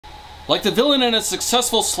Like the villain in a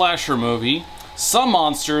successful slasher movie, some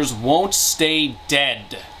monsters won't stay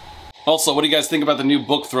dead. Also, what do you guys think about the new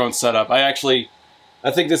book throne setup? I think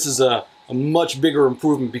this is a much bigger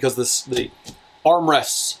improvement because the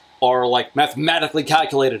armrests are like mathematically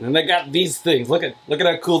calculated, and they got these things. Look at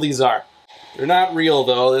how cool these are. They're not real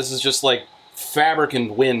though. This is just like fabric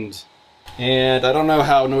and wind, and I don't know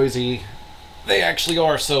how noisy they actually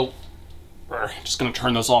are. So I'm just gonna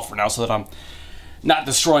turn those off for now so that I'm not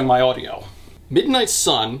destroying my audio. Midnight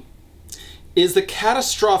Sun is the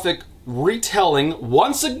catastrophic retelling,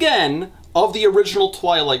 once again, of the original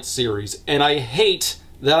Twilight series, and I hate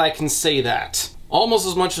that I can say that. Almost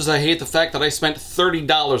as much as I hate the fact that I spent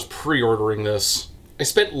 $30 pre-ordering this. I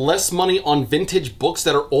spent less money on vintage books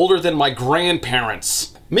that are older than my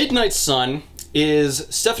grandparents. Midnight Sun is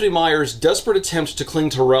Stephenie Meyer's desperate attempt to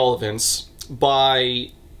cling to relevance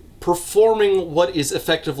by performing what is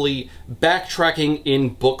effectively backtracking in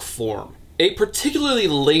book form. A particularly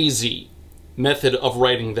lazy method of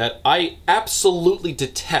writing that I absolutely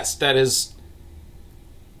detest, that is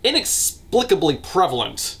inexplicably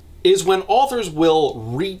prevalent, is when authors will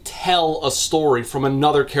retell a story from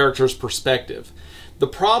another character's perspective. The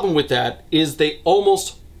problem with that is they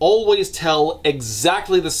almost always tell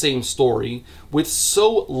exactly the same story with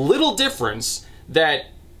so little difference that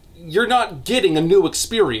you're not getting a new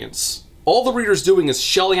experience. All the reader's doing is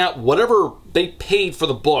shelling out whatever they paid for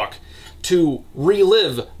the book to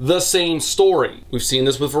relive the same story. We've seen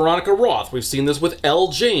this with Veronica Roth, we've seen this with L.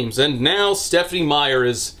 James, and now Stephenie Meyer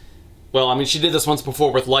is, well, I mean, she did this once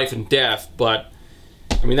before with Life and Death, but,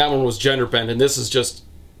 I mean, that one was gender bent, and this is just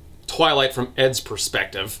Twilight from Ed's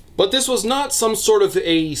perspective. But this was not some sort of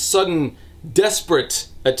a sudden, desperate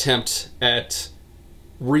attempt at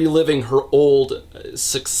reliving her old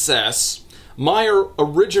success. Meyer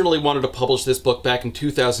originally wanted to publish this book back in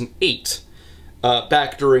 2008,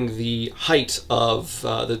 back during the height of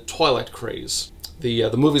the Twilight craze.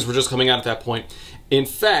 The movies were just coming out at that point. In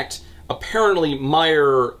fact, apparently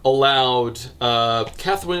Meyer allowed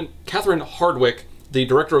Catherine Hardwicke, the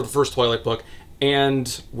director of the first Twilight book,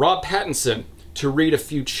 and Rob Pattinson to read a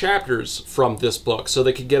few chapters from this book so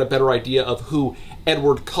they could get a better idea of who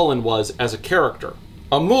Edward Cullen was as a character.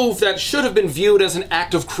 A move that should have been viewed as an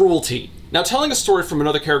act of cruelty. Now, telling a story from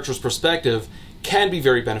another character's perspective can be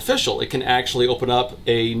very beneficial. It can actually open up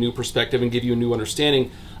a new perspective and give you a new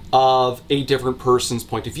understanding of a different person's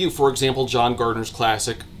point of view. For example, John Gardner's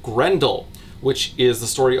classic Grendel, which is the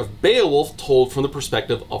story of Beowulf told from the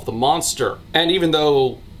perspective of the monster. And even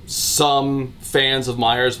though some fans of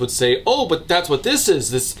Meyer's would say, oh, but that's what this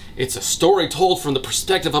is. It's a story told from the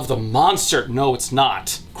perspective of the monster. No, it's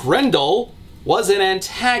not. Grendel was an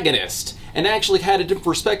antagonist and actually had a different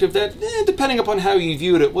perspective that, depending upon how you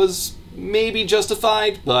viewed it, was maybe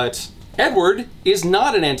justified. But Edward is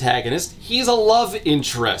not an antagonist. He's a love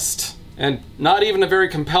interest, and not even a very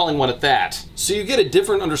compelling one at that. So you get a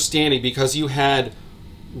different understanding because you had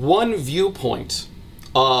one viewpoint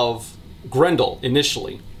of Grendel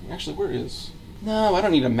initially. Actually, where is... No, I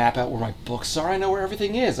don't need to map out where my books are. I know where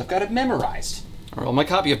everything is. I've got it memorized. All right, well, my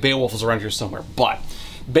copy of Beowulf is around here somewhere, but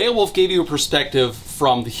Beowulf gave you a perspective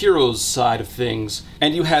from the hero's side of things,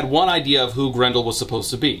 and you had one idea of who Grendel was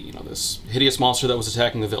supposed to be. You know, this hideous monster that was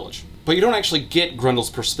attacking the village. But you don't actually get Grendel's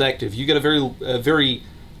perspective. You get a very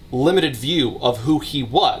limited view of who he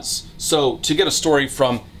was. So to get a story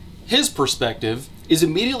from his perspective is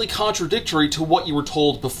immediately contradictory to what you were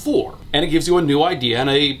told before, and it gives you a new idea and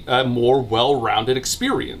a more well-rounded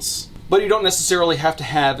experience. But you don't necessarily have to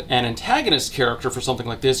have an antagonist character for something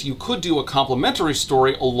like this. You could do a complementary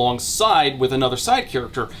story alongside with another side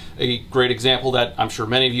character. A great example that I'm sure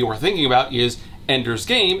many of you are thinking about is Ender's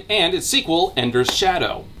Game and its sequel, Ender's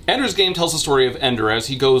Shadow. Ender's Game tells the story of Ender as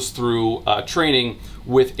he goes through training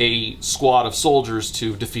with a squad of soldiers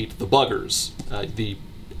to defeat the Buggers, the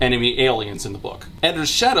enemy aliens in the book. Ender's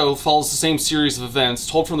Shadow follows the same series of events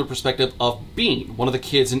told from the perspective of Bean, one of the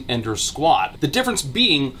kids in Ender's squad. The difference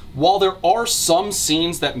being, while there are some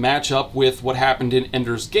scenes that match up with what happened in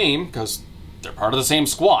Ender's Game, because they're part of the same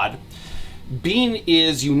squad, Bean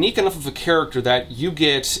is unique enough of a character that you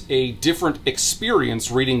get a different experience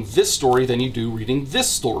reading this story than you do reading this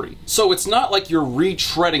story. So it's not like you're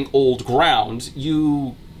retreading old ground.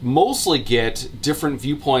 You mostly get different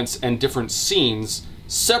viewpoints and different scenes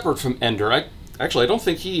separate from Ender. I don't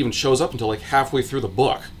think he even shows up until like halfway through the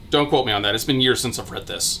book. Don't quote me on that. It's been years since I've read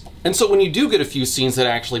this. And so when you do get a few scenes that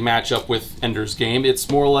actually match up with Ender's Game,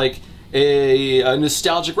 it's more like a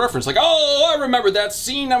nostalgic reference. Like, oh, I remember that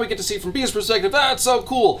scene. Now we get to see it from Bean's perspective. That's so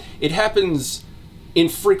cool. It happens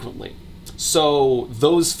infrequently. So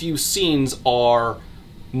those few scenes are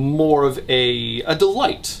more of a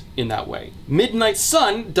delight in that way. Midnight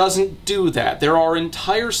Sun doesn't do that. There are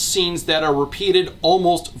entire scenes that are repeated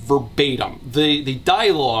almost verbatim. The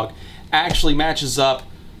dialogue actually matches up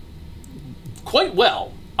quite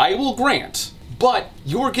well, I will grant. But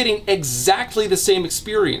you're getting exactly the same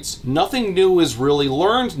experience. Nothing new is really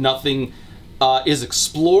learned, nothing is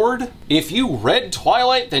explored. If you read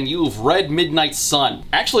Twilight, then you've read Midnight Sun.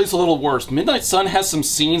 Actually, it's a little worse. Midnight Sun has some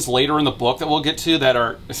scenes later in the book that we'll get to that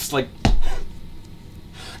are, it's like,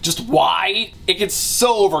 just why? It gets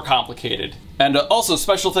so overcomplicated. And also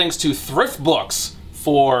special thanks to Thrift Books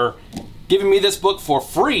for giving me this book for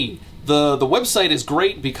free. The website is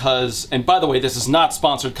great because, and by the way, this is not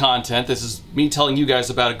sponsored content, this is me telling you guys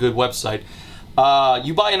about a good website.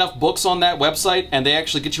 You buy enough books on that website and they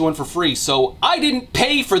actually get you one for free, so I didn't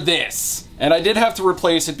pay for this! And I did have to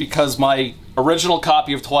replace it because my original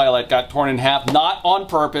copy of Twilight got torn in half, not on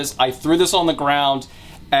purpose. I threw this on the ground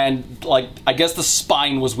and, like, I guess the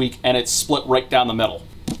spine was weak and it split right down the middle.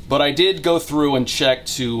 But I did go through and check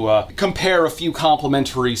to compare a few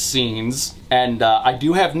complementary scenes, and I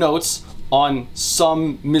do have notes on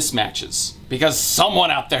some mismatches. Because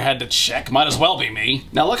someone out there had to check, might as well be me.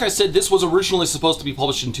 Now, like I said, this was originally supposed to be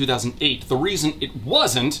published in 2008. The reason it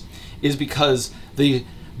wasn't is because the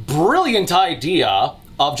brilliant idea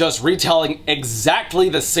of just retelling exactly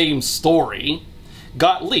the same story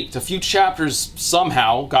got leaked. A few chapters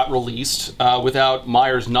somehow got released without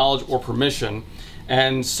Meyer's knowledge or permission,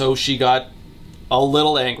 and so she got a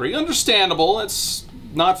little angry. Understandable, it's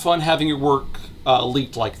not fun having your work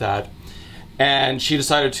leaked like that. And she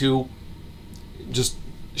decided to just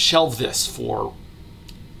shelve this for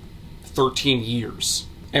 13 years.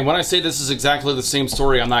 And when I say this is exactly the same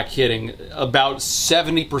story, I'm not kidding. About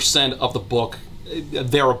 70% of the book,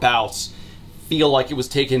 thereabouts, feel like it was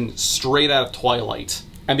taken straight out of Twilight.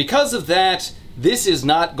 And because of that, this is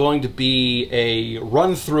not going to be a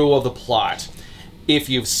run-through of the plot. If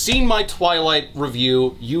you've seen my Twilight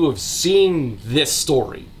review, you have seen this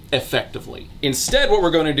story, effectively. Instead, what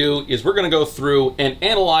we're going to do is we're going to go through and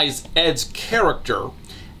analyze Ed's character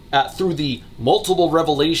through the multiple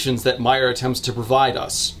revelations that Meyer attempts to provide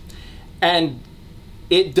us. And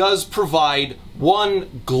it does provide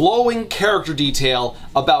one glowing character detail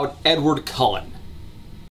about Edward Cullen.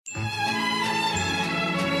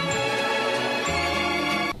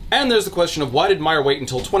 And there's the question of why did Meyer wait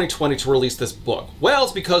until 2020 to release this book? Well,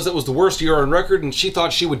 it's because it was the worst year on record and she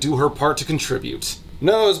thought she would do her part to contribute.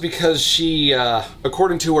 No, it's because she,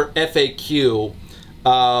 according to her FAQ,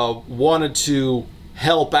 wanted to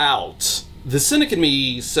help out. The cynic in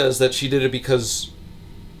me says that she did it because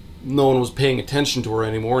no one was paying attention to her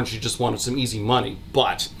anymore and she just wanted some easy money.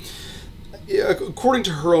 But, according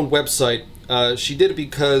to her own website, she did it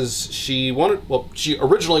because she wanted, well, she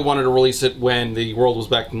originally wanted to release it when the world was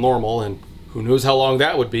back to normal, and who knows how long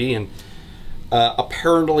that would be, and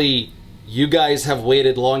apparently you guys have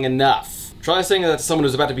waited long enough. Try saying that to someone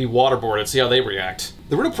who's about to be waterboarded, see how they react.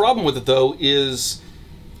 The real problem with it, though, is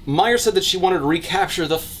Meyer said that she wanted to recapture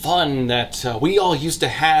the fun that we all used to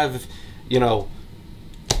have, you know,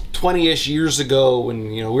 20-ish years ago,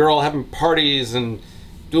 and, you know, we were all having parties and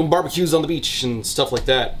doing barbecues on the beach and stuff like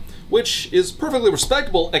that. Which is perfectly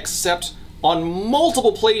respectable, except on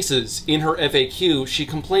multiple places in her FAQ, she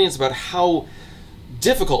complains about how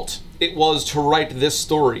difficult it was to write this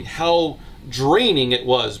story, how draining it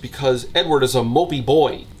was because Edward is a mopey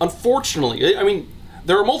boy. Unfortunately, I mean,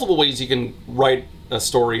 there are multiple ways you can write a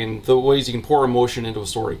story and the ways you can pour emotion into a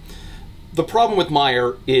story. The problem with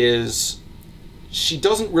Meyer is she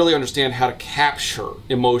doesn't really understand how to capture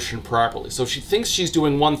emotion properly. So she thinks she's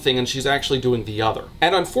doing one thing and she's actually doing the other.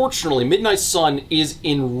 And unfortunately, Midnight Sun is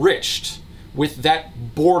enriched with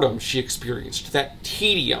that boredom she experienced, that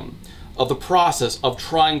tedium of the process of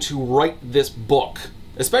trying to write this book.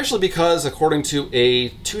 Especially because, according to a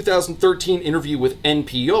 2013 interview with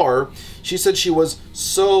NPR, she said she was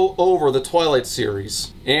so over the Twilight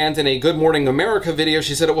series. And in a Good Morning America video,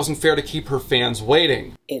 she said it wasn't fair to keep her fans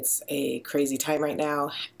waiting. It's a crazy time right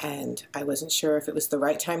now, and I wasn't sure if it was the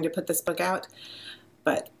right time to put this book out,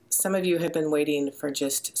 but some of you have been waiting for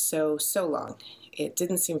just so long. It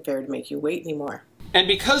didn't seem fair to make you wait anymore. And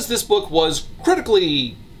because this book was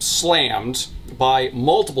critically slammed by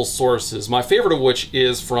multiple sources, my favorite of which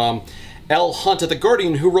is from L. Hunt at The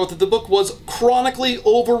Guardian, who wrote that the book was chronically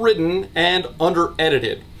overwritten and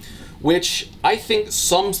under-edited, which I think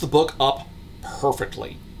sums the book up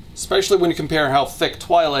perfectly, especially when you compare how thick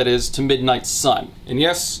Twilight is to Midnight Sun. And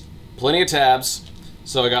yes, plenty of tabs,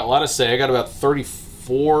 so I got a lot to say. I got about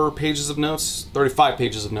 34 pages of notes, 35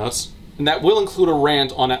 pages of notes, and that will include a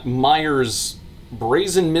rant on Meyer's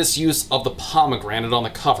brazen misuse of the pomegranate on the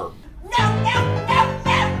cover.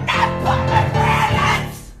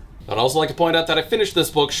 I'd also like to point out that I finished this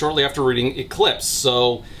book shortly after reading Eclipse,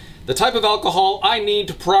 so the type of alcohol I need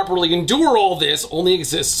to properly endure all this only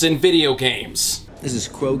exists in video games. This is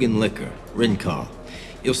Krogan liquor, Rincol.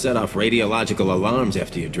 You'll set off radiological alarms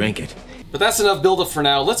after you drink it. But that's enough build-up for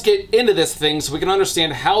now. Let's get into this thing so we can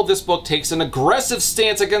understand how this book takes an aggressive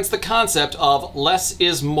stance against the concept of less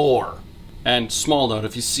is more. And small note,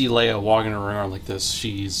 if you see Leia walking around like this,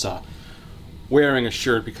 she's wearing a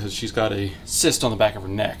shirt because she's got a cyst on the back of her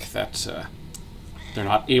neck that they're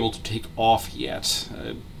not able to take off yet.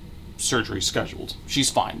 Surgery scheduled. She's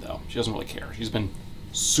fine though. She doesn't really care. She's been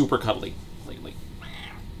super cuddly lately.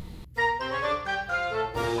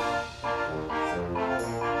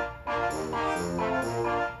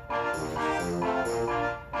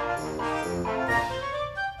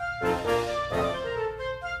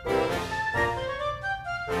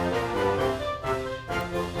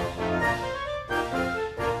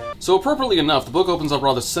 So appropriately enough, the book opens up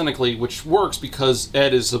rather cynically, which works because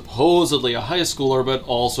Ed is supposedly a high schooler, but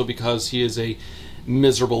also because he is a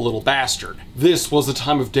miserable little bastard. This was the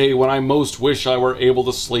time of day when I most wish I were able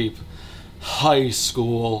to sleep. High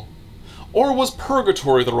school. Or was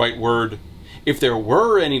purgatory the right word? If there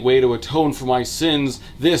were any way to atone for my sins,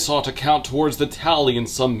 this ought to count towards the tally in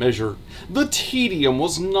some measure. The tedium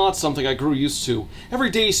was not something I grew used to.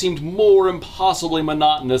 Every day seemed more impossibly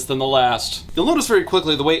monotonous than the last. You'll notice very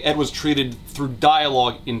quickly the way Ed was treated through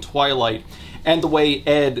dialogue in Twilight, and the way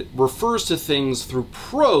Ed refers to things through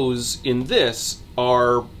prose in this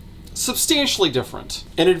are substantially different.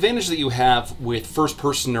 An advantage that you have with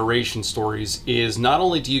first-person narration stories is not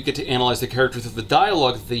only do you get to analyze the character through the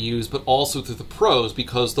dialogue that they use, but also through the prose,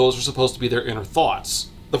 because those are supposed to be their inner thoughts.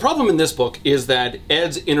 The problem in this book is that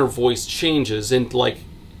Ed's inner voice changes, and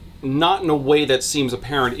not in a way that seems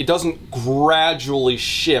apparent. It doesn't gradually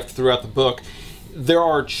shift throughout the book. There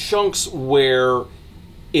are chunks where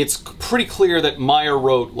it's pretty clear that Meyer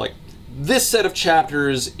wrote, this set of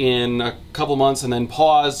chapters in a couple months and then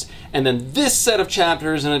paused, and then this set of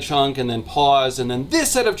chapters in a chunk and then paused, and then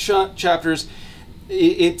this set of chapters.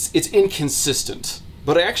 It's inconsistent.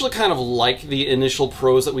 But I actually kind of like the initial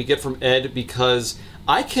prose that we get from Ed because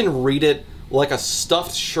I can read it like a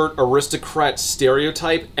stuffed shirt aristocrat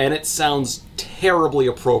stereotype and it sounds terribly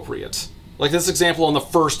appropriate. Like this example on the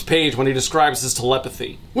first page when he describes his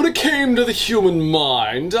telepathy. When it came to the human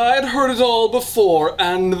mind, I had heard it all before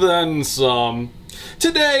and then some.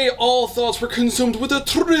 Today, all thoughts were consumed with the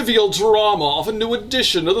trivial drama of a new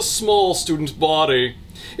addition to the small student body.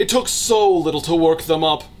 It took so little to work them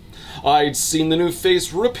up. I'd seen the new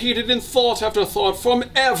face repeated in thought after thought from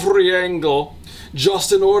every angle.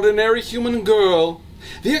 Just an ordinary human girl.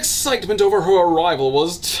 The excitement over her arrival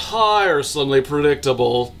was tiresomely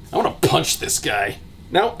predictable. I want to punch this guy.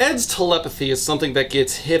 Now, Ed's telepathy is something that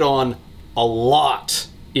gets hit on a lot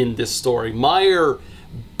in this story. Meyer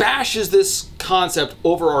bashes this concept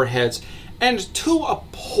over our heads, and to a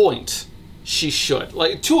point, she should.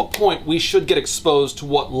 To a point, we should get exposed to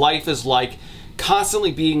what life is like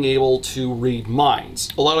constantly being able to read minds.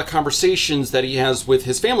 A lot of conversations that he has with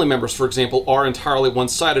his family members, for example, are entirely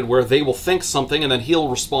one-sided, where they will think something and then he'll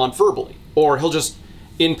respond verbally. Or he'll just,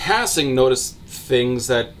 in passing, notice things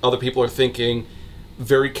that other people are thinking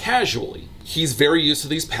very casually. He's very used to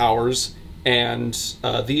these powers and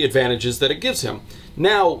the advantages that it gives him.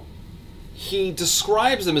 Now, he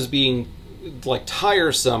describes them as being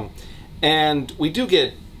tiresome, and we do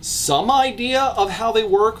get some idea of how they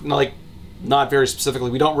work, not very specifically.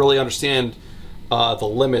 We don't really understand the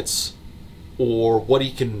limits or what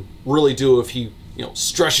he can really do if he,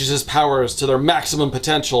 stretches his powers to their maximum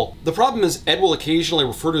potential. The problem is Ed will occasionally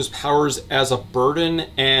refer to his powers as a burden,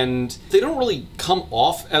 and they don't really come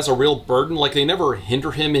off as a real burden. They never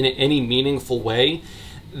hinder him in any meaningful way.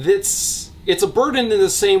 It's a burden in the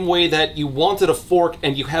same way that you wanted a fork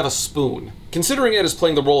and you have a spoon. Considering Ed is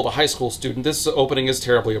playing the role of a high school student, this opening is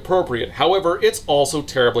terribly appropriate. However, it's also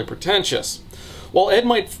terribly pretentious. While Ed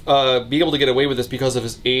might be able to get away with this because of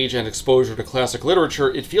his age and exposure to classic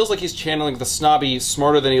literature, it feels like he's channeling the snobby,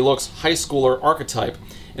 smarter-than-he-looks high schooler archetype,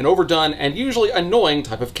 an overdone and usually annoying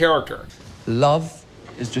type of character. Love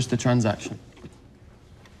is just a transaction.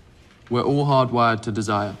 We're all hardwired to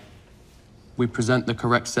desire. We present the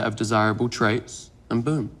correct set of desirable traits, and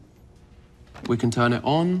boom. We can turn it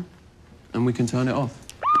on, and we can turn it off.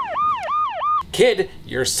 Kid,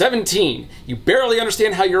 you're 17. You barely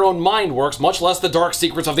understand how your own mind works, much less the dark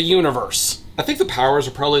secrets of the universe. I think the powers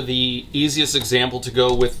are probably the easiest example to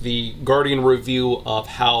go with the Guardian review of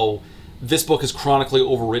how this book is chronically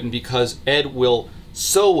overwritten, because Ed will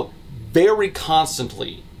so very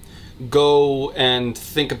constantly go and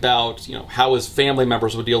think about, how his family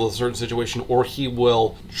members would deal with a certain situation, or he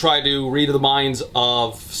will try to read the minds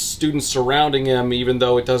of students surrounding him, even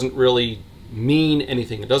though it doesn't really mean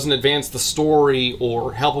anything. It doesn't advance the story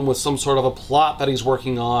or help him with some sort of a plot that he's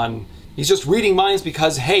working on. He's just reading minds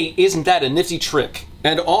because, hey, isn't that a nifty trick?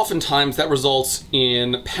 And oftentimes that results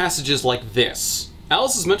in passages like this.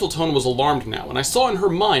 Alice's mental tone was alarmed now, and I saw in her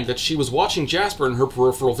mind that she was watching Jasper in her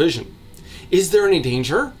peripheral vision. Is there any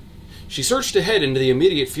danger? She searched ahead into the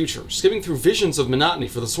immediate future, skimming through visions of monotony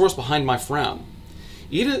for the source behind my frown.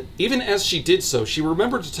 Even as she did so, she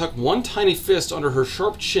remembered to tuck one tiny fist under her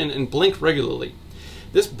sharp chin and blink regularly.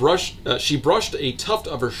 She brushed a tuft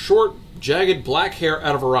of her short, jagged black hair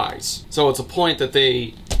out of her eyes. So it's a point that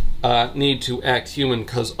they need to act human,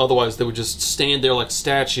 because otherwise they would just stand there like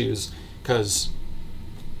statues, because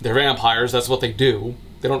they're vampires, that's what they do.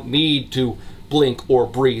 They don't need to blink or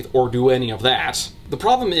breathe or do any of that. The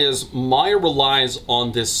problem is, Meyer relies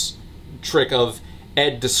on this trick of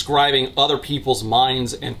Ed describing other people's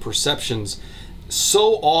minds and perceptions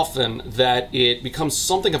so often that it becomes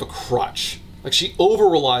something of a crutch. Like, she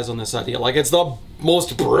over-relies on this idea, like it's the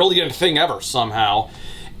most brilliant thing ever somehow,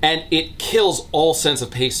 and it kills all sense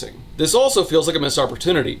of pacing. This also feels like a missed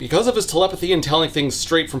opportunity. Because of his telepathy and telling things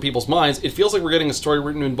straight from people's minds, it feels like we're getting a story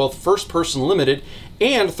written in both first-person limited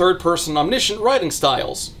and third-person omniscient writing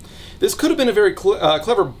styles. This could have been a very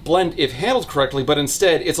clever blend if handled correctly, but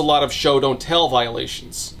instead it's a lot of show-don't-tell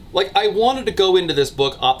violations. Like, I wanted to go into this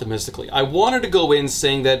book optimistically. I wanted to go in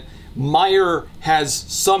saying that Meyer has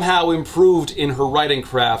somehow improved in her writing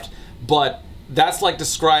craft, but that's like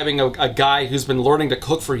describing a guy who's been learning to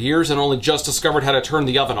cook for years and only just discovered how to turn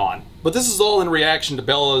the oven on. But this is all in reaction to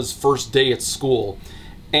Bella's first day at school.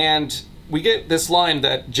 And we get this line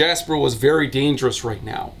that Jasper was very dangerous right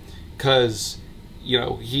now, because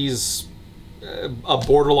he's a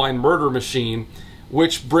borderline murder machine,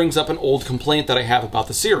 which brings up an old complaint that I have about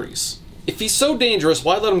the series. If he's so dangerous,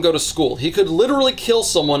 why let him go to school? He could literally kill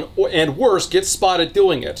someone, and worse, get spotted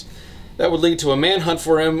doing it. That would lead to a manhunt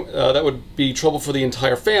for him. That would be trouble for the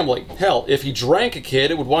entire family. Hell, if he drank a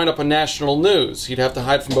kid, it would wind up on national news. He'd have to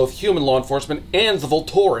hide from both human law enforcement and the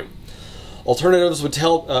Volturi. Alternatives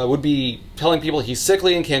would be telling people he's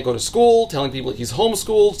sickly and can't go to school, telling people he's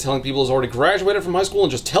homeschooled, telling people he's already graduated from high school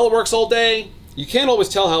and just teleworks all day. You can't always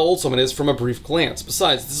tell how old someone is from a brief glance.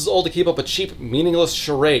 Besides, this is all to keep up a cheap, meaningless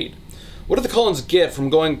charade. What do the Cullens get from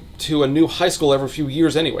going to a new high school every few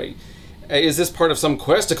years anyway? Is this part of some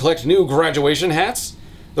quest to collect new graduation hats?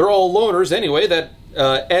 They're all loners anyway that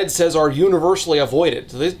Ed says are universally avoided.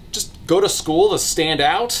 Do they just go to school to stand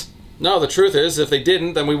out? No, the truth is, if they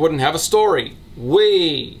didn't, then we wouldn't have a story.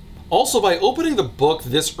 Also, by opening the book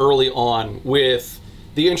this early on with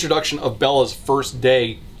the introduction of Bella's first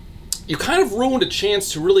day, you kind of ruined a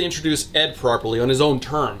chance to really introduce Ed properly on his own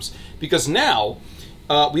terms. Because now,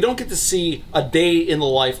 we don't get to see a day in the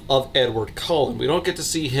life of Edward Cullen. We don't get to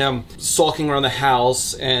see him sulking around the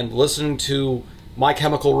house and listening to My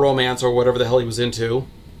Chemical Romance or whatever the hell he was into.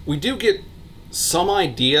 We do get some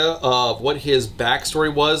idea of what his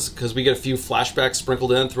backstory was, because we get a few flashbacks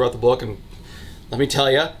sprinkled in throughout the book, and let me tell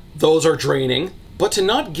you, those are draining. But to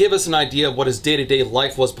not give us an idea of what his day-to-day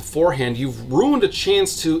life was beforehand, you've ruined a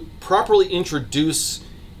chance to properly introduce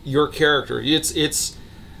your character. It's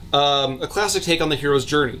a classic take on the hero's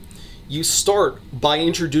journey. You start by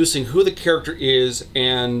introducing who the character is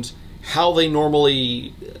and how they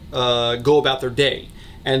normally go about their day.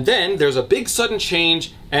 And then there's a big sudden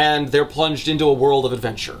change and they're plunged into a world of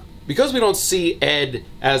adventure. Because we don't see Ed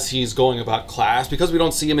as he's going about class, because we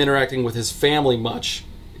don't see him interacting with his family much,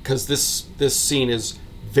 because this scene is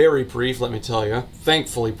very brief, let me tell you.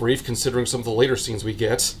 Thankfully brief, considering some of the later scenes we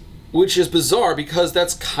get. Which is bizarre, because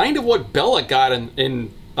that's kind of what Bella got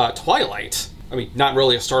in Twilight. I mean, not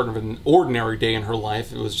really a start of an ordinary day in her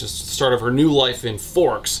life. It was just the start of her new life in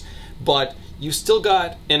Forks. But you still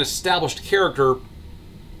got an established character.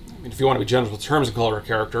 I mean, if you want to be generous with terms and call her a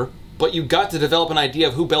character. But you got to develop an idea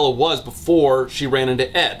of who Bella was before she ran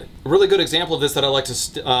into Ed. A really good example of this that I like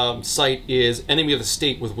to cite is Enemy of the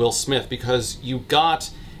State with Will Smith, because you got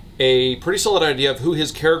a pretty solid idea of who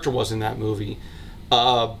his character was in that movie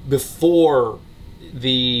before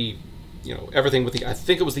the, everything with the, I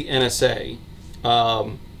think it was the NSA,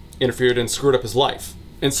 interfered and screwed up his life.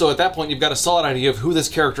 And so at that point, you've got a solid idea of who this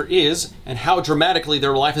character is and how dramatically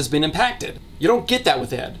their life has been impacted. You don't get that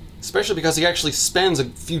with Ed, especially because he actually spends a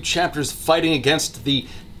few chapters fighting against the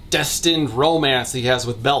destined romance he has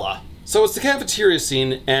with Bella. So it's the cafeteria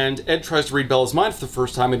scene, and Ed tries to read Bella's mind for the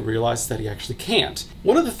first time and realizes that he actually can't.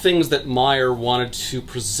 One of the things that Meyer wanted to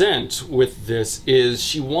present with this is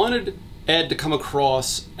she wanted Ed to come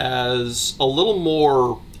across as a little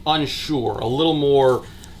more unsure, a little more,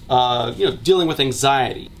 dealing with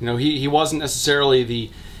anxiety. He wasn't necessarily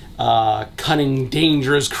the cunning,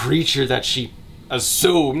 dangerous creature that she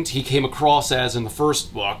assumed he came across as in the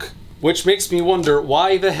first book. Which makes me wonder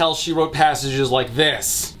why the hell she wrote passages like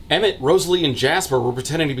this. Emmett, Rosalie, and Jasper were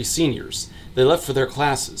pretending to be seniors. They left for their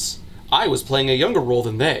classes. I was playing a younger role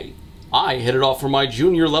than they. I headed off for my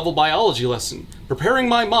junior level biology lesson, preparing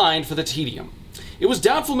my mind for the tedium. It was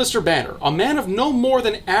doubtful Mr. Banner, a man of no more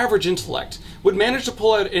than average intellect, would manage to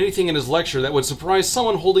pull out anything in his lecture that would surprise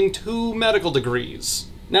someone holding 2 medical degrees.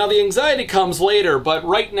 Now, the anxiety comes later, but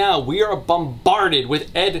right now we are bombarded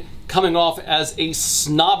with Ed coming off as a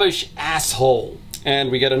snobbish asshole.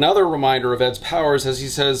 And we get another reminder of Ed's powers as he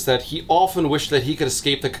says that he often wished that he could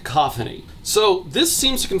escape the cacophony. So this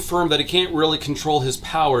seems to confirm that he can't really control his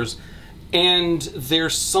powers, and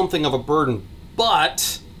there's something of a burden,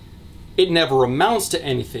 but it never amounts to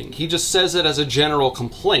anything. He just says it as a general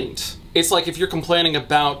complaint. It's like if you're complaining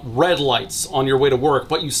about red lights on your way to work,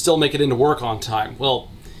 but you still make it into work on time.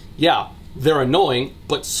 Well, yeah, they're annoying,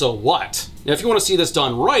 but so what? Now, if you want to see this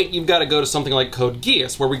done right, you've got to go to something like Code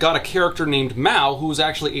Geass, where we got a character named Mao who was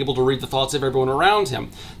actually able to read the thoughts of everyone around him.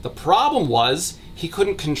 The problem was, he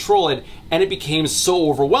couldn't control it, and it became so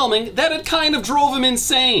overwhelming that it kind of drove him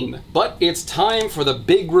insane. But it's time for the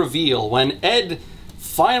big reveal, when Ed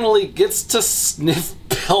finally gets to sniff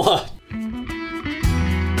Bella.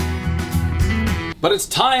 But it's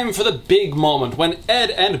time for the big moment, when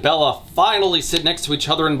Ed and Bella finally sit next to each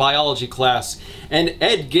other in biology class, and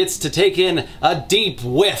Ed gets to take in a deep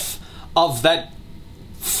whiff of that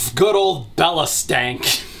good old Bella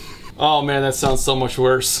stank. Oh man, that sounds so much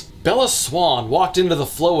worse. Bella Swan walked into the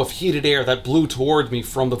flow of heated air that blew toward me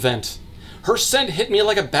from the vent. Her scent hit me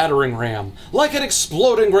like a battering ram, like an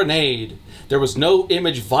exploding grenade. There was no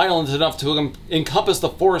image violent enough to encompass the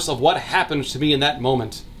force of what happened to me in that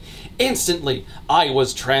moment. Instantly, I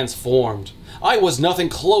was transformed. I was nothing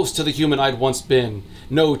close to the human I'd once been.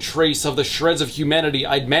 No trace of the shreds of humanity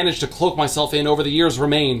I'd managed to cloak myself in over the years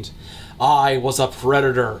remained. I was a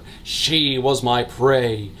predator. She was my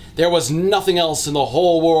prey. There was nothing else in the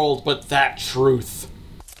whole world but that truth.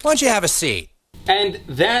 Why don't you have a seat? And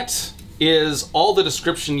that is all the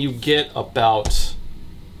description you get about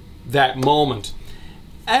that moment.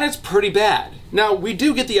 And it's pretty bad. Now, we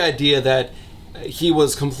do get the idea that he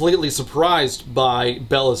was completely surprised by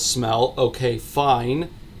Bella's smell. Okay, fine.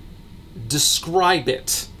 Describe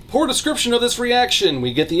it. Poor description of this reaction.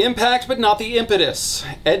 We get the impact, but not the impetus.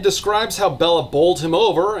 Ed describes how Bella bowled him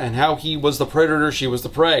over and how he was the predator, she was the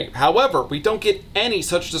prey. However, we don't get any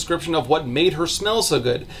such description of what made her smell so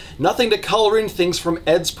good. Nothing to color in things from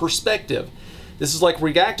Ed's perspective. This is like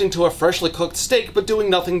reacting to a freshly cooked steak, but doing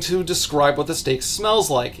nothing to describe what the steak smells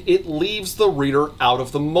like. It leaves the reader out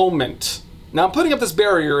of the moment. Now I'm putting up this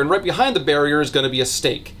barrier, and right behind the barrier is going to be a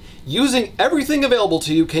steak. Using everything available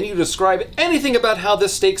to you, can you describe anything about how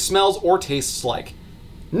this steak smells or tastes like?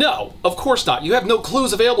 No, of course not. You have no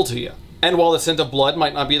clues available to you. And while the scent of blood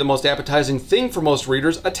might not be the most appetizing thing for most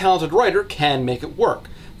readers, a talented writer can make it work.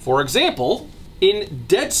 For example, in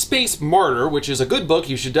Dead Space Martyr, which is a good book,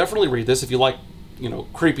 you should definitely read this if you like,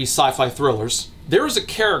 creepy sci-fi thrillers, there is a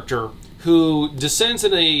character who descends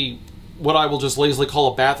in what I will just lazily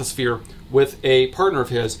call a bathysphere with a partner of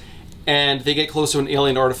his, and they get close to an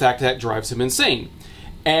alien artifact that drives him insane.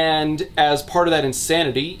 And as part of that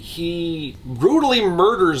insanity, he brutally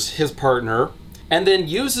murders his partner and then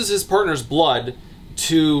uses his partner's blood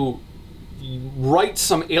to write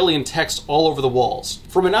some alien text all over the walls.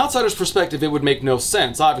 From an outsider's perspective, it would make no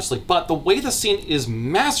sense, obviously, but the way the scene is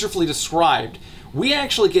masterfully described, we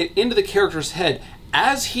actually get into the character's head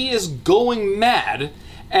as he is going mad,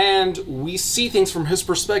 and we see things from his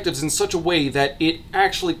perspectives in such a way that it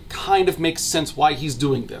actually kind of makes sense why he's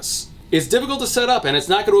doing this. It's difficult to set up, and it's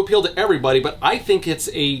not going to appeal to everybody, but I think it's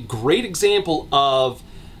a great example of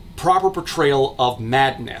proper portrayal of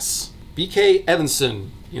madness. B.K.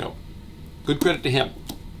 Evanson, good credit to him.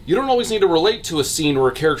 You don't always need to relate to a scene or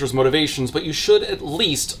a character's motivations, but you should at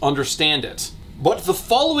least understand it. But the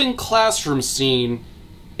following classroom scene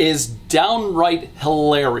is downright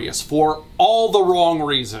hilarious for all the wrong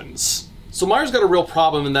reasons. So Meyer's got a real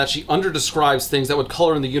problem in that she underdescribes things that would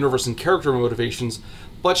color in the universe and character motivations,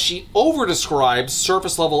 but she overdescribes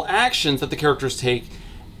surface level actions that the characters take,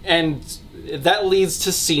 and that leads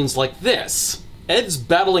to scenes like this. Ed's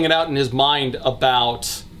battling it out in his mind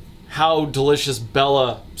about how delicious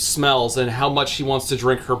Bella smells and how much he wants to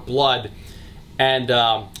drink her blood, and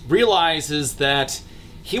realizes that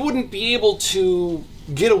he wouldn't be able to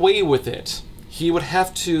get away with it. He would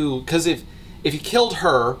have to, because if he killed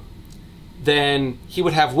her, then he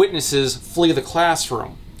would have witnesses flee the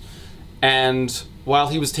classroom. And while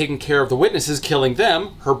he was taking care of the witnesses, killing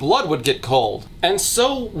them, her blood would get cold. And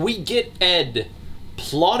so we get Ed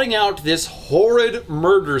plotting out this horrid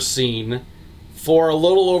murder scene for a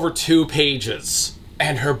little over 2 pages.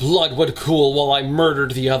 And her blood would cool while I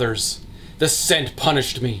murdered the others. The scent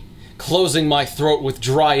punished me, closing my throat with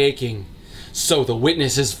dry aching. So the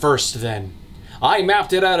witnesses first then. I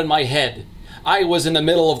mapped it out in my head. I was in the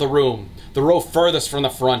middle of the room, the row furthest from the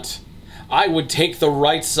front. I would take the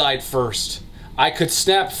right side first. I could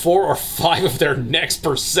snap 4 or 5 of their necks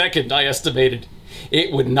per second, I estimated.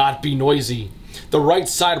 It would not be noisy. The right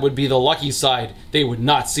side would be the lucky side. They would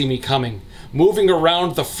not see me coming. Moving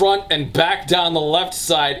around the front and back down the left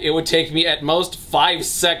side, it would take me at most 5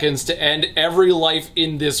 seconds to end every life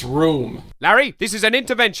in this room. Larry, this is an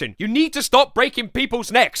intervention. You need to stop breaking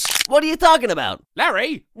people's necks. What are you talking about?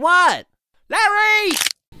 Larry! What? Larry!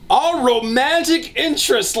 Our romantic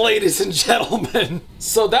interest, ladies and gentlemen.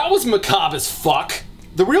 So that was macabre as fuck.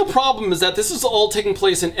 The real problem is that this is all taking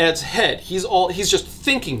place in Ed's head. He's just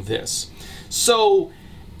thinking this. So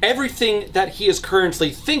everything that he is currently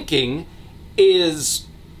thinking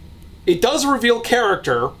it does reveal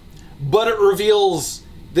character, but it reveals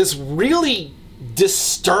this really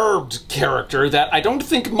disturbed character that I don't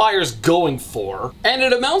think Meyer's going for. And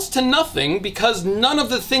it amounts to nothing because none of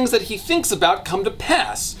the things that he thinks about come to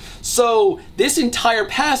pass. So this entire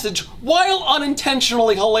passage, while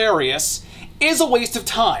unintentionally hilarious, is a waste of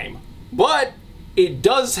time. But it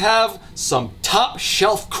does have some top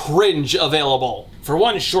shelf cringe available. For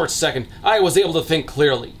one short second, I was able to think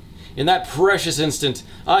clearly. In that precious instant,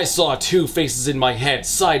 I saw 2 faces in my head,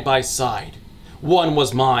 side by side. One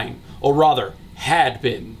was mine, or rather, had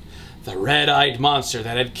been. The red-eyed monster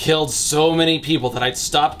that had killed so many people that I'd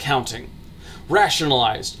stopped counting.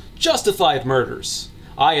 Rationalized, justified murders.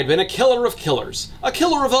 I had been a killer of killers, a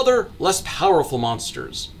killer of other, less powerful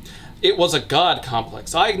monsters. It was a god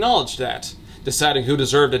complex, I acknowledged that, deciding who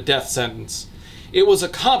deserved a death sentence. It was a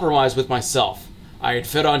compromise with myself. I had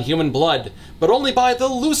fed on human blood, but only by the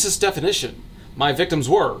loosest definition. My victims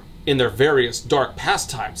were, in their various dark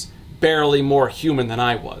pastimes, barely more human than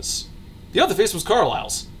I was. The other face was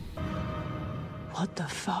Carlisle's. What the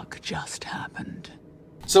fuck just happened?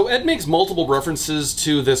 So Ed makes multiple references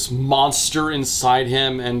to this monster inside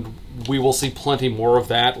him, and we will see plenty more of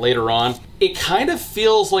that later on. It kind of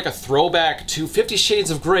feels like a throwback to 50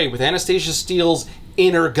 Shades of Grey with Anastasia Steele's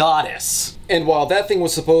inner goddess. And while that thing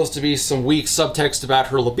was supposed to be some weak subtext about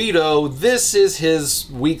her libido, this is his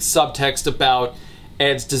weak subtext about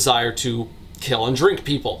Ed's desire to kill and drink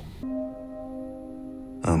people.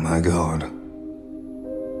 Oh my god.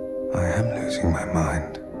 I am losing my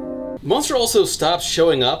mind. Monster also stops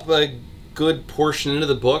showing up a good portion into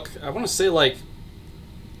the book. I want to say like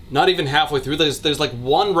not even halfway through. There's like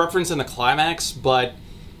one reference in the climax, but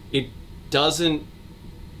it doesn't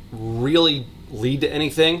really lead to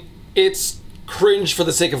anything. It's cringe for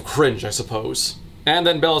the sake of cringe, I suppose. And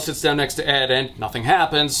then Bella sits down next to Ed and nothing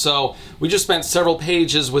happens, so we just spent several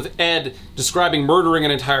pages with Ed describing murdering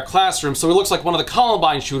an entire classroom, so he looks like one of the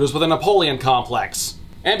Columbine shooters with a Napoleon complex.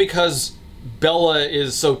 And because Bella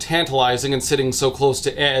is so tantalizing and sitting so close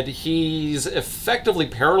to Ed, he's effectively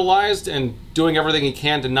paralyzed and doing everything he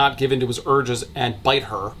can to not give in to his urges and bite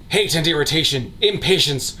her. Hate and irritation,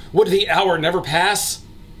 impatience, would the hour never pass?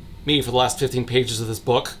 Me for the last 15 pages of this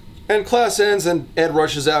book. And class ends and Ed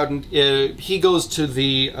rushes out and he goes to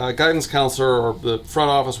the guidance counselor or the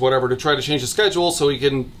front office, whatever, to try to change the schedule so he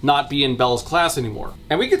can not be in Bella's class anymore.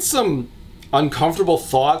 And we get some uncomfortable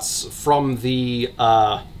thoughts from the,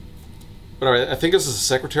 I think this is a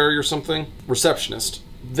secretary or something? Receptionist.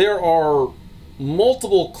 There are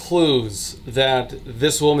multiple clues that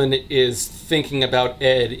this woman is thinking about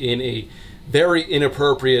Ed in a very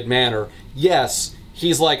inappropriate manner. Yes,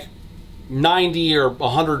 he's like 90 or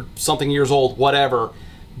 100 something years old, whatever,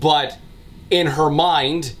 but in her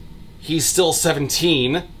mind, he's still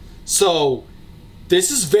 17. So this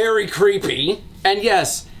is very creepy. And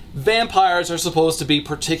yes, vampires are supposed to be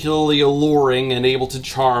particularly alluring and able to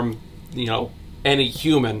charm, you know, any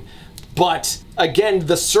human. But again,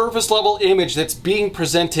 the surface level image that's being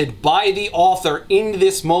presented by the author in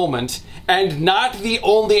this moment, and not the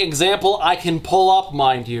only example I can pull up,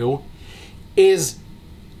 mind you, is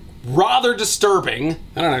rather disturbing.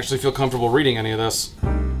 I don't actually feel comfortable reading any of this.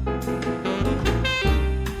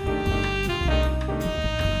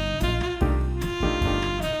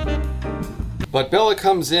 But Bella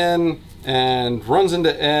comes in and runs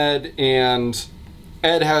into Ed, and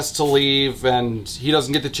Ed has to leave, and he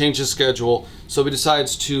doesn't get to change his schedule, so he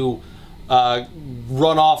decides to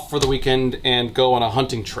run off for the weekend and go on a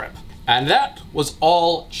hunting trip. And that was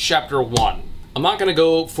all chapter 1. I'm not going to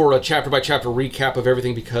go for a chapter-by-chapter recap of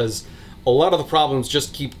everything because a lot of the problems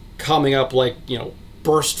just keep coming up like, you know,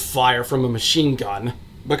 burst fire from a machine gun.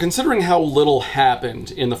 But considering how little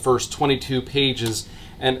happened in the first 22 pages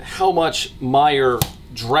and how much Meyer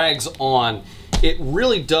drags on, it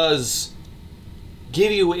really does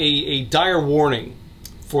give you a dire warning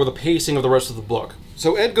for the pacing of the rest of the book.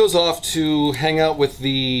 So Ed goes off to hang out with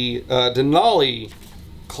the Denali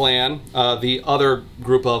clan, the other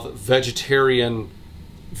group of vegetarian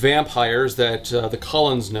vampires that the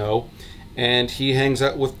Cullens know, and he hangs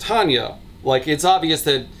out with Tanya. Like, it's obvious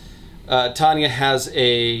that Tanya has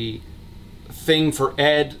a thing for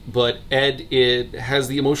Ed, but Ed has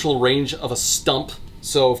the emotional range of a stump,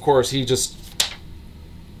 so of course he just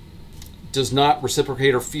does not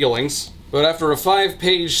reciprocate her feelings. But after a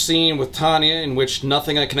 5-page scene with Tanya in which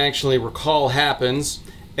nothing I can actually recall happens,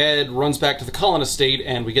 Ed runs back to the Cullen estate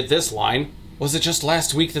and we get this line. Was it just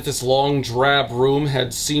last week that this long, drab room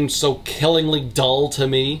had seemed so killingly dull to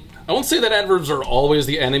me? I won't say that adverbs are always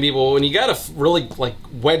the enemy, but when you gotta really, like,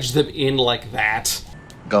 wedge them in like that.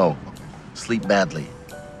 Go. Sleep badly.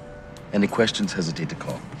 Any questions, hesitate to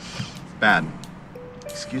call. Bad.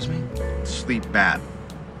 Excuse me? Sleep bad.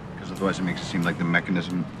 Because otherwise it makes it seem like the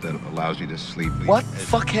mechanism that allows you to sleep. What?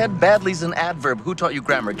 Fuckhead? Badly's an adverb. Who taught you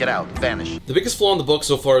grammar? Get out. Vanish. The biggest flaw in the book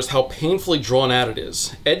so far is how painfully drawn out it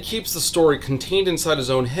is. Ed keeps the story contained inside his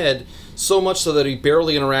own head, so much so that he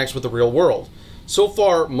barely interacts with the real world. So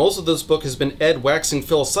far, most of this book has been Ed waxing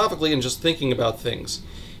philosophically and just thinking about things.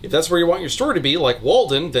 If that's where you want your story to be, like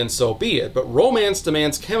Walden, then so be it, but romance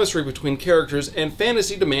demands chemistry between characters, and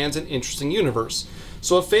fantasy demands an interesting universe.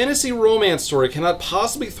 So a fantasy romance story cannot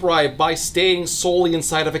possibly thrive by staying solely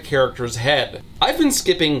inside of a character's head. I've been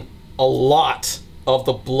skipping a lot of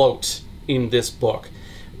the bloat in this book.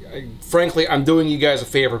 Frankly, I'm doing you guys a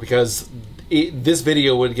favor because this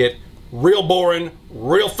video would get real boring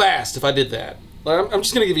real fast if I did that. I'm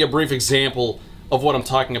just going to give you a brief example of what I'm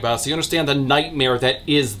talking about so you understand the nightmare that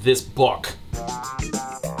is this book.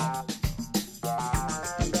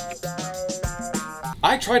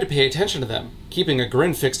 I tried to pay attention to them, keeping a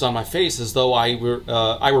grin fixed on my face as though I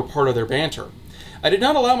were part of their banter. I did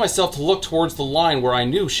not allow myself to look towards the line where I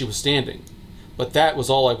knew she was standing, but that was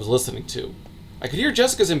all I was listening to. I could hear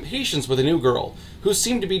Jessica's impatience with the new girl, who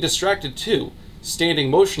seemed to be distracted too, standing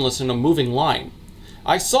motionless in a moving line.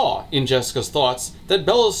 I saw, in Jessica's thoughts, that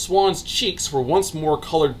Bella Swan's cheeks were once more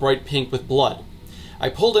colored bright pink with blood. I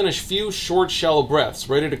pulled in a few short, shallow breaths,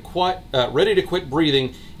 ready to quit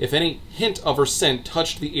breathing if any hint of her scent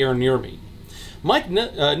touched the air near me. Mike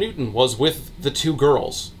Newton was with the two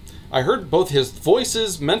girls. I heard both his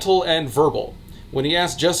voices, mental and verbal, when he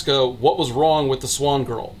asked Jessica what was wrong with the Swan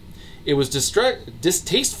girl. It was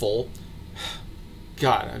distasteful.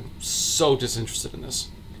 God, I'm so disinterested in this.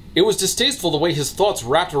 It was distasteful the way his thoughts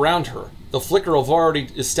wrapped around her, the flicker of already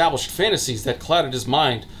established fantasies that clouded his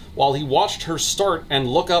mind, while he watched her start and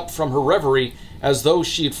look up from her reverie as though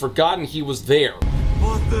she had forgotten he was there.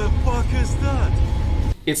 What the fuck is that?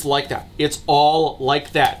 It's like that. It's all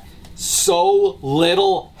like that. So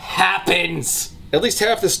little happens. At least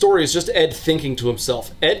half the story is just Ed thinking to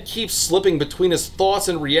himself. Ed keeps slipping between his thoughts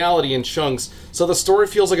and reality in chunks, so the story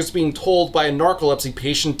feels like it's being told by a narcolepsy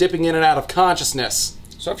patient dipping in and out of consciousness.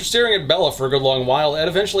 So after staring at Bella for a good long while, Ed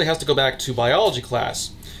eventually has to go back to biology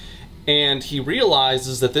class. And he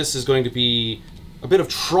realizes that this is going to be a bit of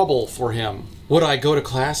trouble for him. Would I go to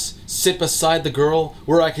class, sit beside the girl,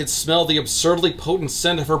 where I could smell the absurdly potent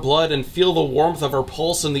scent of her blood and feel the warmth of her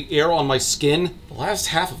pulse in the air on my skin? The last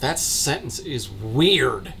half of that sentence is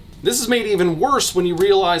weird. This is made even worse when you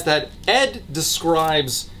realize that Ed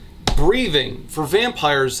describes breathing for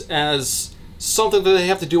vampires as something that they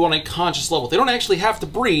have to do on a conscious level. They don't actually have to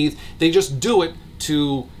breathe, they just do it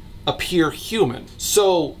to appear human.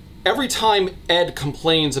 So every time Ed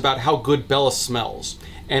complains about how good Bella smells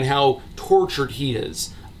and how tortured he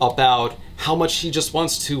is about how much he just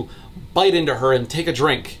wants to bite into her and take a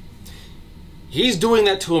drink, he's doing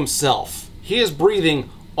that to himself. He is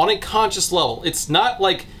breathing on a conscious level. It's not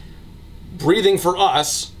like breathing for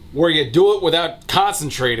us where you do it without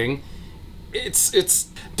concentrating. It's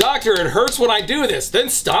doctor, it hurts when I do this. Then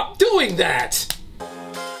stop doing that.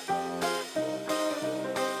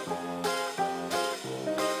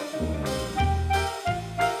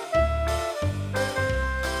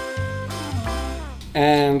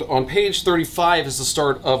 And on page 35 is the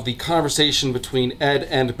start of the conversation between Ed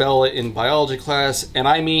and Bella in biology class, and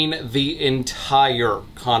I mean the entire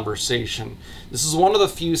conversation. This is one of the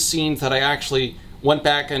few scenes that I actually went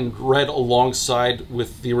back and read alongside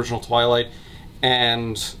with the original Twilight,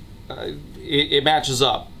 and it matches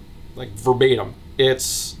up, like, verbatim.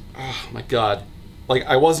 It's, oh my god. Like,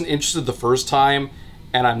 I wasn't interested the first time,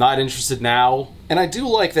 and I'm not interested now. And I do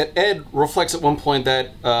like that Ed reflects at one point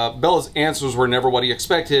that Bella's answers were never what he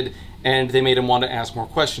expected, and they made him want to ask more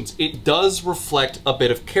questions. It does reflect a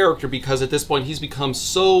bit of character, because at this point he's become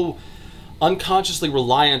so unconsciously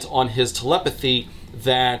reliant on his telepathy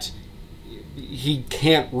that he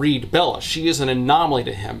can't read Bella. She is an anomaly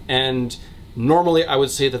to him, and normally I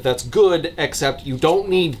would say that that's good, except you don't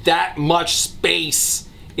need that much space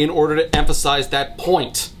in order to emphasize that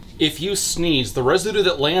point. If you sneeze, the residue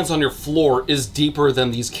that lands on your floor is deeper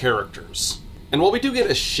than these characters. And while we do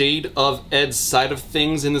get a shade of Ed's side of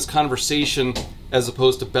things in this conversation, as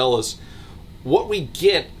opposed to Bella's, what we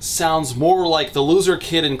get sounds more like the loser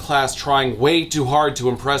kid in class trying way too hard to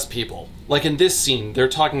impress people. Like in this scene, they're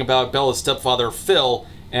talking about Bella's stepfather, Phil,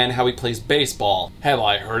 and how he plays baseball. Have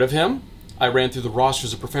I heard of him? I ran through the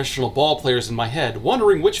rosters of professional ball players in my head,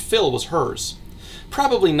 wondering which Phil was hers.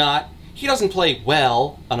 Probably not. He doesn't play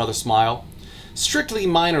well, another smile. Strictly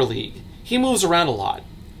minor league. He moves around a lot.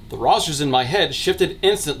 The rosters in my head shifted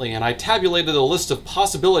instantly, and I tabulated a list of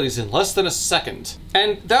possibilities in less than a second.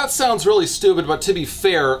 And that sounds really stupid, but to be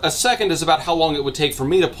fair, a second is about how long it would take for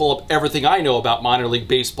me to pull up everything I know about minor league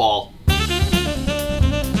baseball.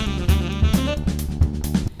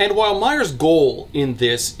 And while Meyer's goal in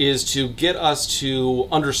this is to get us to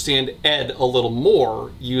understand Ed a little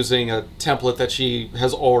more using a template that she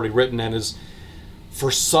has already written and is, for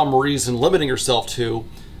some reason, limiting herself to,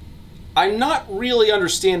 I'm not really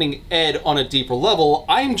understanding Ed on a deeper level.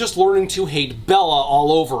 I'm just learning to hate Bella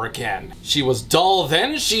all over again. She was dull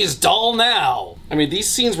then, she's dull now. I mean, these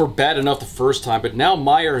scenes were bad enough the first time, but now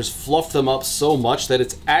Meyer has fluffed them up so much that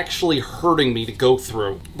it's actually hurting me to go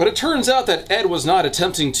through. But it turns out that Ed was not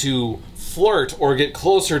attempting to flirt or get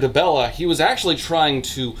closer to Bella. He was actually trying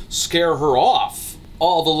to scare her off.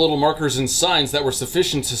 All the little markers and signs that were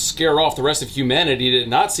sufficient to scare off the rest of humanity did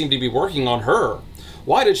not seem to be working on her.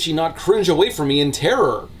 Why did she not cringe away from me in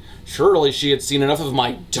terror? Surely she had seen enough of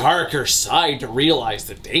my darker side to realize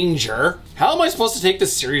the danger. How am I supposed to take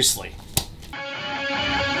this seriously? He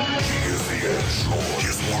is the Edge.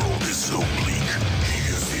 His world is so bleak. He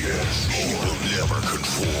is the Edge. He will never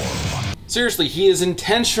conform. Seriously, he is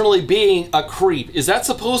intentionally being a creep. Is that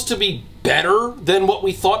supposed to be better than what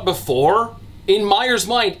we thought before? In Meyer's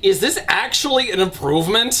mind, is this actually an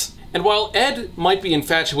improvement? And while Ed might be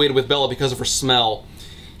infatuated with Bella because of her smell,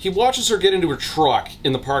 he watches her get into her truck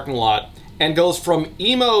in the parking lot and goes from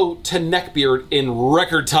emo to neckbeard in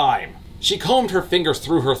record time. She combed her fingers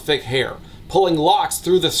through her thick hair, pulling locks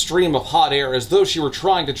through the stream of hot air as though she were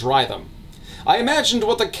trying to dry them. I imagined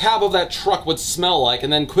what the cab of that truck would smell like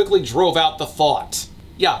and then quickly drove out the thought.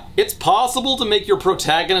 Yeah, it's possible to make your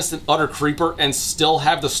protagonist an utter creeper and still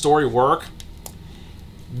have the story work.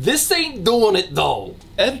 This ain't doing it, though.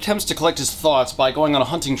 Ed attempts to collect his thoughts by going on a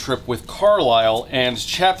hunting trip with Carlisle, and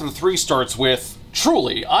chapter 3 starts with,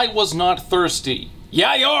 "Truly, I was not thirsty."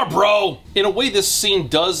 Yeah, you are, bro! In a way, this scene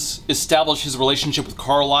does establish his relationship with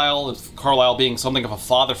Carlisle, with Carlisle being something of a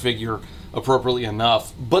father figure, appropriately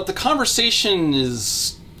enough. But the conversation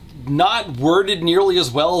is not worded nearly as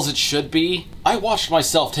well as it should be. I watched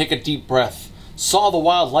myself take a deep breath, saw the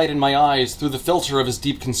wild light in my eyes through the filter of his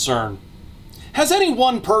deep concern. Has any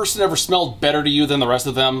one person ever smelled better to you than the rest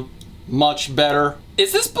of them? Much better.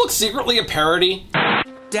 Is this book secretly a parody?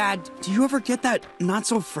 Dad, do you ever get that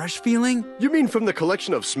not-so-fresh feeling? You mean from the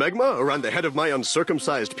collection of smegma around the head of my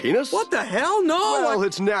uncircumcised penis? What the hell? No! Well,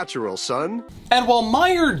 it's natural, son. And while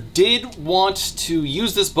Meyer did want to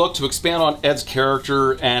use this book to expand on Ed's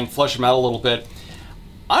character and flesh him out a little bit,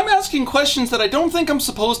 I'm asking questions that I don't think I'm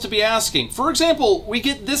supposed to be asking. For example, we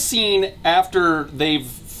get this scene after they've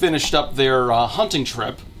finished up their hunting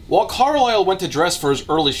trip. While Carlisle went to dress for his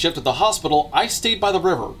early shift at the hospital, I stayed by the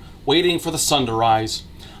river, waiting for the sun to rise.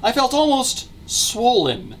 I felt almost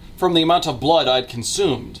swollen from the amount of blood I'd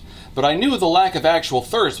consumed, but I knew the lack of actual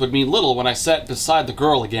thirst would mean little when I sat beside the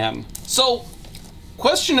girl again. So,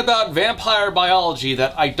 question about vampire biology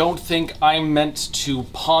that I don't think I'm meant to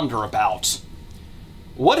ponder about.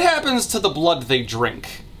 What happens to the blood they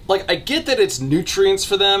drink? Like, I get that it's nutrients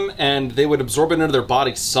for them and they would absorb it into their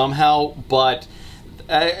body somehow, but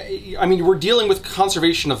I mean, we're dealing with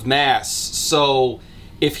conservation of mass, so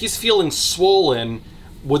if he's feeling swollen,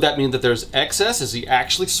 would that mean that there's excess? Is he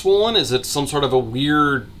actually swollen? Is it some sort of a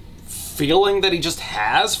weird feeling that he just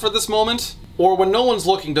has for this moment? Or when no one's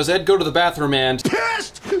looking, does Ed go to the bathroom and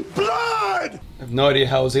pissed blood? I have no idea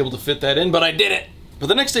how I was able to fit that in, but I did it! But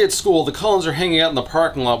the next day at school, the Cullens are hanging out in the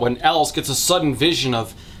parking lot when Alice gets a sudden vision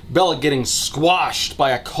of Bella getting squashed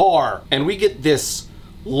by a car. And we get this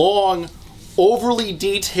long, overly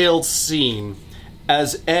detailed scene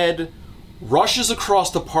as Ed rushes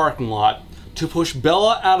across the parking lot to push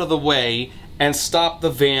Bella out of the way and stop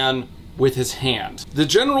the van with his hand. The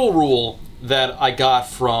general rule that I got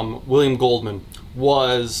from William Goldman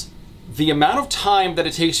was the amount of time that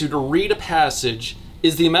it takes you to read a passage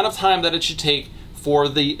is the amount of time that it should take for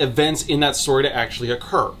the events in that story to actually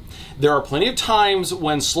occur. There are plenty of times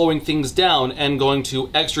when slowing things down and going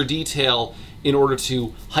to extra detail in order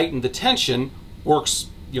to heighten the tension works,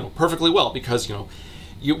 perfectly well, because,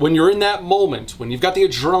 when you're in that moment, when you've got the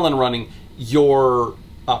adrenaline running, your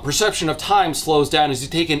perception of time slows down as you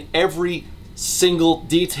take in every single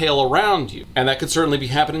detail around you. And that could certainly be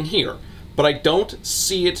happening here. But I don't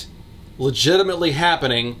see it legitimately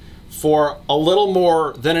happening for a little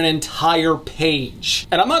more than an entire page.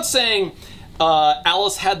 And I'm not saying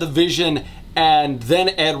Alice had the vision and then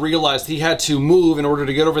Ed realized he had to move in order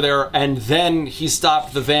to get over there, and then he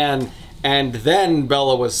stopped the van and then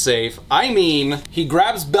Bella was safe. I mean, he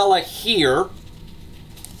grabs Bella here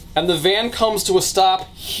and the van comes to a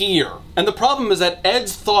stop here. And the problem is that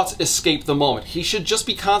Ed's thoughts escape the moment. He should just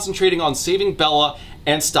be concentrating on saving Bella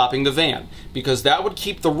and stopping the van, because that would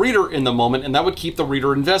keep the reader in the moment and that would keep the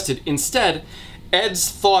reader invested. Instead, Ed's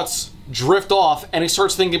thoughts drift off and he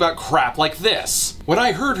starts thinking about crap like this. When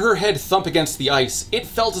I heard her head thump against the ice, it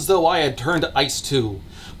felt as though I had turned to ice too,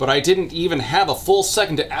 but I didn't even have a full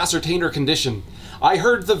second to ascertain her condition. I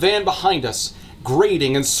heard the van behind us,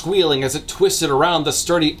 grating and squealing as it twisted around the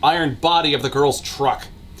sturdy iron body of the girl's truck.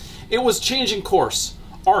 It was changing course,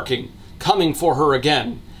 arcing, coming for her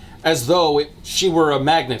again, as though she were a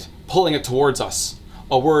magnet pulling it towards us.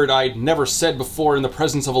 A word I'd never said before in the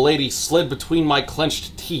presence of a lady slid between my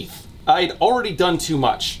clenched teeth. I'd already done too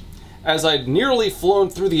much. As I'd nearly flown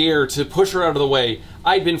through the air to push her out of the way,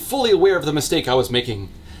 I'd been fully aware of the mistake I was making.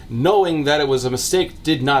 Knowing that it was a mistake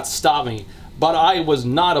did not stop me, but I was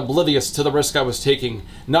not oblivious to the risk I was taking,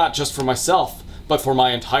 not just for myself, but for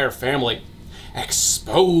my entire family.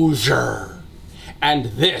 Exposure! And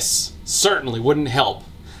this certainly wouldn't help.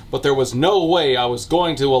 But there was no way I was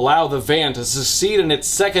going to allow the van to succeed in its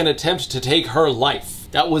second attempt to take her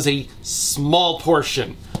life. That was a small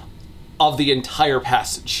portion of the entire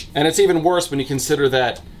passage. And it's even worse when you consider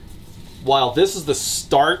that while this is the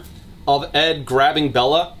start of Ed grabbing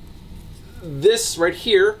Bella, this right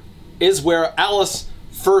here is where Alice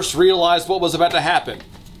first realized what was about to happen.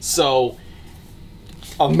 So,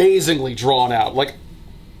 amazingly drawn out. Like,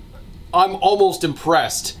 I'm almost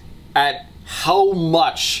impressed at how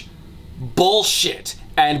much bullshit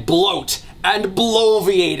and bloat and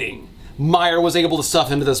bloviating Meyer was able to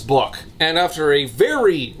stuff into this book. And after a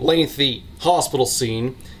very lengthy hospital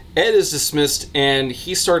scene, Ed is dismissed and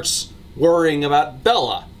he starts worrying about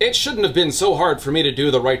Bella. It shouldn't have been so hard for me to do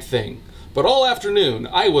the right thing. But all afternoon,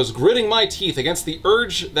 I was gritting my teeth against the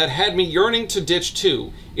urge that had me yearning to ditch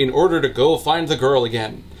too, in order to go find the girl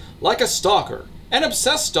again. Like a stalker, an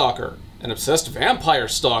obsessed stalker, an obsessed vampire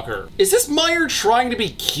stalker. Is this Meyer trying to be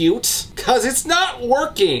cute? 'Cause it's not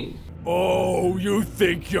working. Oh, you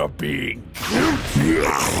think you're being cute?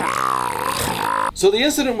 So the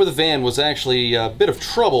incident with the van was actually a bit of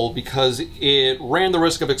trouble because it ran the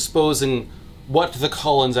risk of exposing what the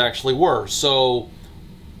Cullens actually were. So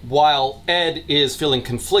while Ed is feeling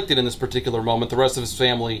conflicted in this particular moment, the rest of his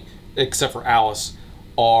family, except for Alice,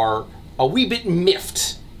 are a wee bit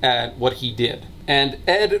miffed at what he did. And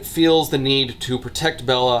Ed feels the need to protect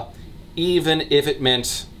Bella, even if it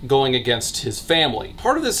meant going against his family.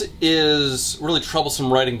 Part of this is really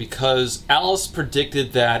troublesome writing because Alice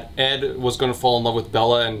predicted that Ed was going to fall in love with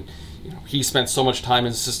Bella, and he spent so much time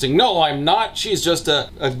insisting, no, I'm not, she's just a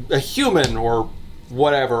human, or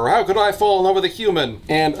whatever. How could I fall in love with a human?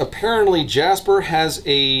 And apparently Jasper has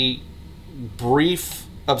a brief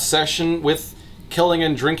obsession with killing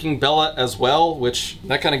and drinking Bella as well, which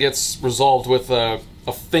that kind of gets resolved with a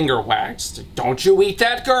finger wag. Don't you eat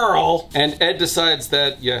that girl! And Ed decides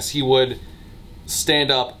that, yes, he would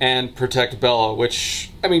stand up and protect Bella,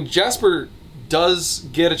 which, I mean, Jasper does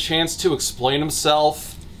get a chance to explain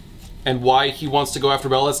himself and why he wants to go after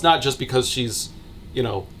Bella. It's not just because she's,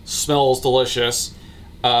 smells delicious,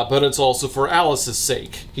 but it's also for Alice's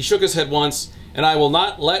sake. He shook his head once, and I will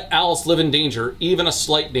not let Alice live in danger, even a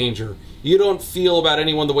slight danger. You don't feel about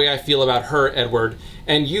anyone the way I feel about her, Edward,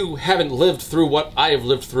 and you haven't lived through what I have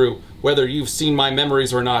lived through, whether you've seen my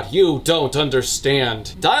memories or not. You don't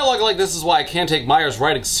understand. Dialogue like this is why I can't take Meyer's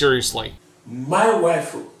writing seriously. My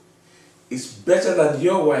waifu is better than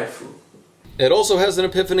your waifu. Ed also has an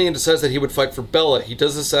epiphany and decides that he would fight for Bella. He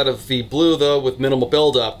does this out of the blue, though, with minimal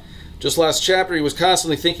build-up. Just last chapter, he was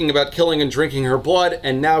constantly thinking about killing and drinking her blood,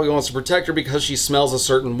 and now he wants to protect her because she smells a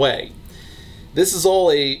certain way. This is all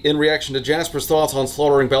in reaction to Jasper's thoughts on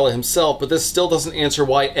slaughtering Bella himself, but this still doesn't answer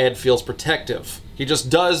why Ed feels protective. He just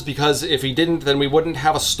does, because if he didn't, then we wouldn't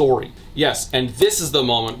have a story. Yes, and this is the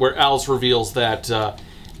moment where Alice reveals that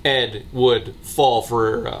Ed would fall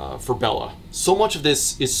for Bella. So much of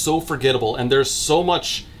this is so forgettable, and there's so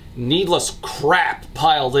much needless crap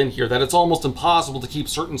piled in here that it's almost impossible to keep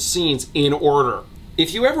certain scenes in order.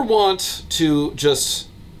 If you ever want to just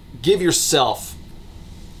give yourself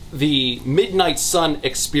the Midnight Sun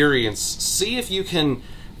experience, see if you can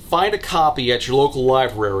find a copy at your local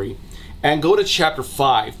library and go to Chapter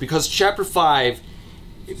 5, because Chapter 5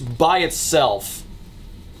 by itself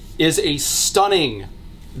is a stunning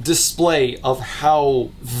display of how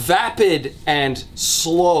vapid and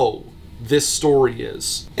slow this story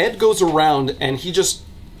is. Ed goes around and he just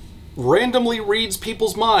randomly reads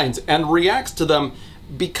people's minds and reacts to them,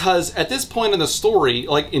 because at this point in the story,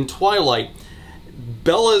 like in Twilight,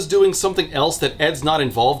 Bella is doing something else that Ed's not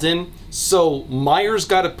involved in, so Meyer's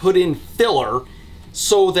got to put in filler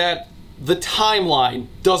so that the timeline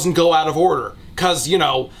doesn't go out of order. Because, you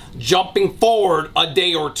know, jumping forward a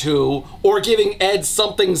day or two or giving Ed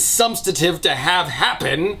something substantive to have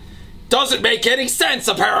happen doesn't make any sense,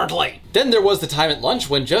 apparently. Then there was the time at lunch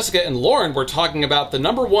when Jessica and Lauren were talking about the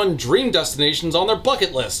 #1 dream destinations on their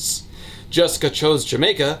bucket lists. Jessica chose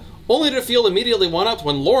Jamaica, only to feel immediately one-upped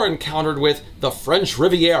when Lauren countered with the French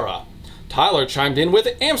Riviera. Tyler chimed in with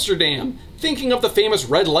Amsterdam, thinking of the famous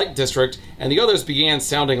red light district, and the others began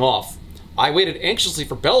sounding off. I waited anxiously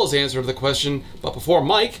for Bella's answer to the question, but before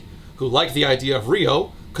Mike, who liked the idea of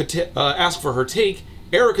Rio, could ask for her take,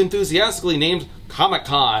 Eric enthusiastically named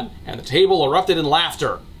Comic-Con, and the table erupted in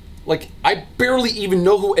laughter. Like, I barely even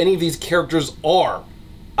know who any of these characters are.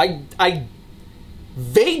 I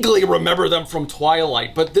vaguely remember them from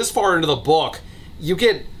Twilight, but this far into the book, you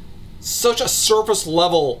get such a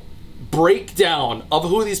surface-level breakdown of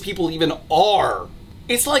who these people even are.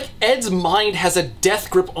 It's like Ed's mind has a death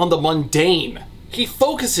grip on the mundane. He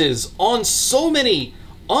focuses on so many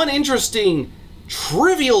uninteresting,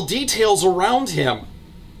 trivial details around him.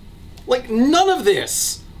 Like, none of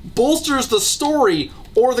this bolsters the story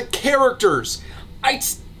or the characters.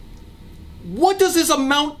 What does this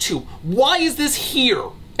amount to? Why is this here?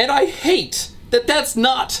 And I hate that that's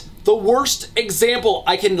not the worst example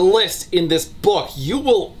I can list in this book. You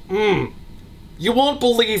won't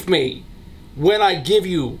believe me when I give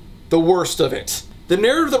you the worst of it. The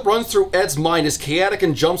narrative that runs through Ed's mind is chaotic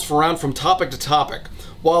and jumps around from topic to topic.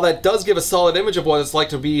 While that does give a solid image of what it's like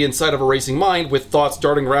to be inside of a racing mind with thoughts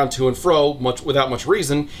darting around to and fro without much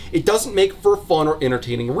reason, it doesn't make for a fun or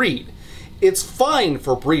entertaining read. It's fine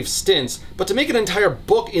for brief stints, but to make an entire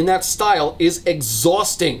book in that style is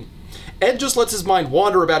exhausting. Ed just lets his mind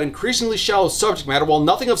wander about increasingly shallow subject matter while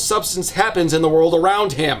nothing of substance happens in the world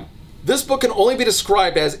around him. This book can only be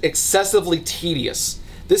described as excessively tedious.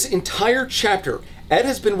 This entire chapter, Ed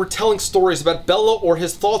has been retelling stories about Bella or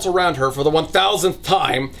his thoughts around her for the 1000th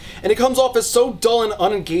time, and it comes off as so dull and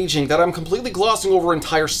unengaging that I'm completely glossing over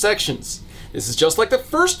entire sections. This is just like the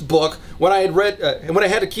first book when I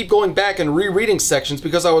had to keep going back and rereading sections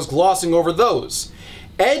because I was glossing over those.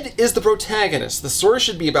 Ed is the protagonist. The story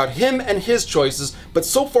should be about him and his choices, but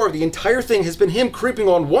so far the entire thing has been him creeping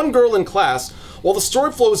on one girl in class while the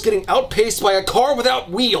story flow is getting outpaced by a car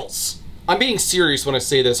without wheels. I'm being serious when I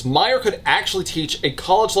say this. Meyer could actually teach a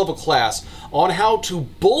college-level class on how to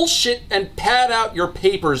bullshit and pad out your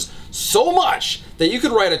papers so much that you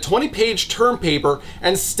could write a 20-page term paper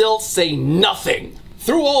and still say nothing.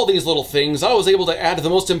 Through all these little things, I was able to add the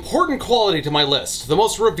most important quality to my list, the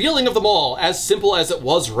most revealing of them all, as simple as it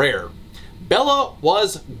was rare. Bella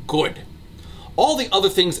was good. All the other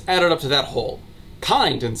things added up to that whole.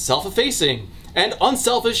 Kind and self-effacing, and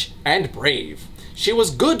unselfish and brave. She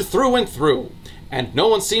was good through and through, and no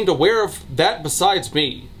one seemed aware of that besides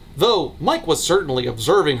me, though Mike was certainly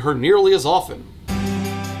observing her nearly as often.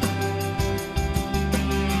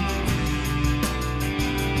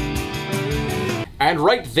 And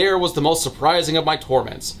right there was the most surprising of my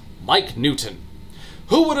torments, Mike Newton.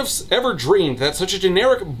 Who would have ever dreamed that such a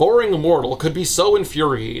generic, boring mortal could be so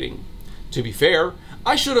infuriating? To be fair,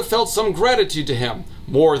 I should have felt some gratitude to him,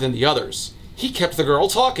 more than the others. He kept the girl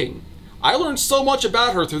talking. I learned so much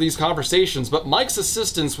about her through these conversations, but Mike's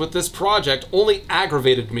assistance with this project only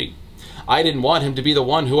aggravated me. I didn't want him to be the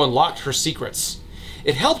one who unlocked her secrets.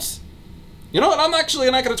 It helped. You know what, I'm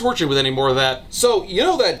actually not going to torture you with any more of that. So, you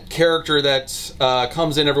know that character that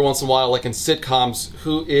comes in every once in a while, like in sitcoms,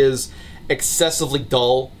 who is excessively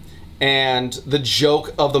dull, and the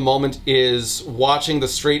joke of the moment is watching the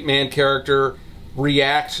straight man character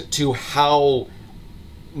react to how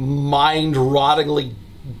mind-rottingly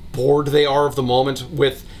bored they are of the moment,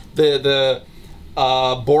 with the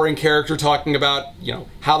boring character talking about, you know,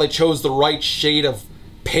 how they chose the right shade of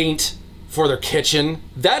paint for their kitchen.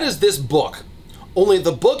 That is this book. Only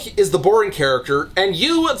the book is the boring character, and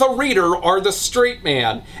you, the reader, are the straight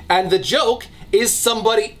man. And the joke is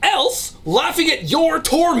somebody else laughing at your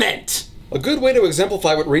torment. A good way to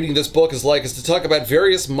exemplify what reading this book is like is to talk about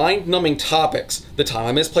various mind-numbing topics. The time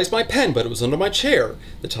I misplaced my pen, but it was under my chair.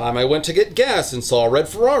 The time I went to get gas and saw a red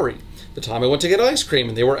Ferrari. The time I went to get ice cream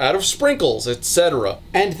and they were out of sprinkles, etc.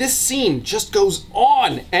 And this scene just goes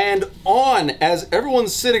on and on as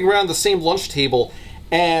everyone's sitting around the same lunch table,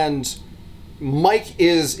 and Mike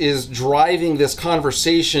is driving this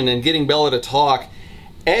conversation and getting Bella to talk.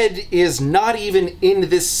 Ed is not even in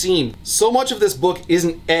this scene. So much of this book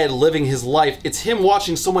isn't Ed living his life, it's him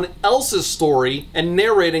watching someone else's story and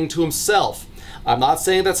narrating to himself. I'm not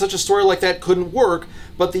saying that such a story like that couldn't work,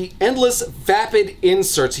 but the endless vapid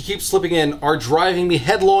inserts he keeps slipping in are driving me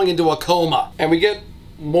headlong into a coma. And we get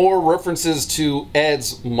more references to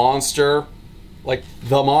Ed's monster. Like,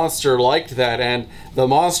 the monster liked that, and the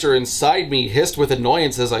monster inside me hissed with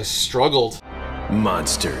annoyance as I struggled.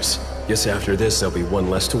 Monsters. Guess after this there'll be one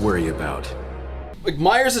less to worry about. Like,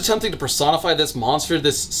 Meyer's attempting to personify this monster,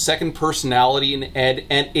 this second personality in Ed,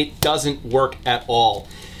 and it doesn't work at all.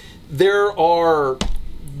 There are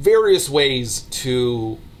various ways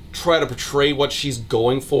to try to portray what she's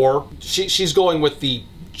going for. She's going with the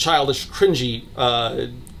childish, cringy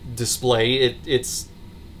display. It's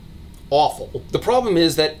awful. The problem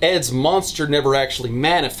is that Ed's monster never actually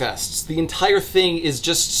manifests. The entire thing is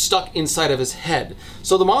just stuck inside of his head.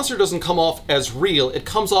 So the monster doesn't come off as real, it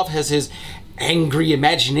comes off as his angry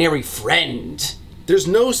imaginary friend. There's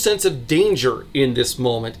no sense of danger in this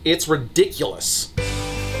moment. It's ridiculous.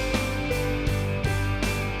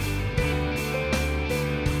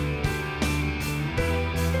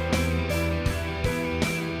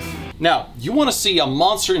 Now, you want to see a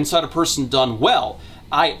monster inside a person done well,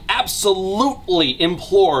 I absolutely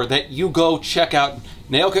implore that you go check out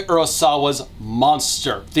Naoki Urasawa's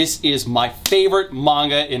Monster. This is my favorite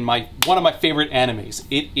manga in one of my favorite animes.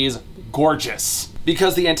 It is gorgeous.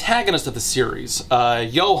 Because the antagonist of the series,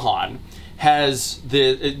 Johan,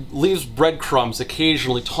 leaves breadcrumbs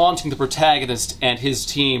occasionally taunting the protagonist and his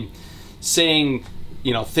team, saying,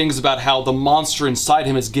 you know, things about how the monster inside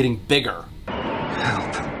him is getting bigger.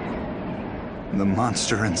 Help. The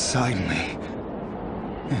monster inside me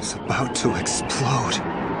is about to explode.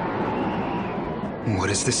 What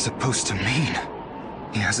is this supposed to mean?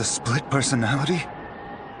 He has a split personality?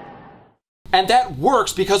 And that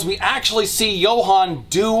works because we actually see Johan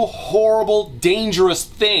do horrible, dangerous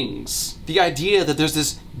things. The idea that there's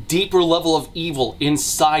this deeper level of evil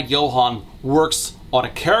inside Johan works on a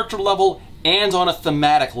character level and on a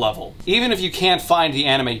thematic level. Even if you can't find the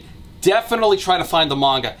anime, definitely try to find the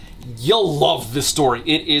manga. You'll love this story.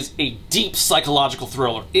 It is a deep psychological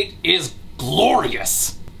thriller. It is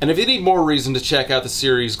glorious. And if you need more reason to check out the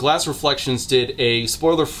series, Glass Reflections did a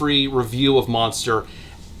spoiler-free review of Monster,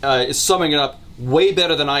 summing it up way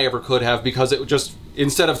better than I ever could have, because it just,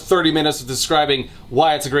 instead of 30 minutes of describing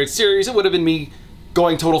why it's a great series, it would have been me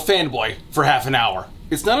going total fanboy for half an hour.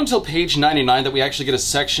 It's not until page 99 that we actually get a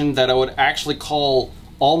section that I would actually call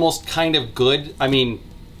almost kind of good. I mean,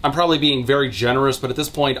 I'm probably being very generous, but at this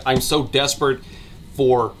point, I'm so desperate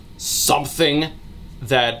for something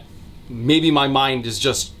that maybe my mind is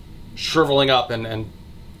just shriveling up and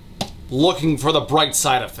looking for the bright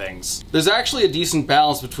side of things. There's actually a decent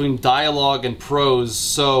balance between dialogue and prose,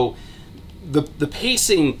 so the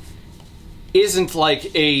pacing isn't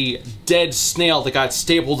like a dead snail that got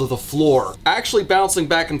stapled to the floor. Actually bouncing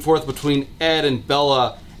back and forth between Ed and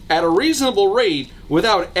Bella at a reasonable rate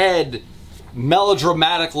without Ed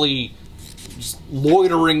melodramatically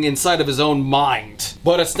loitering inside of his own mind.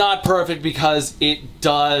 But it's not perfect because it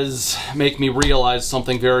does make me realize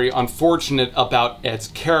something very unfortunate about Ed's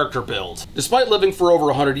character build. Despite living for over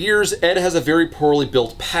 100 years, Ed has a very poorly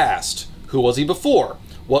built past. Who was he before?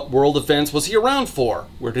 What world events was he around for?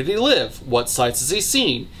 Where did he live? What sights has he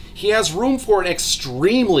seen? He has room for an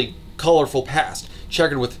extremely colorful past,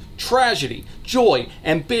 checkered with tragedy, joy,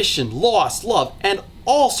 ambition, loss, love, and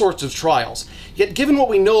all sorts of trials. Yet given what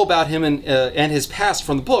we know about him and his past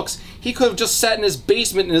from the books, he could have just sat in his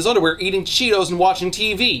basement in his underwear eating Cheetos and watching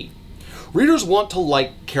TV. Readers want to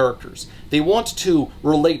like characters. They want to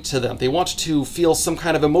relate to them. They want to feel some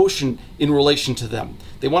kind of emotion in relation to them.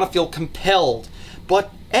 They want to feel compelled.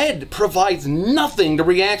 But Ed provides nothing to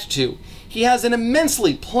react to. He has an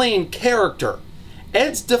immensely plain character.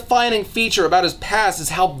 Ed's defining feature about his past is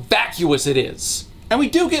how vacuous it is. And we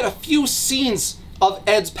do get a few scenes of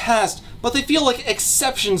Ed's past, but they feel like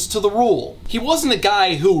exceptions to the rule. He wasn't a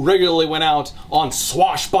guy who regularly went out on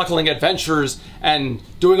swashbuckling adventures and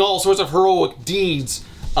doing all sorts of heroic deeds,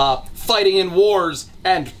 fighting in wars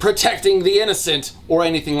and protecting the innocent or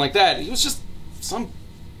anything like that. He was just some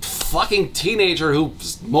fucking teenager who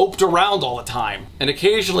just moped around all the time and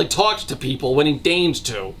occasionally talked to people when he deigned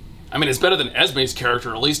to. I mean, it's better than Esme's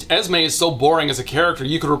character, at least. Esme is so boring as a character,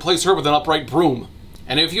 you could replace her with an upright broom.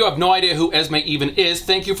 And if you have no idea who Esme even is,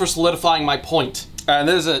 thank you for solidifying my point. And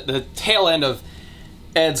there's the tail end of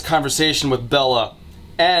Ed's conversation with Bella.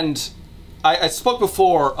 And I spoke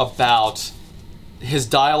before about his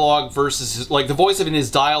dialogue versus his, like the voice in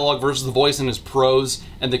his dialogue versus the voice in his prose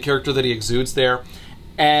and the character that he exudes there.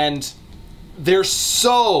 And they're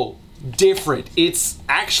so different. It's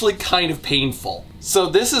actually kind of painful. So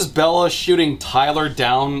this is Bella shooting Tyler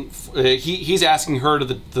down. He's asking her to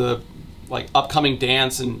the like upcoming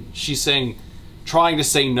dance, and she's trying to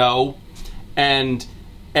say no, and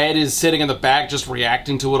Ed is sitting in the back just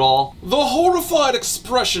reacting to it all. The horrified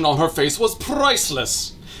expression on her face was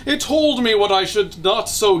priceless. It told me what I should not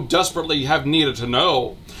so desperately have needed to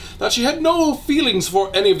know. That she had no feelings for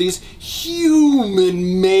any of these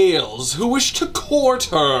human males who wished to court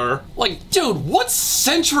her. Like, dude, what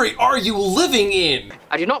century are you living in?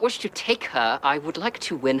 I do not wish to take her. I would like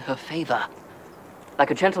to win her favor. Like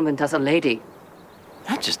a gentleman does a lady.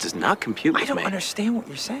 That just does not compute with me. I don't understand what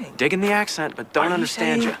you're saying. Digging the accent, but don't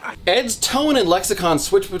understand you. Ed's tone and lexicon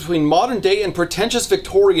switch between modern day and pretentious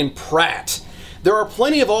Victorian Pratt. There are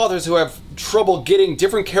plenty of authors who have trouble getting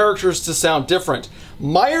different characters to sound different.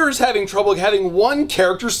 Meyer is having trouble having one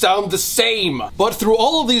character sound the same. But through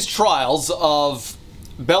all of these trials of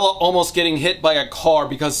Bella almost getting hit by a car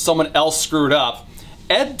because someone else screwed up,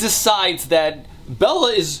 Ed decides that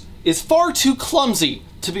Bella is far too clumsy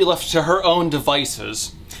to be left to her own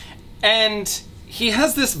devices. And he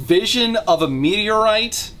has this vision of a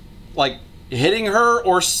meteorite, like, hitting her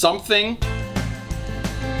or something.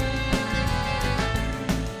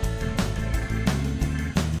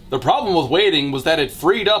 The problem with waiting was that it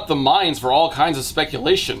freed up the minds for all kinds of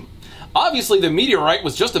speculation. Obviously, the meteorite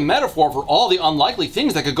was just a metaphor for all the unlikely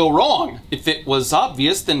things that could go wrong. If it was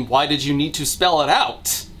obvious, then why did you need to spell it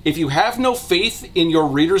out? If you have no faith in your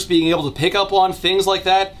readers being able to pick up on things like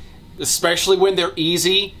that, especially when they're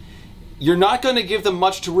easy, you're not going to give them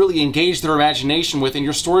much to really engage their imagination with, and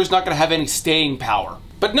your story's not going to have any staying power.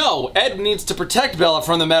 But no, Ed needs to protect Bella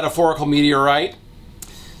from the metaphorical meteorite.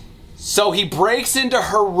 So he breaks into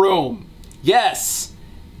her room. Yes,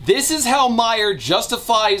 this is how Meyer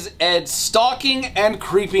justifies Ed stalking and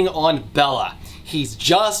creeping on Bella. He's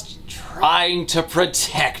just trying to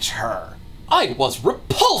protect her. I was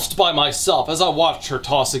repulsed by myself as I watched her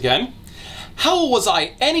toss again. How was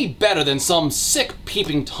I any better than some sick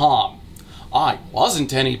peeping Tom? I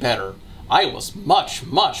wasn't any better. I was much,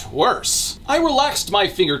 much worse. I relaxed my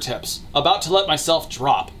fingertips, about to let myself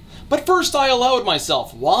drop. But first I allowed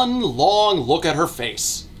myself one long look at her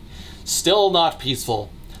face. Still not peaceful.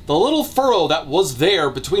 The little furrow that was there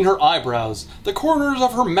between her eyebrows, the corners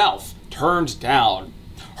of her mouth turned down.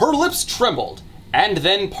 Her lips trembled, and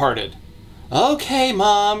then parted. "Okay,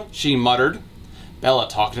 Mom," she muttered. Bella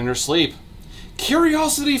talked in her sleep.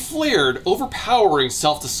 Curiosity flared, overpowering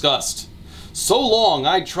self-disgust. So long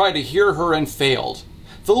I'd tried to hear her and failed.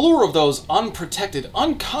 The lure of those unprotected,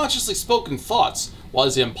 unconsciously spoken thoughts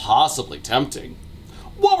was impossibly tempting.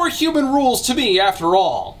 What were human rules to me, after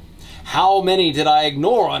all? How many did I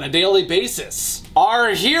ignore on a daily basis? Our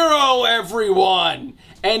hero, everyone!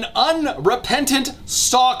 An unrepentant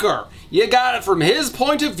stalker. You got it from his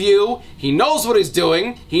point of view. He knows what he's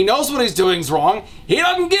doing. He knows what he's doing's wrong. He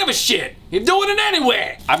doesn't give a shit. He's doing it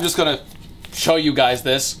anyway. I'm just gonna show you guys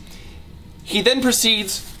this. He then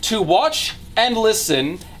proceeds to watch and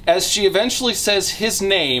listen as she eventually says his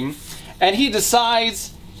name, and he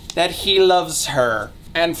decides that he loves her.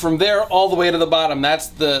 And from there all the way to the bottom, that's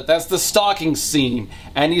the stalking scene.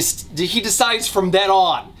 And he decides from then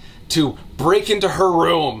on to break into her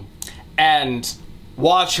room and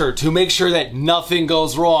watch her to make sure that nothing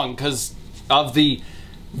goes wrong because of the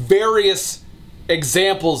various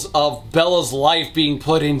examples of Bella's life being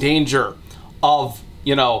put in danger, of,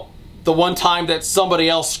 you know, the one time that somebody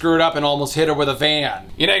else screwed up and almost hit her with a van.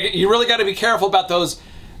 You know, you really got to be careful about those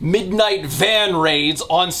midnight van raids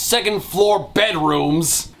on second-floor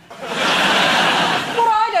bedrooms. What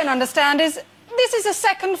I don't understand is, this is a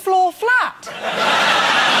second-floor flat.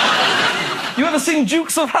 You ever seen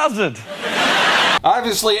Dukes of Hazzard?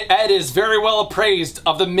 Obviously, Ed is very well appraised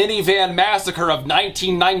of the minivan massacre of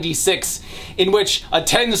 1996, in which a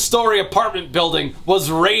 10-story apartment building was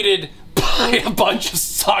raided by a bunch of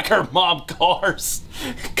soccer mom cars.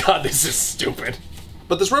 God, this is stupid.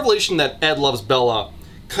 But this revelation that Ed loves Bella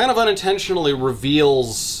kind of unintentionally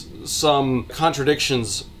reveals some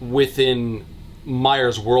contradictions within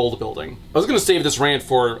Meyer's world building. I was going to save this rant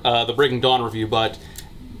for the Breaking Dawn review, but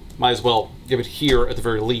might as well give it here at the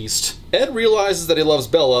very least. Ed realizes that he loves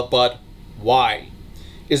Bella, but why?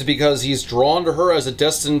 Is it because he's drawn to her as a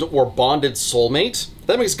destined or bonded soulmate?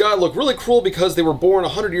 That makes God look really cruel because they were born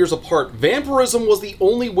 100 years apart. Vampirism was the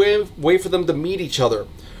only way for them to meet each other.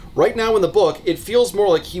 Right now in the book, it feels more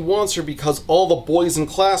like he wants her because all the boys in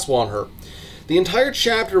class want her. The entire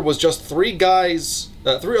chapter was just three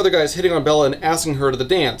other guys hitting on Bella and asking her to the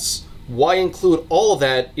dance. Why include all of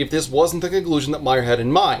that if this wasn't the conclusion that Meyer had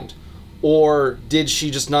in mind? Or did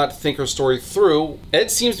she just not think her story through?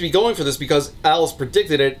 Ed seems to be going for this because Alice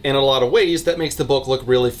predicted it, and in a lot of ways that makes the book look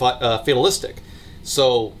really fatalistic.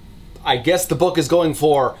 So I guess the book is going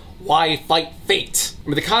for why fight fate? I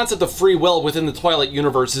mean, the concept of free will within the Twilight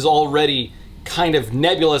universe is already kind of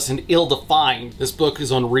nebulous and ill-defined. This book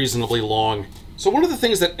is unreasonably long. So one of the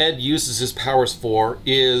things that Ed uses his powers for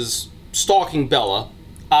is stalking Bella,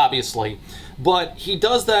 obviously, but he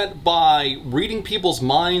does that by reading people's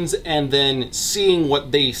minds and then seeing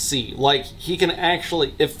what they see. Like, he can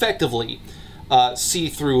actually effectively see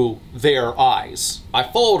through their eyes. I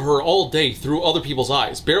followed her all day through other people's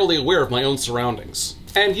eyes, barely aware of my own surroundings.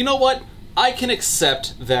 And you know what? I can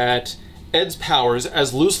accept that Ed's powers,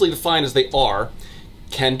 as loosely defined as they are,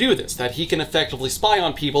 can do this, that he can effectively spy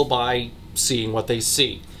on people by seeing what they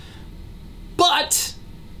see. But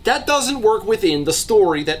that doesn't work within the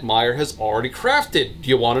story that Meyer has already crafted. Do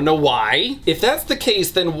you want to know why? If that's the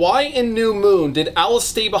case, then why in New Moon did Alice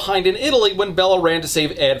stay behind in Italy when Bella ran to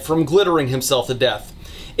save Ed from glittering himself to death?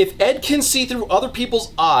 If Ed can see through other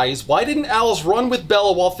people's eyes, why didn't Alice run with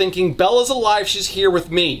Bella while thinking, Bella's alive, she's here with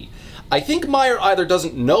me? I think Meyer either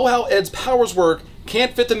doesn't know how Ed's powers work,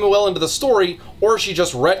 can't fit them well into the story, or she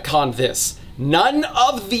just retconned this. None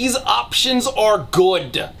of these options are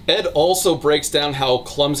good. Ed also breaks down how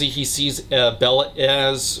clumsy he sees Bella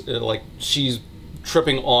as, like she's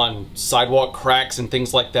tripping on sidewalk cracks and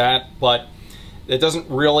things like that, but it doesn't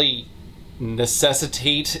really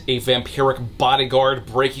necessitate a vampiric bodyguard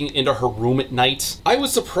breaking into her room at night. I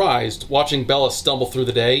was surprised watching Bella stumble through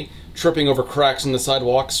the day, tripping over cracks in the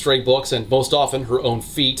sidewalk, stray books, and most often her own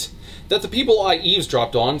feet, that the people I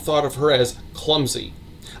eavesdropped on thought of her as clumsy.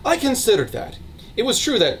 I considered that. It was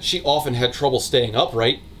true that she often had trouble staying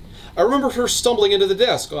upright. I remembered her stumbling into the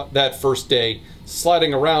desk that first day,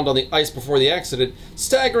 sliding around on the ice before the accident,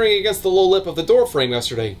 staggering against the low lip of the door frame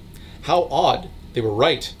yesterday. How odd. They were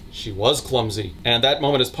right. She was clumsy. And that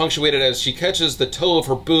moment is punctuated as she catches the toe of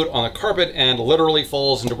her boot on the carpet and literally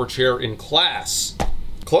falls into her chair in class.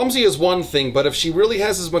 Clumsy is one thing, but if she really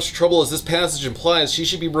has as much trouble as this passage implies, she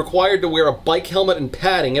should be required to wear a bike helmet and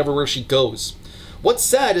padding everywhere she goes. What's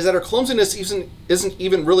sad is that her clumsiness isn't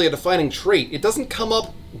even really a defining trait. It doesn't come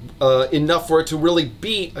up enough for it to really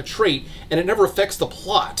be a trait, and it never affects the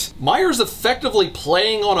plot. Meyer's effectively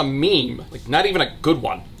playing on a meme, like not even a good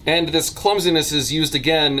one. And this clumsiness is used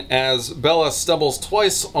again as Bella stumbles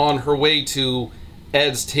twice on her way to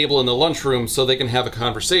Ed's table in the lunchroom so they can have a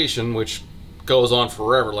conversation, which goes on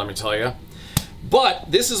forever, let me tell you.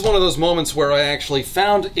 But this is one of those moments where I actually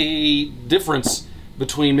found a difference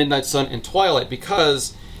between Midnight Sun and Twilight,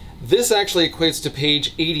 because this actually equates to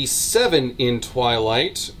page 87 in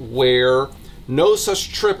Twilight, where no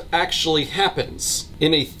such trip actually happens.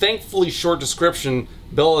 In a thankfully short description,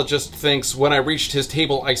 Bella just thinks, when I reached his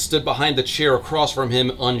table, I stood behind the chair across from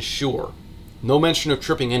him, unsure. No mention of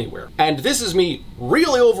tripping anywhere. And this is me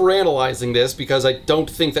really overanalyzing this because I don't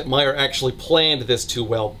think that Meyer actually planned this too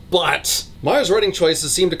well, but Meyer's writing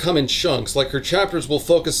choices seem to come in chunks, like her chapters will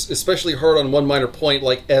focus especially hard on one minor point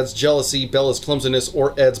like Ed's jealousy, Bella's clumsiness,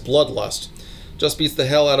 or Ed's bloodlust. Just beats the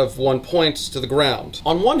hell out of one point to the ground.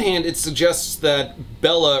 On one hand, it suggests that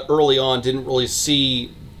Bella early on didn't really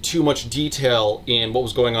see too much detail in what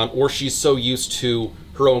was going on, or she's so used to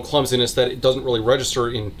her own clumsiness that it doesn't really register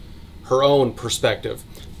in her own perspective.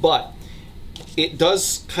 But it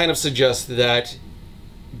does kind of suggest that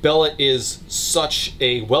Bella is such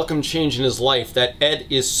a welcome change in his life that Ed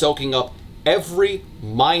is soaking up every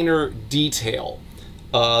minor detail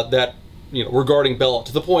that, you know, regarding Bella,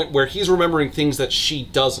 to the point where he's remembering things that she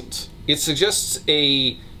doesn't. It suggests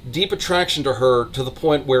a deep attraction to her to the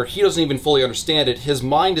point where he doesn't even fully understand it. His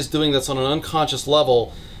mind is doing this on an unconscious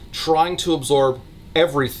level, trying to absorb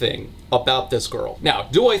everything about this girl. Now,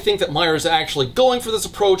 do I think that Meyer is actually going for this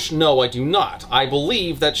approach? No, I do not. I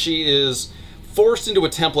believe that she is forced into a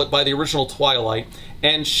template by the original Twilight,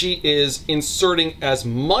 and she is inserting as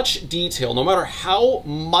much detail, no matter how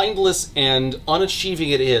mindless and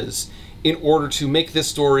unachieving it is, in order to make this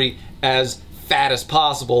story as fat as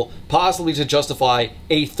possible, possibly to justify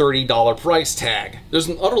a $30 price tag. There's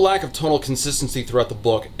an utter lack of tonal consistency throughout the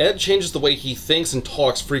book. Ed changes the way he thinks and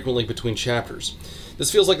talks frequently between chapters. This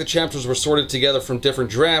feels like the chapters were sorted together from different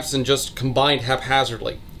drafts and just combined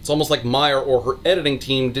haphazardly. It's almost like Meyer or her editing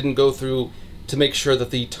team didn't go through to make sure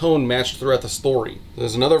that the tone matched throughout the story.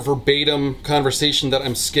 There's another verbatim conversation that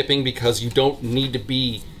I'm skipping because you don't need to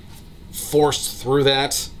be forced through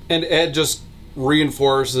that. And Ed just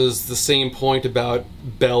reinforces the same point about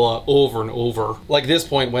Bella over and over. Like this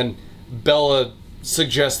point when Bella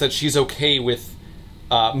suggests that she's okay with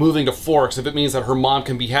moving to Forks if it means that her mom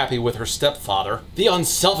can be happy with her stepfather. The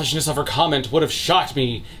unselfishness of her comment would have shocked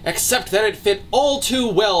me, except that it fit all too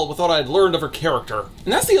well with what I'd learned of her character.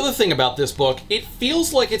 And that's the other thing about this book. It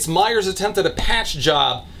feels like it's Meyer's attempt at a patch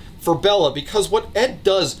job for Bella, because what Ed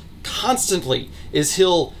does constantly is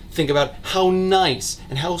he'll think about how nice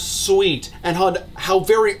and how sweet and how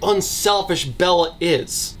very unselfish Bella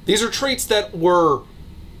is. These are traits that were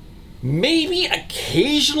maybe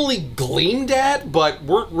occasionally gleamed at, but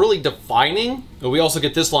weren't really defining. We also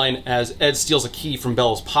get this line as Ed steals a key from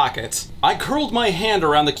Bella's pocket. I curled my hand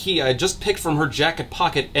around the key I had just picked from her jacket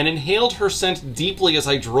pocket and inhaled her scent deeply as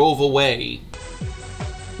I drove away.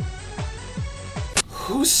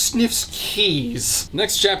 Who sniffs keys?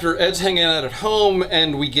 Next chapter, Ed's hanging out at home,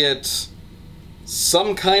 and we get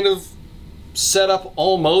some kind of setup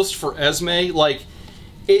almost for Esme. Like,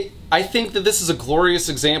 I think that this is a glorious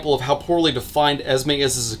example of how poorly defined Esme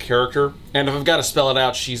is as a character, and if I've got to spell it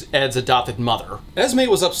out, she's Ed's adopted mother. Esme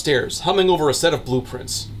was upstairs, humming over a set of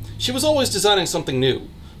blueprints. She was always designing something new.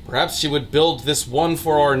 Perhaps she would build this one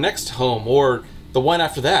for our next home, or the one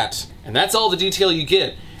after that. And that's all the detail you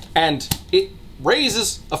get. And it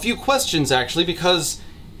raises a few questions, actually, because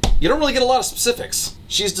you don't really get a lot of specifics.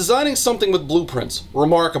 She's designing something with blueprints.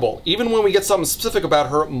 Remarkable. Even when we get something specific about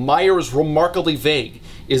her, Meyer is remarkably vague.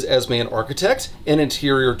 Is Esme an architect, an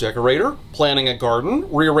interior decorator, planning a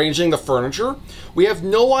garden, rearranging the furniture? We have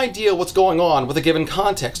no idea what's going on with a given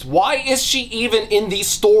context. Why is she even in these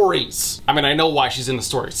stories? I mean, I know why she's in the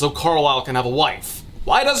stories, so Carlisle can have a wife.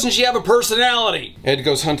 Why doesn't she have a personality? Ed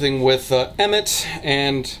goes hunting with Emmett,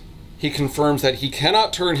 and he confirms that he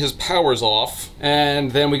cannot turn his powers off.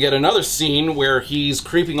 And then we get another scene where he's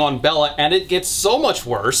creeping on Bella, and it gets so much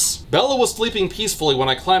worse. Bella was sleeping peacefully when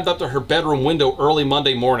I climbed up to her bedroom window early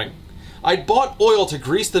Monday morning. I'd bought oil to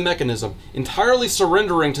grease the mechanism, entirely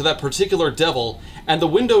surrendering to that particular devil, and the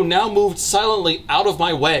window now moved silently out of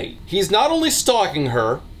my way. He's not only stalking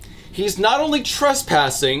her, he's not only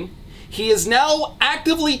trespassing, he is now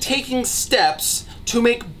actively taking steps to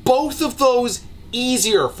make both of those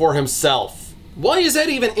easier for himself. Why is Ed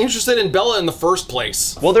even interested in Bella in the first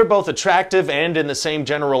place? Well, they're both attractive and in the same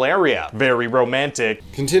general area. Very romantic.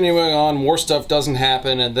 Continuing on, more stuff doesn't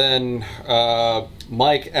happen, and then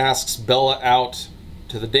Mike asks Bella out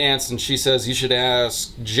to the dance, and she says, you should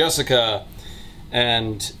ask Jessica.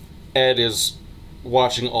 And Ed is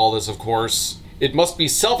watching all this, of course. It must be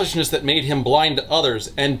selfishness that made him blind to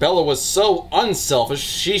others, and Bella was so unselfish,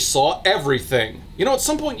 she saw everything. You know, at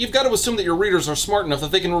some point, you've got to assume that your readers are smart enough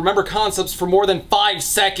that they can remember concepts for more than 5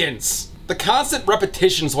 seconds. The constant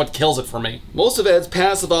repetition is what kills it for me. Most of Ed's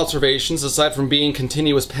passive observations, aside from being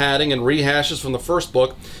continuous padding and rehashes from the first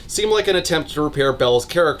book, seem like an attempt to repair Bella's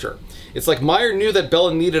character. It's like Meyer knew that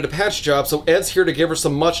Bella needed a patch job, so Ed's here to give her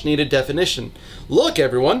some much-needed definition. Look,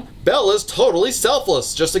 everyone, Bella's totally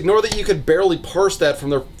selfless. Just ignore that you could barely parse that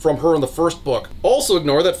from her in the first book. Also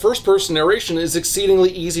ignore that first-person narration is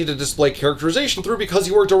exceedingly easy to display characterization through because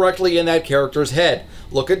you are directly in that character's head.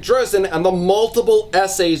 Look at Dresden and the multiple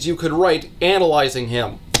essays you could write analyzing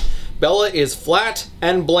him. Bella is flat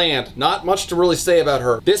and bland. Not much to really say about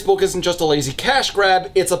her. This book isn't just a lazy cash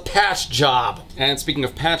grab, it's a patch job. And speaking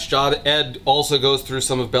of patch job, Ed also goes through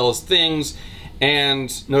some of Bella's things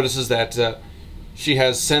and notices that she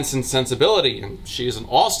has Sense and Sensibility, and she's an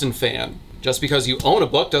Austen fan. Just because you own a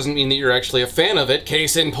book doesn't mean that you're actually a fan of it,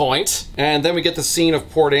 case in point. And then we get the scene of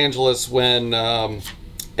Port Angeles when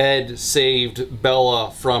Ed saved Bella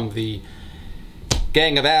from the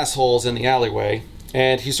gang of assholes in the alleyway.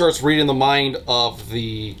 And he starts reading the mind of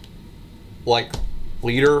the, like,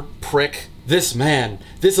 leader, prick. This man,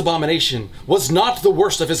 this abomination, was not the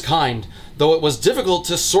worst of his kind, though it was difficult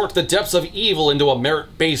to sort the depths of evil into a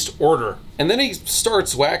merit-based order. And then he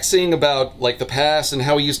starts waxing about, like, the past and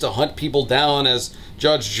how he used to hunt people down as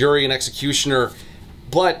judge, jury, and executioner.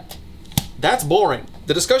 But that's boring.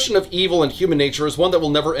 The discussion of evil and human nature is one that will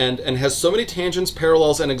never end and has so many tangents,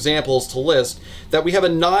 parallels, and examples to list that we have a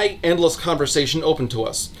nigh endless conversation open to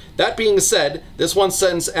us. That being said, this one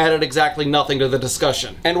sentence added exactly nothing to the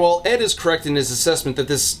discussion. And while Ed is correct in his assessment that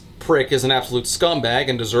this prick is an absolute scumbag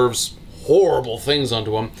and deserves horrible things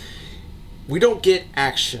unto him, we don't get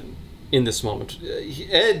action in this moment.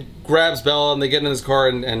 Ed grabs Bella and they get in his car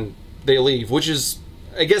and they leave, which is,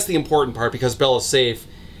 I guess, the important part because Bella's safe.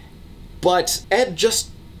 But Ed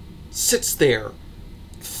just sits there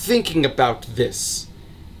thinking about this.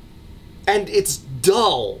 And it's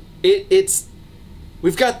dull.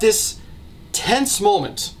 We've got this tense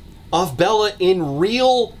moment of Bella in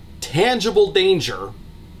real, tangible danger.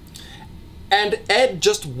 And Ed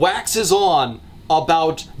just waxes on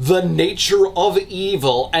about the nature of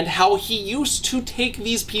evil and how he used to take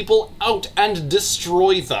these people out and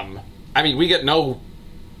destroy them. I mean, we get no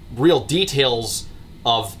real details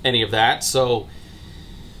of any of that, so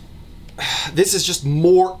this is just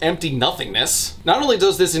more empty nothingness. Not only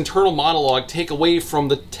does this internal monologue take away from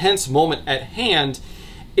the tense moment at hand,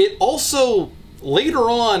 it also, later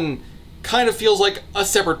on, kind of feels like a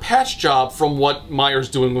separate patch job from what Meyer's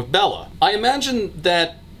doing with Bella. I imagine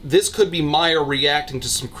that this could be Meyer reacting to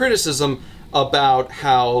some criticism about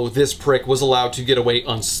how this prick was allowed to get away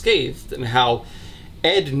unscathed, and how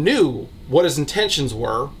Ed knew what his intentions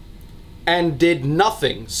were and did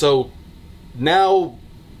nothing. So now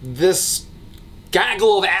this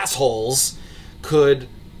gaggle of assholes could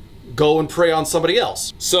go and prey on somebody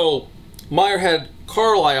else. So Meyer had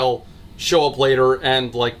Carlisle show up later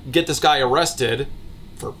and, like, get this guy arrested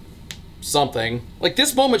for something. Like,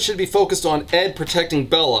 this moment should be focused on Ed protecting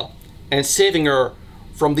Bella and saving her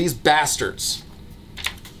from these bastards.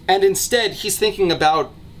 And instead, he's thinking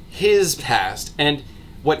about his past and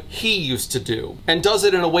what he used to do, and does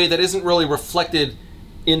it in a way that isn't really reflected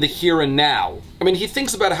in the here and now. I mean, he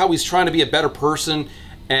thinks about how he's trying to be a better person,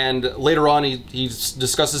 and later on he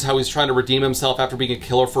discusses how he's trying to redeem himself after being a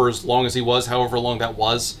killer for as long as he was, however long that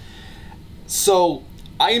was. So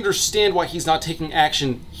I understand why he's not taking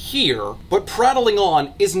action here, but prattling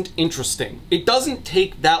on isn't interesting. It doesn't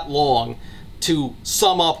take that long to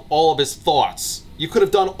sum up all of his thoughts. You could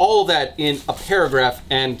have done all of that in a paragraph,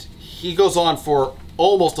 and he goes on for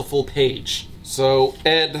almost a full page. So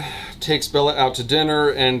Ed takes Bella out to dinner,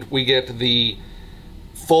 and we get the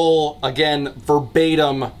full, again,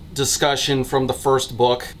 verbatim discussion from the first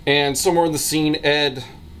book. And somewhere in the scene, Ed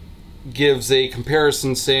gives a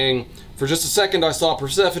comparison saying, "For just a second I saw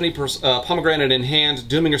Persephone, pomegranate in hand,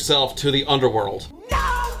 dooming herself to the underworld."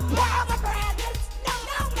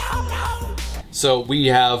 So we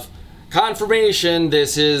have confirmation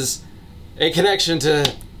this is a connection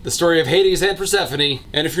to the story of Hades and Persephone.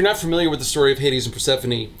 And if you're not familiar with the story of Hades and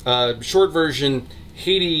Persephone, short version,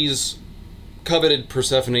 Hades coveted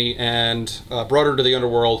Persephone and brought her to the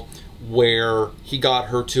underworld, where he got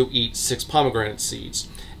her to eat 6 pomegranate seeds.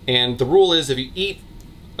 And the rule is if you eat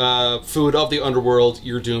food of the underworld,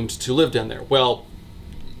 you're doomed to live down there. Well,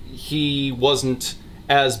 he wasn't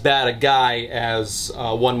as bad a guy as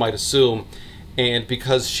one might assume, and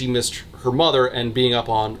because she missed her mother and being up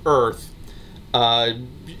on Earth,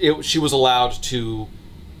 she was allowed to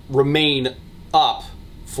remain up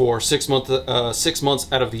for 6 months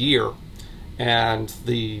out of the year, and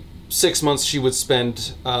the 6 months she would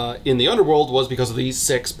spend in the underworld was because of these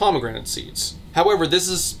 6 pomegranate seeds. However, this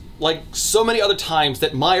is like so many other times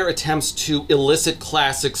that Meyer attempts to elicit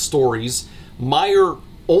classic stories. Meyer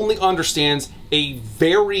only understands a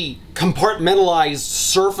very compartmentalized,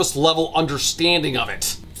 surface-level understanding of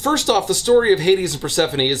it. First off, the story of Hades and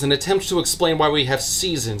Persephone is an attempt to explain why we have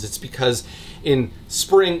seasons. It's because in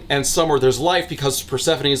spring and summer there's life because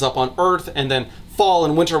Persephone is up on Earth, and then fall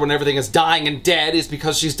and winter when everything is dying and dead is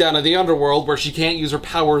because she's down in the underworld where she can't use her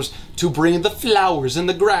powers to bring the flowers and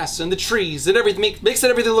the grass and the trees and everything, makes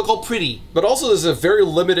everything look all pretty. But also there's a very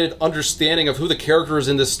limited understanding of who the characters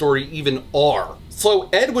in this story even are. So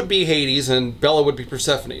Ed would be Hades and Bella would be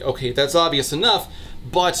Persephone. Okay, that's obvious enough,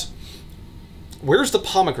 but where's the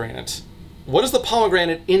pomegranate? What is the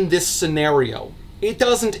pomegranate in this scenario? It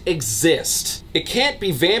doesn't exist. It can't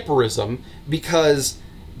be vampirism because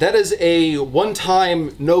that is a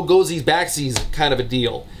one-time no-goesies backsies kind of a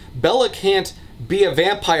deal. Bella can't be a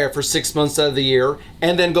vampire for 6 months out of the year,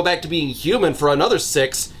 and then go back to being human for another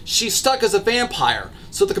 6, she's stuck as a vampire.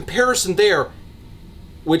 So the comparison there,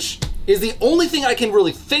 which is the only thing I can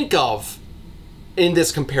really think of in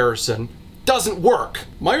this comparison, doesn't work.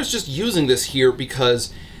 Meyer's just using this here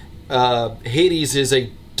because Hades is a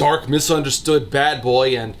dark, misunderstood bad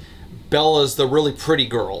boy, and Bella's the really pretty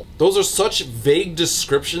girl. Those are such vague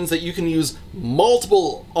descriptions that you can use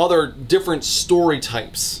multiple other different story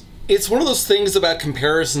types. It's one of those things about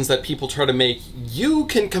comparisons that people try to make. You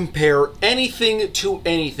can compare anything to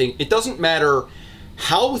anything. It doesn't matter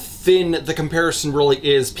how thin the comparison really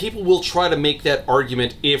is. People will try to make that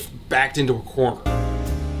argument if backed into a corner.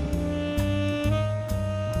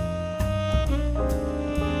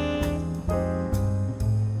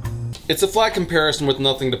 It's a flat comparison with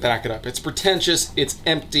nothing to back it up. It's pretentious, it's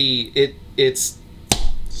empty, it's...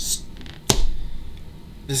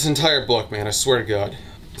 This entire book, man, I swear to God.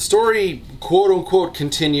 The story, quote-unquote,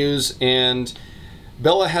 continues, and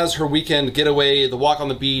Bella has her weekend getaway, the walk on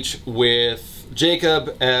the beach with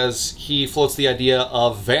Jacob, as he floats the idea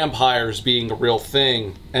of vampires being a real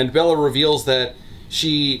thing. And Bella reveals that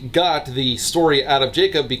she got the story out of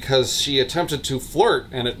Jacob because she attempted to flirt,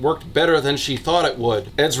 and it worked better than she thought it would.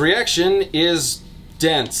 Ed's reaction is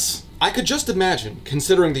dense. I could just imagine,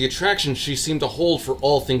 considering the attraction she seemed to hold for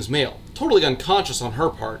all things male, totally unconscious on her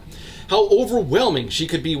part, how overwhelming she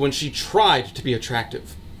could be when she tried to be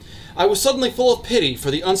attractive. I was suddenly full of pity for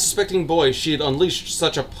the unsuspecting boy she had unleashed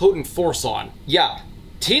such a potent force on. Yeah.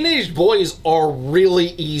 Teenage boys are really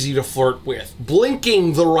easy to flirt with.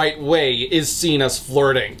 Blinking the right way is seen as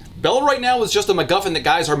flirting. Bella right now is just a MacGuffin that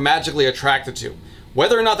guys are magically attracted to.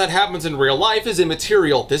 Whether or not that happens in real life is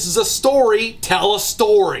immaterial. This is a story, tell a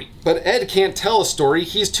story. But Ed can't tell a story,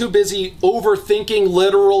 he's too busy overthinking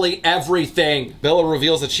literally everything. Bella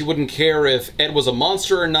reveals that she wouldn't care if Ed was a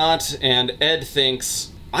monster or not, and Ed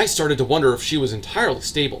thinks, I started to wonder if she was entirely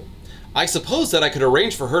stable. I suppose that I could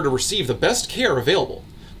arrange for her to receive the best care available.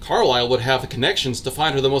 Carlisle would have the connections to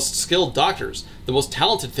find her the most skilled doctors, the most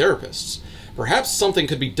talented therapists. Perhaps something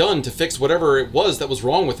could be done to fix whatever it was that was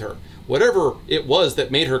wrong with her, whatever it was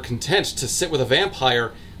that made her content to sit with a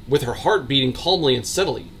vampire with her heart beating calmly and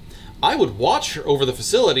steadily. I would watch her over the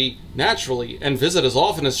facility, naturally, and visit as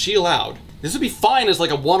often as she allowed. This would be fine as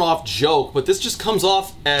like a one-off joke, but this just comes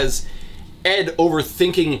off as Ed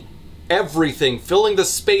overthinking everything, filling the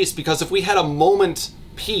space, because if we had a moment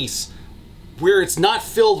piece where it's not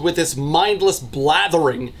filled with this mindless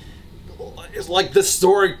blathering, it's like the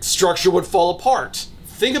story structure would fall apart.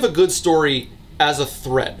 Think of a good story as a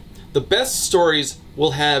thread. The best stories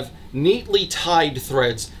will have neatly tied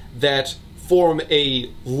threads that form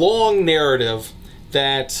a long narrative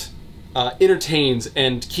that entertains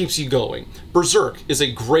and keeps you going. Berserk is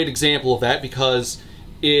a great example of that because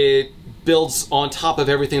it builds on top of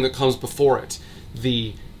everything that comes before it.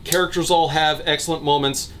 The characters all have excellent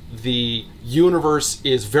moments, the universe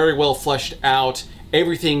is very well fleshed out,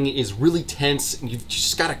 everything is really tense, and you've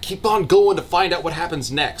just got to keep on going to find out what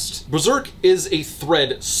happens next. Berserk is a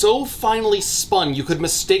thread so finely spun you could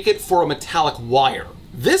mistake it for a metallic wire.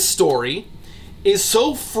 This story is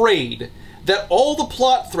so frayed that all the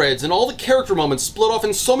plot threads and all the character moments split off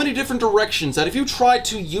in so many different directions that if you tried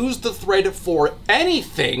to use the thread for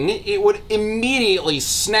anything, it would immediately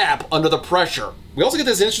snap under the pressure. We also get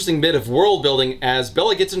this interesting bit of world building as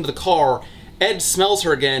Bella gets into the car, Ed smells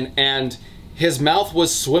her again, and his mouth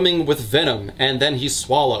was swimming with venom, and then he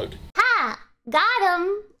swallowed. Ha! Got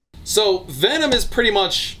him! So venom is pretty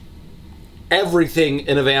much everything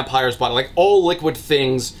in a vampire's body, like all liquid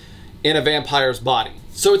things in a vampire's body.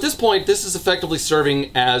 So at this point, this is effectively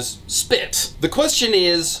serving as spit. The question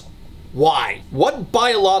is, why? What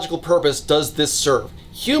biological purpose does this serve?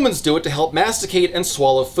 Humans do it to help masticate and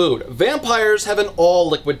swallow food. Vampires have an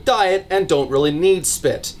all-liquid diet and don't really need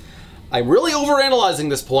spit. I'm really overanalyzing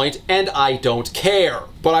this point, and I don't care.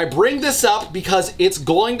 But I bring this up because it's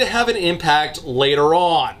going to have an impact later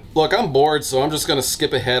on. Look, I'm bored, so I'm just gonna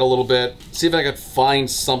skip ahead a little bit, see if I can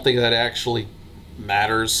find something that actually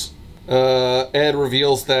matters. Ed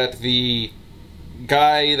reveals that the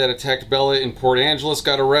guy that attacked Bella in Port Angeles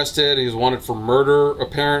got arrested. He was wanted for murder,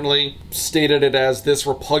 apparently. Stated it as this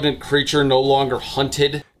repugnant creature no longer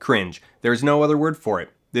hunted. Cringe. There's no other word for it.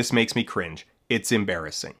 This makes me cringe. It's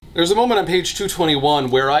embarrassing. There's a moment on page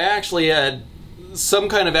 221 where I actually had some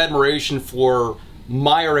kind of admiration for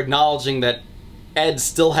Meyer acknowledging that Ed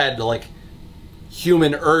still had, like,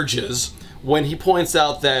 human urges when he points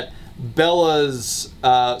out that Bella's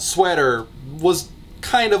sweater was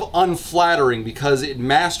kind of unflattering because it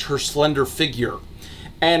masked her slender figure.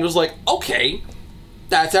 And it was like, okay,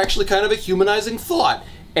 that's actually kind of a humanizing thought.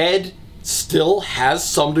 Ed still has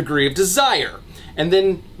some degree of desire. And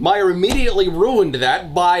then Meyer immediately ruined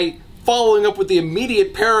that by following up with the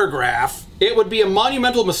immediate paragraph. It would be a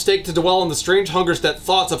monumental mistake to dwell on the strange hungers that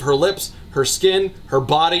thoughts of her lips, her skin, her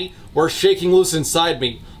body were shaking loose inside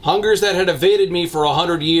me. Hungers that had evaded me for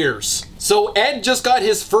 100 years. So Ed just got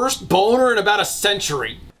his first boner in about a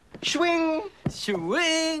century. Swing,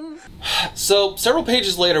 swing. So several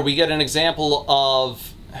pages later, we get an example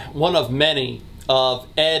of one of many of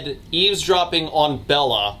Ed eavesdropping on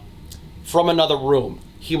Bella from another room.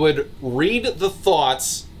 He would read the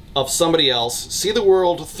thoughts of somebody else, see the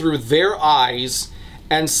world through their eyes,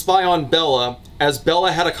 and spy on Bella as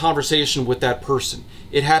Bella had a conversation with that person.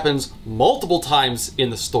 It happens multiple times in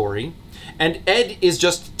the story, and Ed is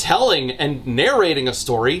just telling and narrating a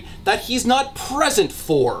story that he's not present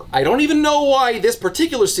for. I don't even know why this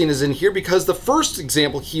particular scene is in here, because the first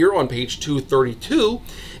example here on page 232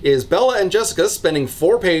 is Bella and Jessica spending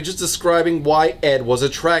 4 pages describing why Ed was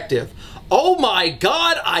attractive. Oh my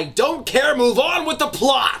god, I don't care, move on with the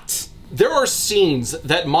plot! There are scenes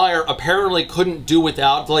that Meyer apparently couldn't do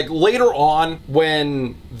without, like later on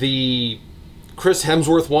when the Chris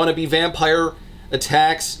Hemsworth wannabe vampire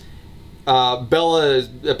attacks, Bella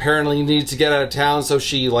apparently needs to get out of town, so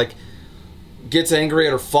she like gets angry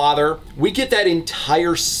at her father. We get that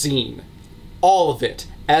entire scene, all of it,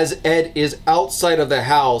 as Ed is outside of the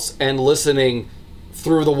house and listening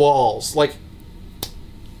through the walls. Like,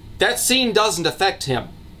 that scene doesn't affect him.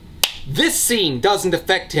 This scene doesn't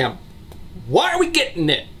affect him. Why are we getting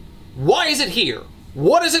it? Why is it here?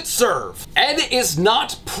 What does it serve? Ed is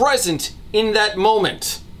not present in that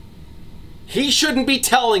moment. He shouldn't be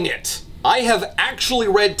telling it. I have actually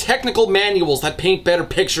read technical manuals that paint better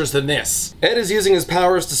pictures than this. Ed is using his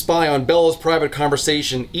powers to spy on Bella's private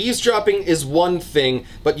conversation. Eavesdropping is one thing,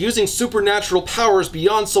 but using supernatural powers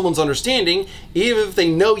beyond someone's understanding, even if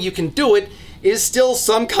they know you can do it, is still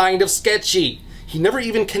some kind of sketchy. He never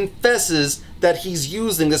even confesses that he's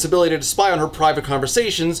using this ability to spy on her private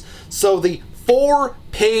conversations, so the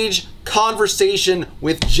 4-page conversation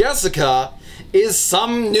with Jessica is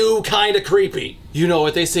some new kind of creepy. You know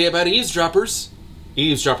what they say about eavesdroppers?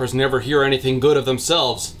 Eavesdroppers never hear anything good of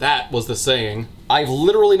themselves. That was the saying. I've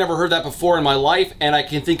literally never heard that before in my life, and I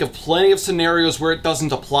can think of plenty of scenarios where it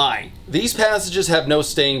doesn't apply. These passages have no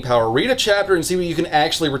staying power. Read a chapter and see what you can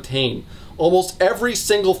actually retain. Almost every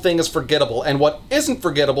single thing is forgettable, and what isn't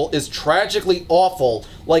forgettable is tragically awful,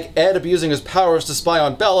 like Ed abusing his powers to spy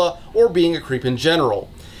on Bella or being a creep in general.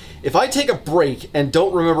 If I take a break and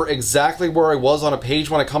don't remember exactly where I was on a page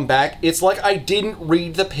when I come back, it's like I didn't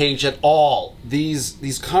read the page at all.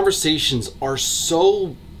 These conversations are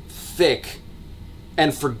so thick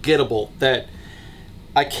and forgettable that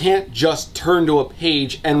I can't just turn to a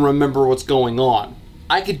page and remember what's going on.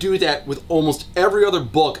 I could do that with almost every other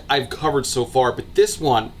book I've covered so far, but this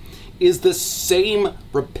one is the same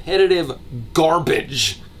repetitive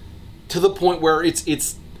garbage to the point where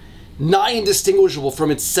it's nigh indistinguishable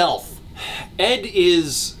from itself. Ed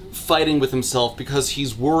is fighting with himself because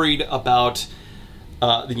he's worried about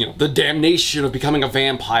the damnation of becoming a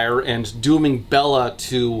vampire and dooming Bella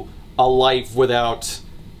to a life without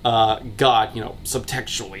God,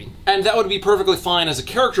 subtextually. And that would be perfectly fine as a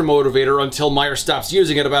character motivator until Meyer stops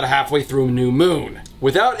using it about halfway through New Moon.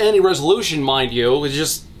 Without any resolution, mind you,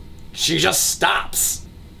 she just stops.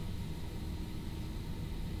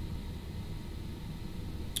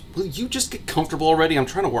 Will you just get comfortable already? I'm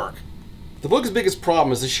trying to work. The book's biggest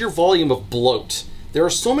problem is the sheer volume of bloat. There are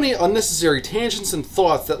so many unnecessary tangents and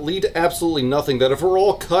thoughts that lead to absolutely nothing that if it were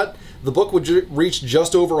all cut, the book would reach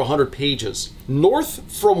just over 100 pages.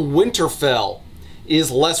 North from Winterfell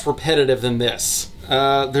is less repetitive than this.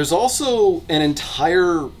 There's also an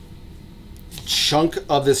entire chunk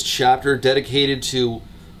of this chapter dedicated to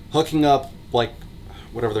hooking up, like,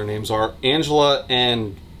 whatever their names are, Angela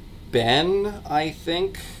and Ben, I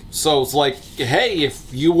think? So it's like, hey, if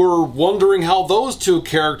you were wondering how those two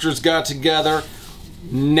characters got together,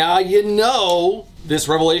 now you know. This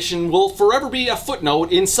revelation will forever be a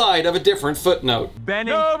footnote inside of a different footnote.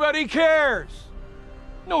 Benny. Nobody cares.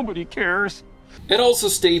 Nobody cares. It also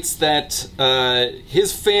states that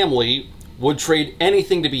his family would trade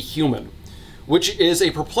anything to be human, which is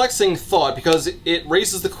a perplexing thought because it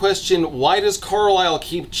raises the question, why does Carlisle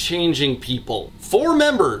keep changing people? 4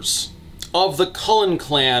 members of the Cullen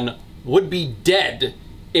clan would be dead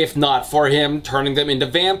if not for him turning them into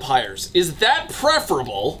vampires. Is that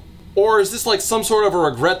preferable? Or is this like some sort of a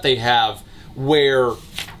regret they have where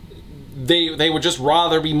they would just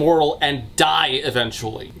rather be mortal and die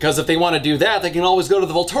eventually? Because if they want to do that, they can always go to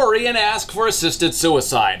the Volturi and ask for assisted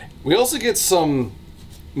suicide. We also get some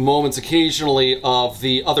moments occasionally of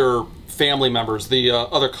the other family members, the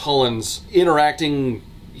other Cullens, interacting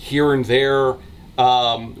here and there,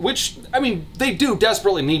 which, I mean, they do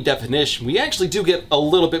desperately need definition. We actually do get a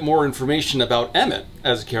little bit more information about Emmett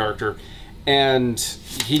as a character, and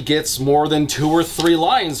he gets more than 2 or 3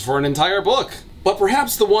 lines for an entire book. But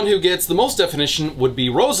perhaps the one who gets the most definition would be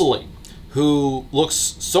Rosalie, who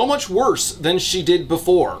looks so much worse than she did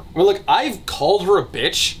before. I mean, look, I've called her a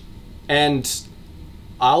bitch, and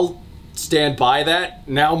I'll stand by that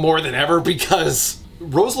now more than ever, because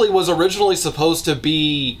Rosalie was originally supposed to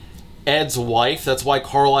be Ed's wife. That's why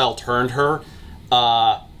Carlisle turned her,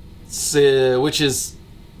 which is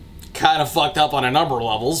kind of fucked up on a number of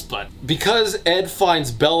levels, but because Ed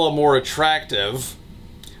finds Bella more attractive,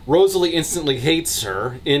 Rosalie instantly hates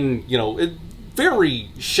her in, you know, a very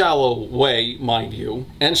shallow way, mind you,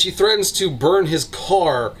 and she threatens to burn his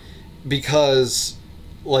car because,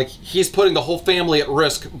 like, he's putting the whole family at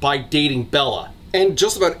risk by dating Bella. And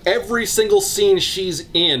just about every single scene she's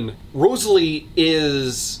in, Rosalie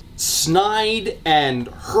is snide and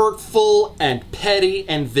hurtful and petty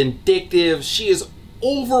and vindictive. She is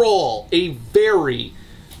overall a very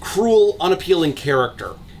cruel, unappealing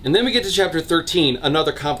character. And then we get to chapter 13,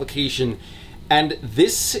 another complication, and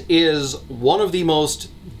this is one of the most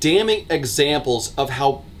damning examples of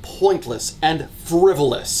how pointless and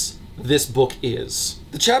frivolous this book is.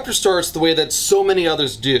 The chapter starts the way that so many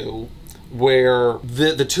others do, where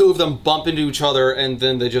the two of them bump into each other and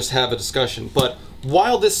then they just have a discussion. But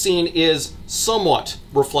while this scene is somewhat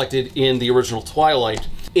reflected in the original Twilight,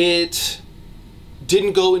 it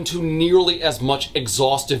didn't go into nearly as much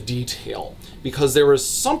exhaustive detail, because there was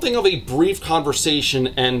something of a brief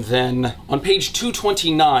conversation, and then on page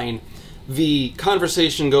 229, the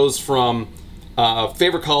conversation goes from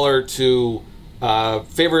favorite color to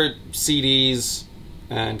favorite CDs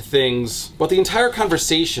and things. But the entire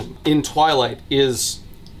conversation in Twilight is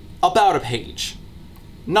about a page.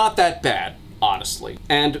 Not that bad, honestly.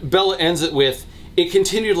 And Bella ends it with, "It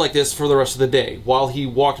continued like this for the rest of the day. While he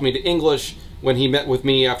walked me to English, when he met with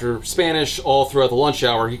me after Spanish, all throughout the lunch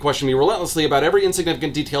hour, he questioned me relentlessly about every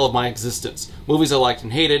insignificant detail of my existence. Movies I liked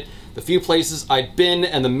and hated, the few places I'd been,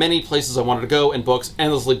 and the many places I wanted to go, and books,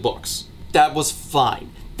 endlessly books." That was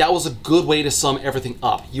fine. That was a good way to sum everything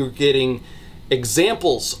up. You're getting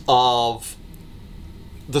examples of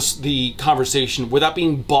the conversation without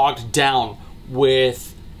being bogged down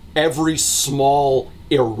with every small,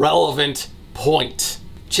 irrelevant point.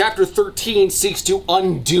 Chapter 13 seeks to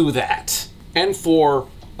undo that. And for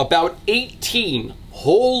about 18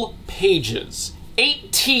 whole pages,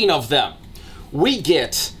 18 of them, we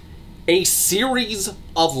get a series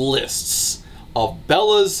of lists of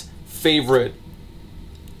Bella's favorite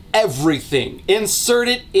everything. Insert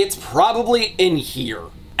it, it's probably in here.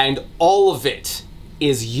 And all of it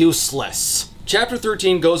is useless. Chapter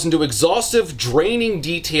 13 goes into exhaustive, draining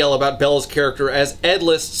detail about Bella's character as Ed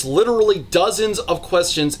lists literally dozens of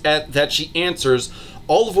questions that she answers,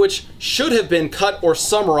 all of which should have been cut or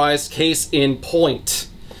summarized case in point.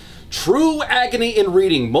 True agony in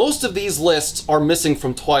reading. Most of these lists are missing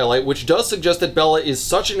from Twilight, which does suggest that Bella is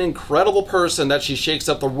such an incredible person that she shakes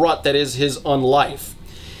up the rut that is his unlife.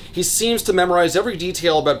 He seems to memorize every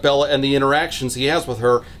detail about Bella and the interactions he has with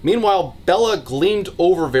her. Meanwhile, Bella gleamed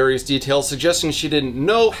over various details, suggesting she didn't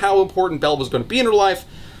know how important Bella was going to be in her life,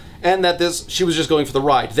 and that she was just going for the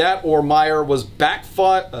ride. That or Meyer was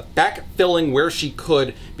backfilling where she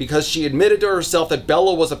could, because she admitted to herself that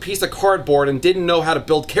Bella was a piece of cardboard and didn't know how to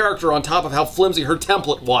build character on top of how flimsy her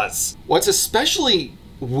template was. What's especially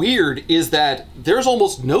weird is that there's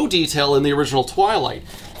almost no detail in the original Twilight.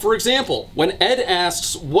 For example, when Ed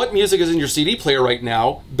asks what music is in your CD player right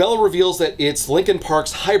now, Bella reveals that it's Linkin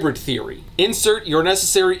Park's Hybrid Theory. Insert your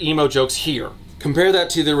necessary emo jokes here. Compare that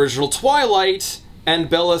to the original Twilight, and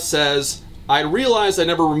Bella says, "I realized I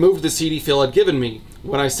never removed the CD Phil had given me.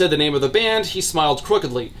 When I said the name of the band, he smiled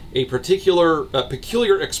crookedly, a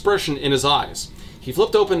peculiar expression in his eyes. He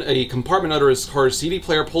flipped open a compartment under his car's CD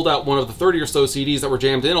player, pulled out one of the 30 or so CDs that were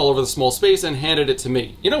jammed in all over the small space, and handed it to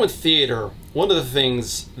me." You know, in theater, one of the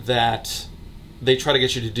things that they try to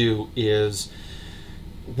get you to do is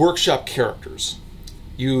workshop characters.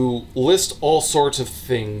 You list all sorts of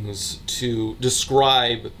things to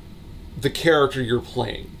describe the character you're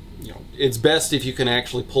playing. You know, it's best if you can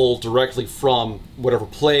actually pull directly from whatever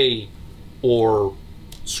play or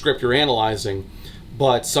script you're analyzing,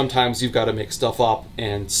 but sometimes you've got to make stuff up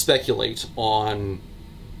and speculate on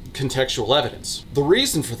contextual evidence. The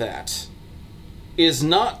reason for that is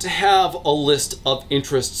not to have a list of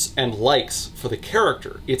interests and likes for the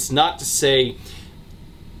character. It's not to say,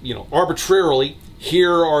 you know, arbitrarily,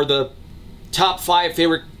 here are the top 5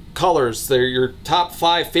 favorite colors, they're your top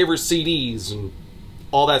 5 favorite CDs, and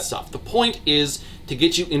all that stuff. The point is to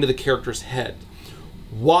get you into the character's head.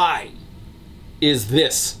 Why is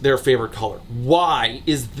this their favorite color? Why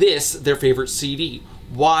is this their favorite CD?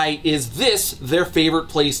 Why is this their favorite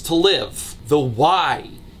place to live? The why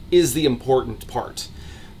is the important part.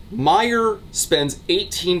 Meyer spends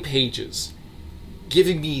 18 pages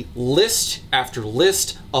giving me list after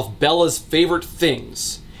list of Bella's favorite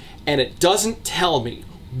things, and it doesn't tell me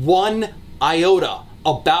one iota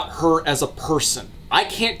about her as a person. I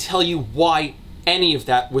can't tell you why any of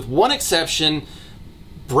that, with one exception: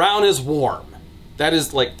 brown is warm. That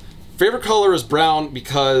is, like, favorite color is brown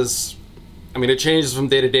because, I mean, it changes from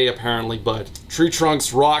day to day apparently, but tree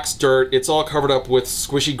trunks, rocks, dirt, it's all covered up with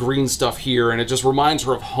squishy green stuff here, and it just reminds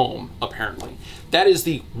her of home, apparently. That is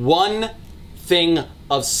the one thing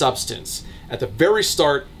of substance. At the very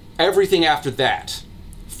start, everything after that,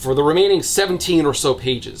 for the remaining 17 or so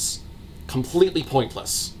pages, completely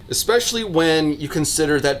pointless. Especially when you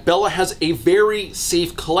consider that Bella has a very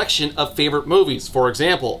safe collection of favorite movies. For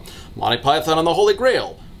example, Monty Python and the Holy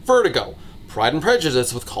Grail, Vertigo, Pride and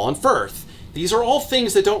Prejudice with Colin Firth. These are all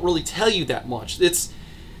things that don't really tell you that much. It's,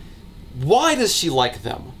 why does she like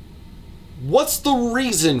them? What's the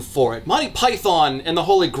reason for it? Monty Python and the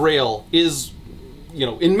Holy Grail is, you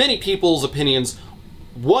know, in many people's opinions,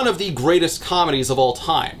 one of the greatest comedies of all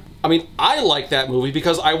time. I mean, I like that movie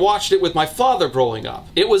because I watched it with my father growing up.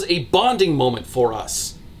 It was a bonding moment for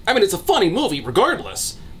us. I mean, it's a funny movie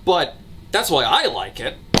regardless, but that's why I like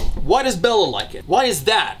it. Why does Bella like it? Why is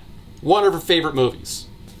that one of her favorite movies?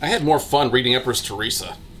 I had more fun reading Empress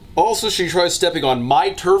Teresa. Also, she tries stepping on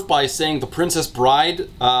my turf by saying The Princess Bride,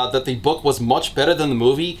 that the book was much better than the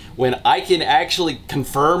movie, when I can actually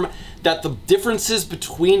confirm that the differences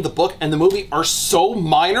between the book and the movie are so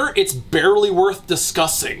minor, it's barely worth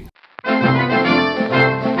discussing.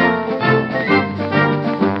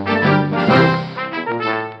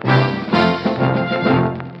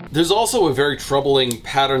 There's also a very troubling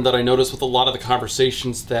pattern that I notice with a lot of the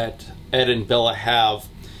conversations that Ed and Bella have.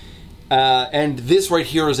 And this right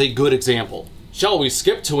here is a good example. Shall we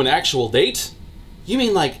skip to an actual date? You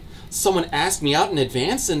mean like someone asked me out in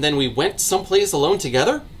advance and then we went someplace alone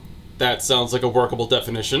together? That sounds like a workable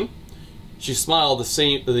definition. She smiled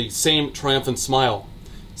the same triumphant smile.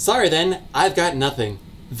 Sorry then, I've got nothing.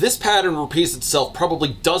 This pattern repeats itself probably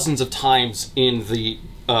dozens of times in the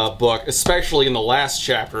book, especially in the last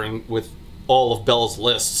chapter and with all of Bella's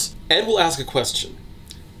lists. Ed will ask a question.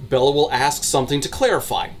 Bella will ask something to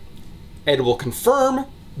clarify. Ed will confirm.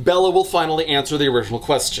 Bella will finally answer the original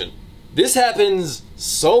question. This happens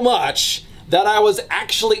so much that I was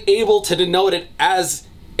actually able to denote it as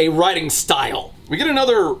a writing style. We get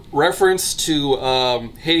another reference to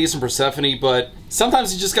Hades and Persephone, but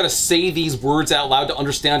sometimes you just gotta say these words out loud to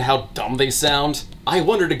understand how dumb they sound. I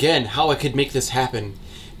wondered again how I could make this happen.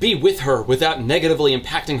 Be with her without negatively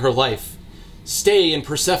impacting her life. Stay in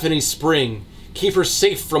Persephone's spring. Keep her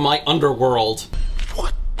safe from my underworld.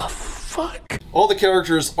 What the fuck? All the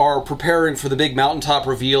characters are preparing for the big mountaintop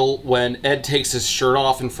reveal when Ed takes his shirt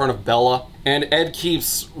off in front of Bella, and Ed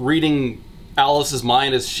keeps reading Alice's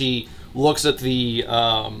mind as she looks at the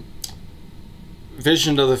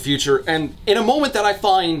vision of the future, and in a moment that I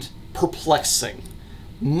find perplexing,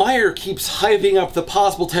 Meyer keeps hyping up the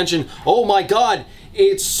possible tension. Oh my god,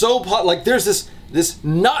 it's so like there's this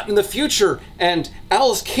knot in the future and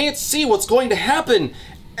Alice can't see what's going to happen,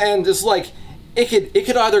 and it's like it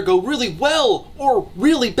could either go really well or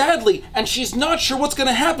really badly and she's not sure what's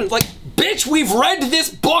gonna happen. Like, bitch, we've read this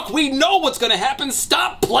book, we know what's gonna happen,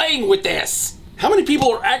 stop playing with this. How many people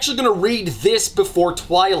are actually gonna read this before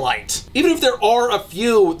Twilight? Even if there are a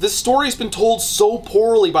few, this story's been told so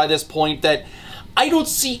poorly by this point that I don't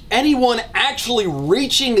see anyone actually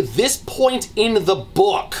reaching this point in the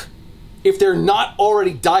book if they're not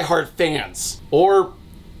already diehard fans, or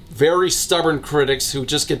very stubborn critics who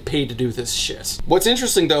just get paid to do this shit. What's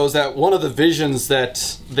interesting though is that one of the visions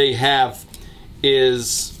that they have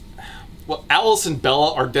is, well, Alice and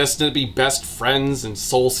Bella are destined to be best friends and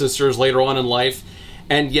soul sisters later on in life,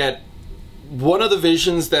 and yet one of the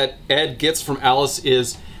visions that Ed gets from Alice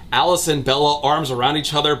is Alice and Bella arms around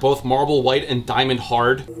each other, both marble white and diamond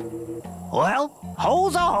hard. Well,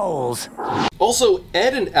 holes are holes. Also,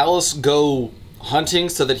 Ed and Alice go hunting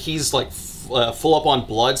so that he's like full up on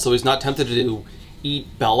blood, so he's not tempted to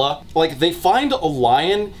eat Bella. Like, they find a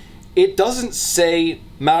lion. It doesn't say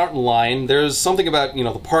mountain lion. There's something about, you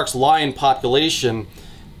know, the park's lion population,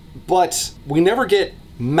 but we never get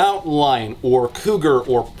mountain lion or cougar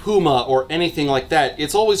or puma or anything like that.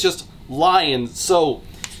 It's always just lion. So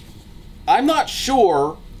I'm not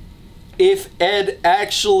sure if Ed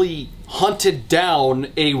actually hunted down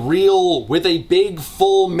a real, with a big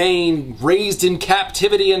full mane, raised in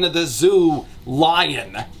captivity into the zoo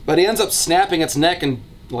lion. But he ends up snapping its neck and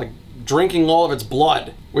like drinking all of its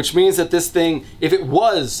blood, which means that this thing, if it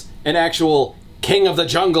was an actual king of the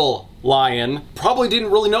jungle lion, probably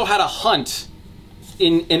didn't really know how to hunt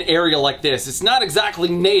in an area like this. It's not exactly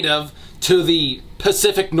native to the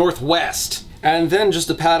Pacific Northwest. And then just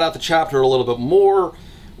to pad out the chapter a little bit more,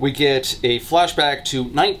 we get a flashback to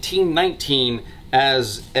 1919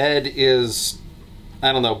 as Ed is,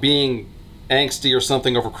 I don't know, being angsty or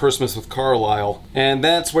something over Christmas with Carlisle. And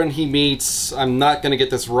that's when he meets, I'm not gonna get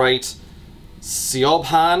this right,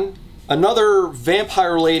 Siobhan, another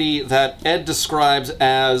vampire lady that Ed describes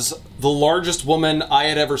as the largest woman I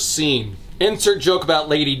had ever seen. Insert joke about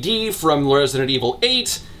Lady D from Resident Evil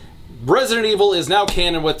 8. Resident Evil is now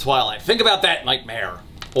canon with Twilight. Think about that, Nightmare.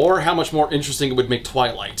 Or how much more interesting it would make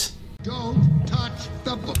Twilight. Don't touch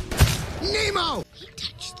the book. Nemo! He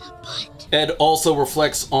touched the butt. Ed also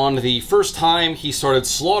reflects on the first time he started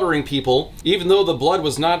slaughtering people. Even though the blood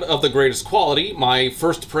was not of the greatest quality, my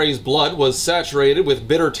first prey's blood was saturated with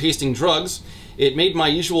bitter tasting drugs. It made my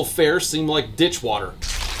usual fare seem like ditch water.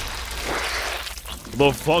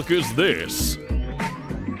 The fuck is this?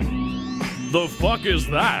 The fuck is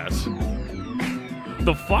that?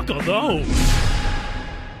 The fuck are those?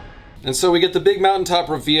 And so we get the big mountaintop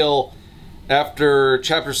reveal after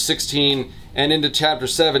chapter 16 and into chapter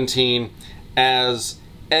 17 as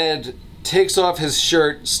Ed takes off his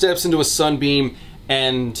shirt, steps into a sunbeam,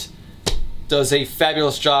 and does a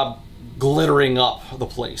fabulous job glittering up the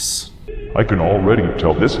place. I can already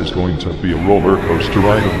tell this is going to be a roller coaster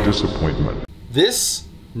ride of disappointment. This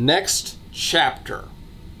next chapter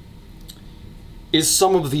is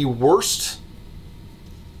some of the worst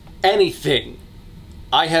anything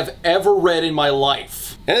I have ever read in my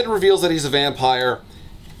life. Ed reveals that he's a vampire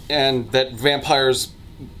and that vampires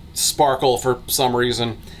sparkle for some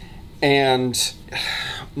reason, and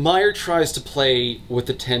Meyer tries to play with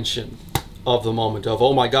the tension of the moment of,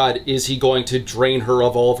 oh my god, is he going to drain her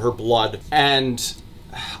of all of her blood? And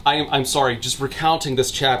I'm sorry, just recounting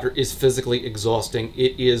this chapter is physically exhausting.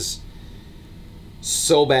 It is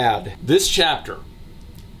so bad. This chapter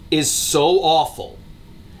is so awful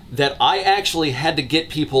that I actually had to get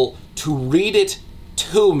people to read it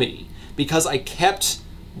to me because I kept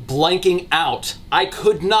blanking out. I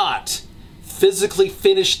could not physically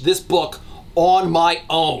finish this book on my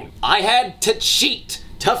own. I had to cheat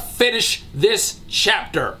to finish this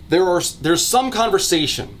chapter. There's some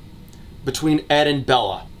conversation between Ed and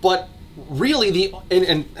Bella, but really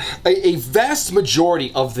a vast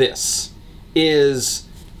majority of this is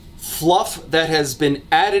fluff that has been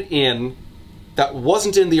added in that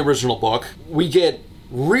wasn't in the original book. We get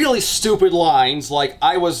really stupid lines like,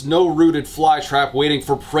 I was no rooted flytrap waiting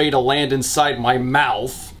for prey to land inside my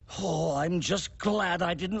mouth. Oh, I'm just glad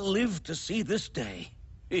I didn't live to see this day.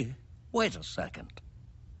 Wait a second.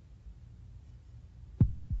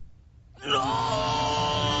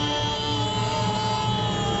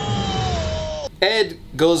 Ed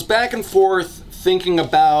goes back and forth thinking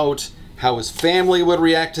about how his family would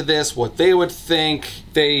react to this, what they would think.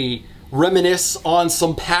 They reminisce on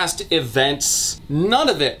some past events. None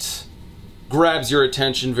of it grabs your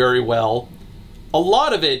attention very well. A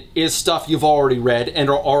lot of it is stuff you've already read and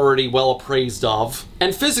are already well appraised of.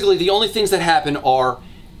 And physically, the only things that happen are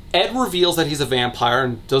Ed reveals that he's a vampire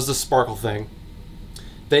and does the sparkle thing.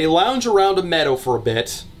 They lounge around a meadow for a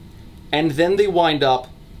bit, and then they wind up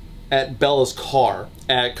at Bella's car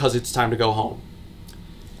because it's time to go home.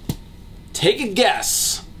 Take a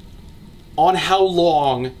guess on how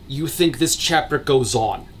long you think this chapter goes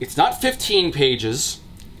on. It's not 15 pages.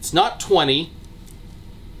 It's not 20.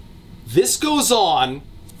 This goes on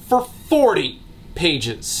for 40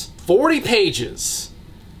 pages. 40 pages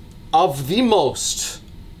of the most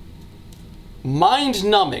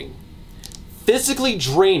mind-numbing, physically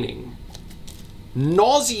draining,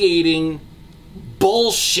 nauseating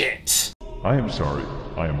bullshit. I am sorry.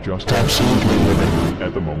 I am just absolutely livid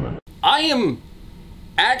at the moment. I am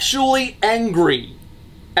actually angry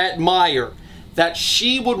at Meyer that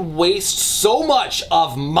she would waste so much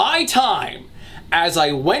of my time as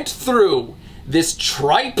I went through this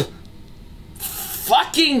tripe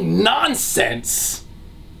fucking nonsense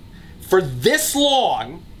for this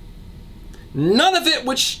long. None of it,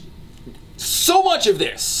 which so much of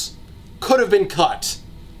this could have been cut.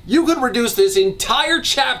 You could reduce this entire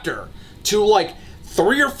chapter to like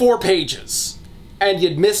 3 or 4 pages and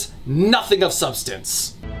you'd miss nothing of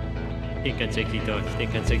substance. Stinking sexy thoughts,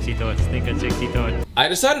 stinking sexy thoughts, stinking sexy thoughts. I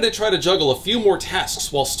decided to try to juggle a few more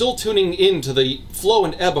tasks while still tuning in to the flow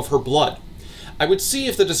and ebb of her blood. I would see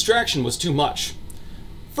if the distraction was too much.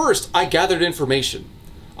 First, I gathered information.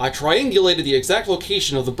 I triangulated the exact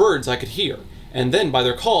location of the birds I could hear, and then by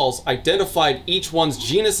their calls, identified each one's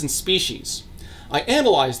genus and species. I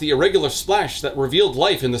analyzed the irregular splash that revealed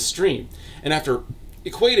life in the stream, and after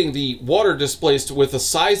equating the water displaced with the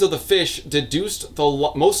size of the fish, deduced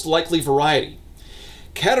the most likely variety.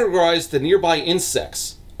 Categorized the nearby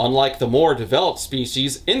insects. Unlike the more developed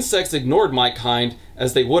species, insects ignored my kind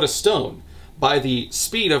as they would a stone, by the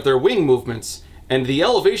speed of their wing movements and the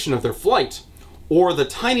elevation of their flight, or the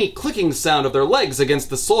tiny clicking sound of their legs against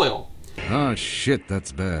the soil. Oh shit,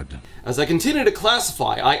 that's bad. As I continued to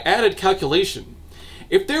classify, I added calculation.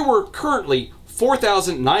 If there were currently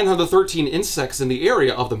 4,913 insects in the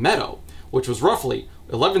area of the meadow, which was roughly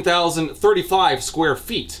 11,035 square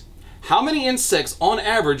feet, how many insects on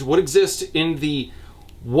average would exist in the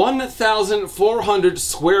 1,400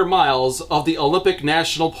 square miles of the Olympic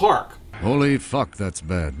National Park? Holy fuck, that's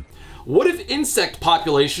bad. What if insect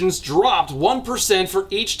populations dropped 1% for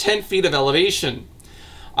each 10 feet of elevation?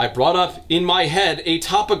 I brought up in my head a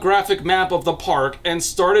topographic map of the park and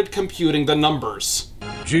started computing the numbers.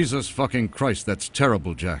 Jesus fucking Christ, that's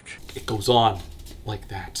terrible, Jack. It goes on like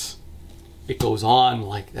that. It goes on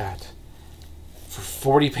like that. For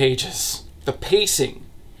 40 pages. The pacing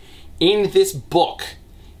in this book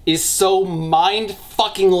is so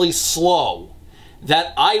mind-fuckingly slow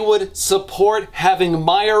that I would support having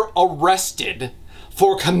Meyer arrested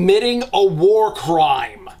for committing a war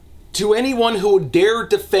crime. To anyone who would dare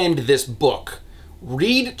defend this book,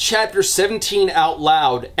 read chapter 17 out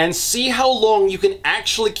loud and see how long you can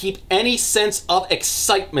actually keep any sense of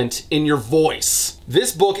excitement in your voice.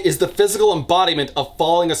 This book is the physical embodiment of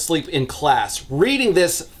falling asleep in class. Reading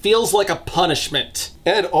this feels like a punishment.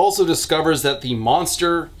 Ed also discovers that the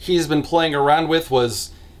monster he's been playing around with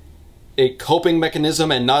was a coping mechanism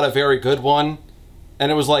and not a very good one.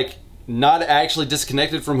 And it was like not actually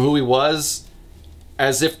disconnected from who he was,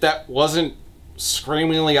 as if that wasn't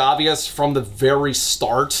screamingly obvious from the very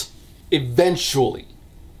start. Eventually,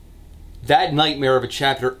 that nightmare of a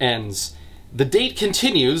chapter ends. The date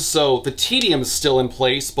continues, so the tedium is still in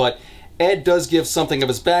place, but Ed does give something of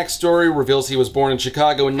his backstory, reveals he was born in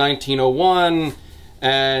Chicago in 1901,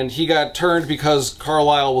 and he got turned because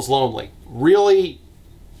Carlisle was lonely. Really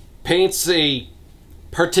paints a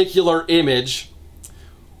particular image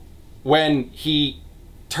when he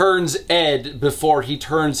turns Ed before he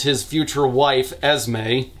turns his future wife,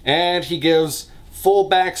 Esme, and he gives full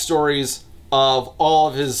backstories of all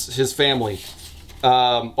of his family,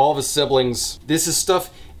 all of his siblings. This is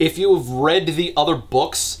stuff, if you have read the other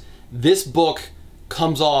books, this book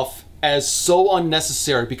comes off as so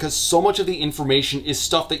unnecessary because so much of the information is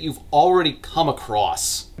stuff that you've already come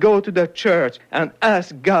across. Go to the church and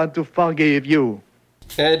ask God to forgive you.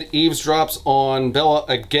 Ed eavesdrops on Bella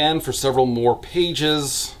again for several more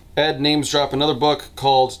pages. Ed names drop another book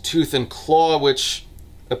called Tooth and Claw, which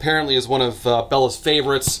apparently is one of Bella's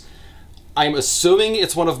favorites. I'm assuming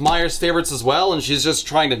it's one of Meyer's favorites as well, and she's just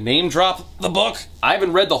trying to name drop the book. I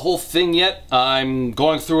haven't read the whole thing yet. I'm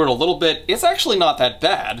going through it a little bit. It's actually not that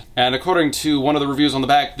bad. And according to one of the reviews on the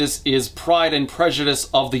back, this is Pride and Prejudice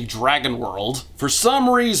of the Dragon World. For some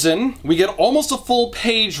reason, we get almost a full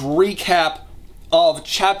page recap of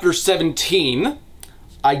chapter 17.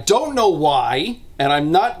 I don't know why, and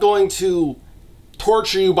I'm not going to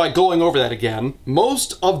torture you by going over that again.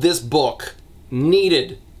 Most of this book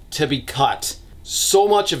needed to be cut. So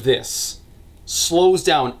much of this slows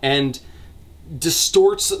down and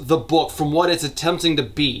distorts the book from what it's attempting to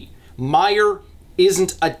be. Meyer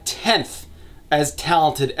isn't a tenth as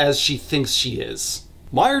talented as she thinks she is.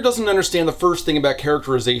 Meyer doesn't understand the first thing about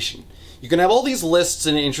characterization. You can have all these lists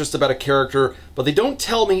and interests about a character, but they don't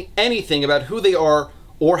tell me anything about who they are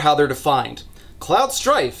or how they're defined. Cloud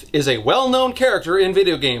Strife is a well-known character in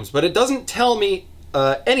video games, but it doesn't tell me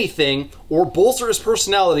anything or bolster his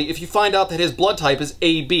personality if you find out that his blood type is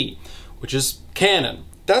AB, which is canon.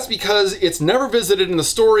 That's because it's never visited in the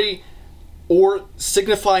story or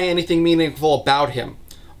signify anything meaningful about him.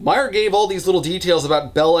 Meyer gave all these little details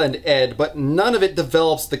about Bella and Ed, but none of it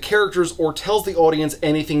develops the characters or tells the audience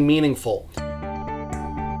anything meaningful.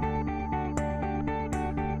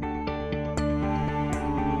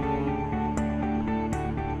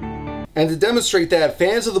 And to demonstrate that,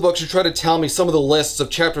 fans of the book should try to tell me some of the lists of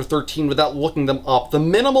chapter 13 without looking them up. The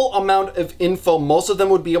minimal amount of info most of them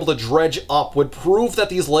would be able to dredge up would prove that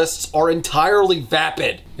these lists are entirely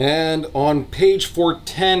vapid. And on page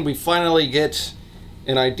 410, we finally get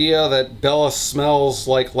an idea that Bella smells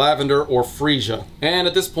like lavender or freesia. And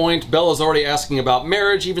at this point, Bella's already asking about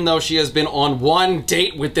marriage, even though she has been on one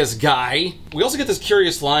date with this guy. We also get this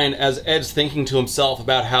curious line as Ed's thinking to himself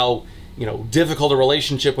about how, you know, difficult a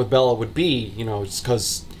relationship with Bella would be, you know, just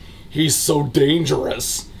because he's so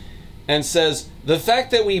dangerous. And says, the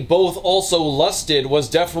fact that we both also lusted was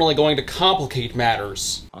definitely going to complicate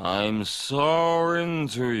matters. I'm so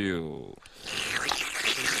into you.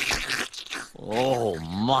 Oh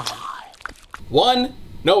my. One,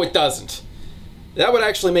 no it doesn't. That would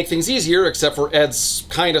actually make things easier, except for Ed's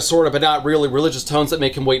kinda, sorta, but not really religious tones that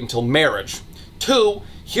make him wait until marriage. Two,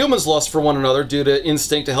 humans lust for one another due to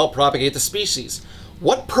instinct to help propagate the species.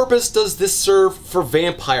 What purpose does this serve for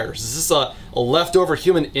vampires? Is this a leftover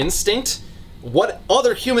human instinct? What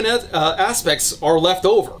other human aspects are left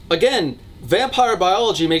over? Again, vampire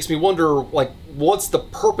biology makes me wonder, like, what's the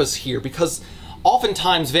purpose here? Because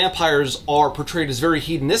oftentimes vampires are portrayed as very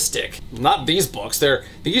hedonistic. Not these books.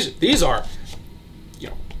 These are, you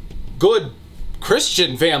know, good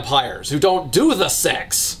Christian vampires who don't do the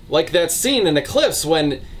sex. Like that scene in Eclipse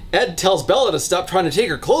when Ed tells Bella to stop trying to take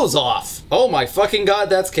her clothes off. Oh my fucking god,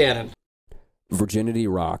 that's canon. Virginity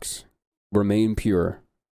rocks. Remain pure.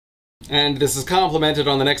 And this is complimented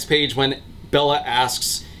on the next page when Bella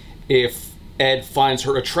asks if Ed finds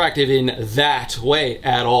her attractive in that way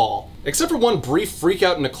at all. Except for one brief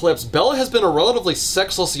freakout in Eclipse, Bella has been a relatively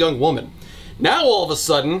sexless young woman. Now all of a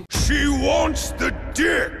sudden, she wants the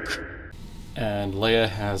dick! And Leia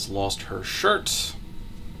has lost her shirt.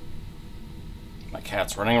 My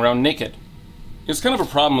cat's running around naked. It's kind of a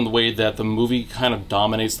problem in the way that the movie kind of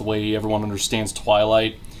dominates the way everyone understands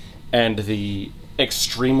Twilight, and the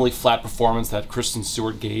extremely flat performance that Kristen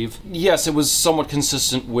Stewart gave. Yes, it was somewhat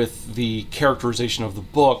consistent with the characterization of the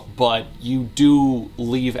book, but you do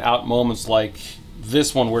leave out moments like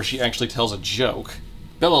this one where she actually tells a joke.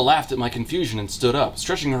 Bella laughed at my confusion and stood up,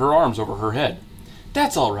 stretching her arms over her head.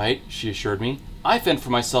 "That's all right," she assured me. "I fend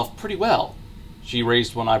for myself pretty well." She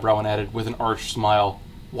raised one eyebrow and added with an arch smile,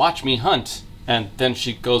 "Watch me hunt." And then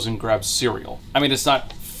she goes and grabs cereal. I mean, it's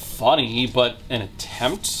not funny, but an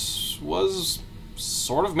attempt was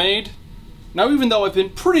sort of made. Now, even though I've been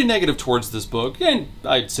pretty negative towards this book, and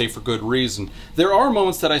I'd say for good reason, there are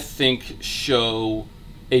moments that I think show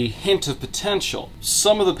a hint of potential.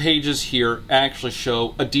 Some of the pages here actually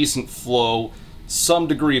show a decent flow, some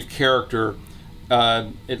degree of character,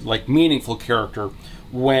 like meaningful character,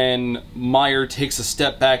 when Meyer takes a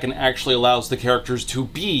step back and actually allows the characters to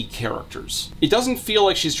be characters. It doesn't feel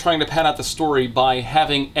like she's trying to pad out the story by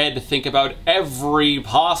having Ed think about every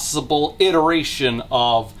possible iteration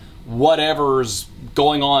of whatever's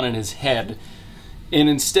going on in his head, and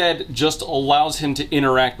instead just allows him to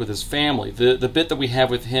interact with his family. The bit that we have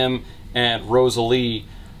with him and Rosalie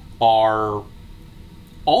are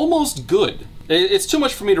almost good. It's too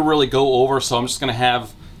much for me to really go over, so I'm just going to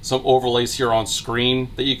have some overlays here on screen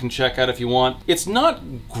that you can check out if you want. It's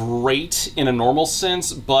not great in a normal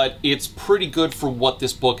sense, but it's pretty good for what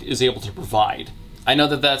this book is able to provide. I know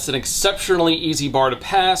that that's an exceptionally easy bar to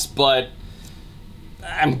pass, but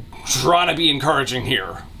I'm trying to be encouraging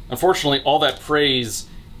here. Unfortunately, all that praise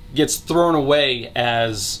gets thrown away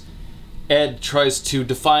as Ed tries to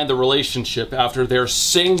define the relationship after their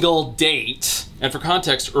single date. And for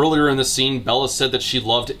context, earlier in the scene, Bella said that she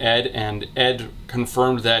loved Ed, and Ed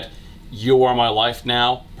confirmed that "you are my life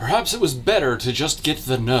now." Perhaps it was better to just get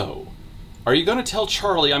the no. "Are you going to tell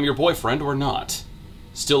Charlie I'm your boyfriend or not?"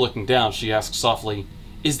 Still looking down, she asked softly,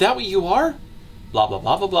 "Is that what you are?" Blah, blah,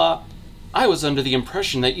 blah, blah, blah. "I was under the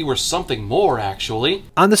impression that you were something more, actually."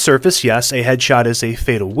 On the surface, yes, a headshot is a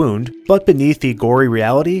fatal wound, but beneath the gory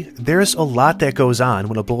reality, there's a lot that goes on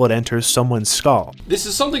when a bullet enters someone's skull. This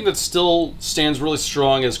is something that still stands really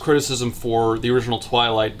strong as criticism for the original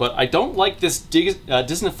Twilight, but I don't like this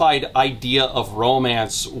Disney-fied idea of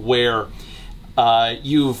romance where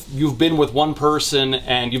you've been with one person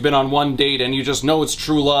and you've been on one date and you just know it's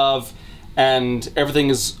true love and everything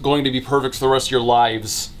is going to be perfect for the rest of your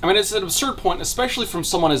lives. I mean, it's an absurd point, especially from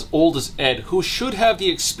someone as old as Ed, who should have the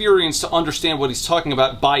experience to understand what he's talking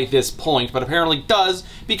about by this point, but apparently does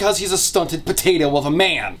because he's a stunted potato of a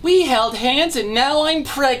man. "We held hands and now I'm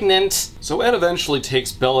pregnant." So Ed eventually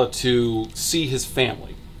takes Bella to see his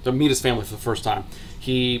family, to meet his family for the first time.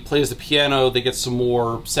 He plays the piano, they get some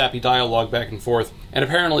more sappy dialogue back and forth, and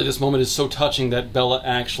apparently this moment is so touching that Bella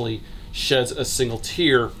actually sheds a single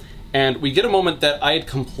tear. And we get a moment that I had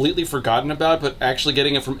completely forgotten about, but actually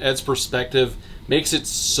getting it from Ed's perspective makes it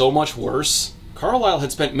so much worse. Carlyle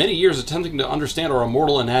had spent many years attempting to understand our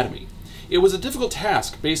immortal anatomy. It was a difficult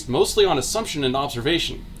task, based mostly on assumption and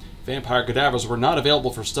observation. Vampire cadavers were not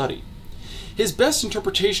available for study. His best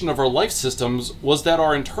interpretation of our life systems was that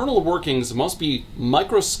our internal workings must be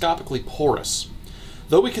microscopically porous.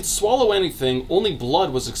 Though we could swallow anything, only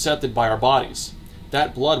blood was accepted by our bodies.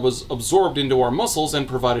 That blood was absorbed into our muscles and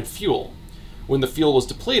provided fuel. When the fuel was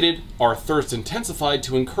depleted, our thirst intensified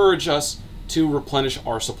to encourage us to replenish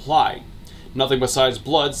our supply. Nothing besides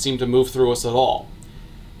blood seemed to move through us at all.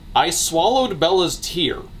 I swallowed Bella's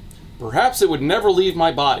tear. Perhaps it would never leave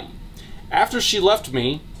my body. After she left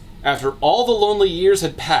me, after all the lonely years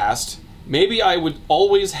had passed, maybe I would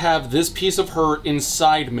always have this piece of her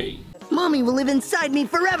inside me. Mommy will live inside me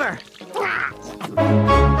forever!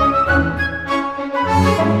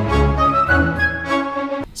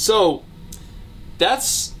 So,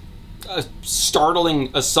 that's a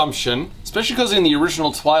startling assumption, especially because in the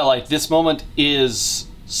original Twilight, this moment is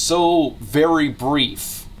so very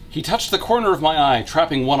brief. He touched the corner of my eye,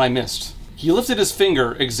 trapping one I missed. He lifted his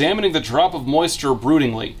finger, examining the drop of moisture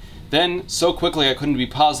broodingly. Then, so quickly I couldn't be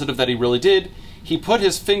positive that he really did, he put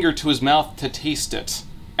his finger to his mouth to taste it.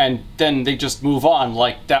 And then they just move on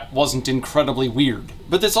like that wasn't incredibly weird.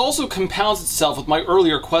 But this also compounds itself with my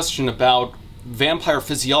earlier question about vampire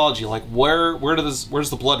physiology, like where does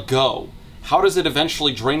the blood go? How does it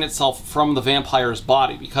eventually drain itself from the vampire's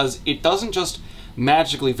body? Because it doesn't just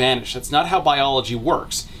magically vanish. That's not how biology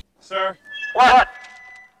works. Sir? What?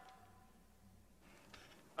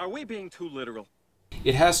 Are we being too literal?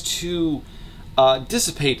 It has to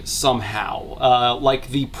dissipate somehow, like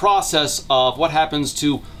the process of what happens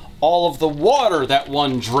to all of the water that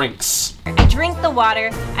one drinks. I drink the water,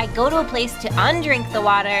 I go to a place to undrink the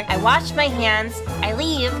water, I wash my hands, I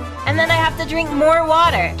leave, and then I have to drink more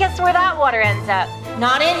water. Guess where that water ends up?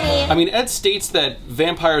 Not in me. I mean, Ed states that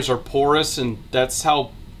vampires are porous and that's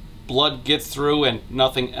how blood gets through and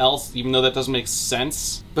nothing else, even though that doesn't make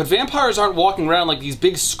sense. But vampires aren't walking around like these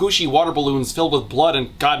big squishy water balloons filled with blood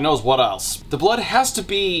and God knows what else. The blood has to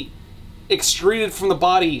be excreted from the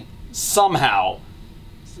body somehow.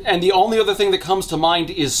 And the only other thing that comes to mind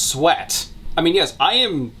is sweat. I mean, yes, I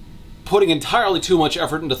am putting entirely too much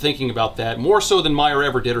effort into thinking about that, more so than Meyer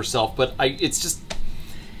ever did herself, but it's just,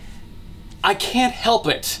 I can't help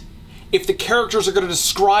it. If the characters are going to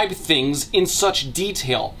describe things in such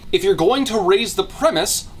detail, if you're going to raise the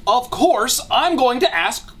premise, of course, I'm going to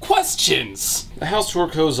ask questions. The house tour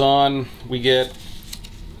goes on. We get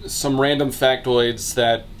some random factoids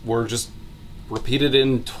that were just repeated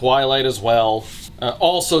in Twilight as well.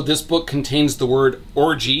 Also, this book contains the word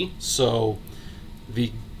orgy, so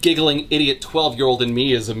the giggling idiot 12-year-old in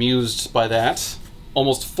me is amused by that.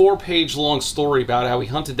 Almost 4-page long story about how he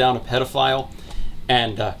hunted down a pedophile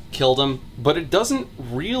and killed him, but it doesn't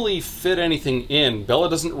really fit anything in.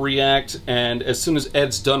 Bella doesn't react, and as soon as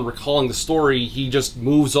Ed's done recalling the story, he just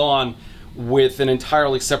moves on with an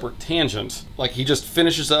entirely separate tangent. Like, he just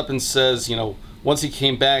finishes up and says, you know, once he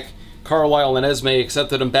came back, Carlisle and Esme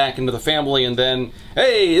accepted him back into the family, and then,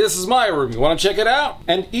 hey, this is my room, you want to check it out?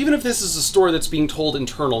 And even if this is a story that's being told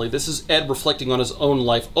internally, this is Ed reflecting on his own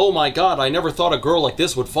life. Oh my god, I never thought a girl like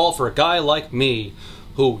this would fall for a guy like me,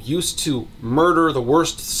 who used to murder the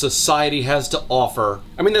worst society has to offer.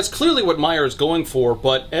 I mean, that's clearly what Meyer is going for,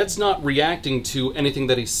 but Ed's not reacting to anything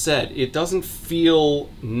that he said. It doesn't feel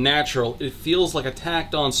natural. It feels like a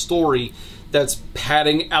tacked-on story that's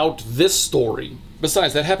padding out this story.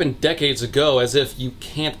 Besides, that happened decades ago, as if you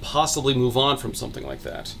can't possibly move on from something like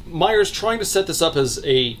that. Meyer's trying to set this up as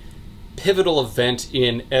a pivotal event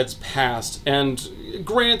in Ed's past, and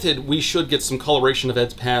granted, we should get some coloration of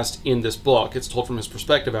Ed's past in this book. It's told from his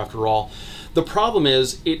perspective, after all. The problem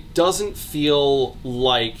is, it doesn't feel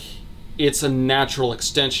like it's a natural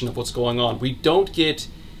extension of what's going on. We don't get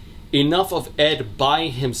enough of Ed by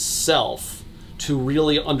himself to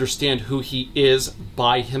really understand who he is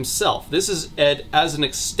by himself. This is Ed as an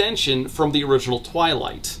extension from the original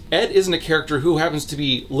Twilight. Ed isn't a character who happens to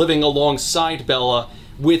be living alongside Bella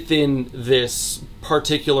within this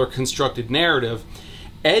particular constructed narrative.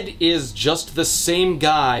 Ed is just the same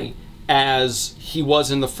guy as he was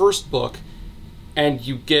in the first book, and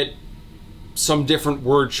you get some different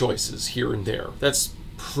word choices here and there. That's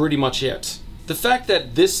pretty much it. The fact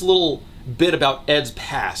that this little bit about Ed's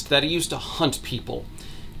past, that he used to hunt people,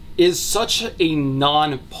 is such a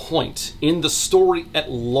non-point in the story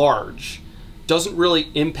at large. Doesn't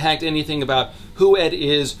really impact anything about who Ed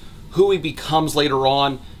is, who he becomes later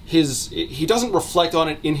on. He doesn't reflect on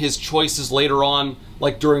it in his choices later on,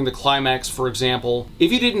 like during the climax, for example.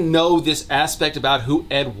 If you didn't know this aspect about who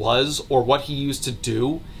Ed was or what he used to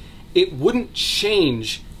do, it wouldn't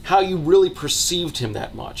change how you really perceived him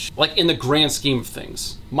that much, like in the grand scheme of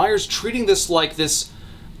things. Meyer's treating this like this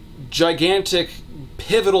gigantic,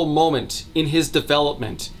 pivotal moment in his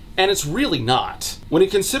development, And it's really not. When you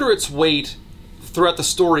consider its weight throughout the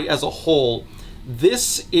story as a whole,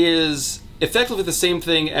 this is effectively the same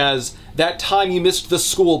thing as that time you missed the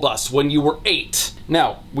school bus when you were 8.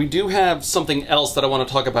 Now, we do have something else that I want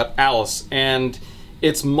to talk about Alice, and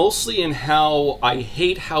it's mostly in how I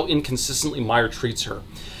hate how inconsistently Meyer treats her.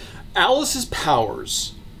 Alice's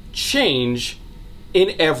powers change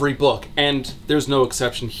in every book, and there's no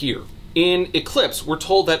exception here. In Eclipse, we're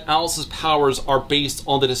told that Alice's powers are based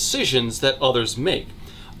on the decisions that others make.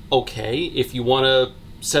 Okay, if you want to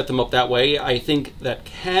set them up that way, I think that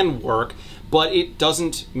can work, but it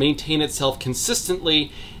doesn't maintain itself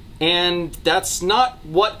consistently, and that's not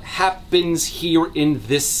what happens here in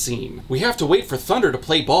this scene. We have to wait for Thunder to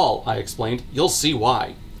play ball, I explained. You'll see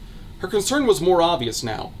why. Her concern was more obvious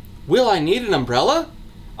now. Will I need an umbrella?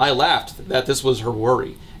 I laughed that this was her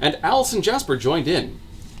worry, and Alice and Jasper joined in.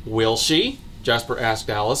 Will she? Jasper asked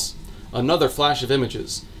Alice. Another flash of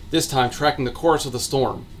images, this time tracking the course of the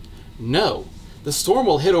storm. No, the storm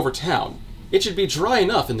will hit over town. It should be dry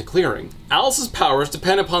enough in the clearing. Alice's powers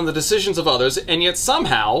depend upon the decisions of others, and yet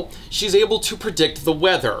somehow she's able to predict the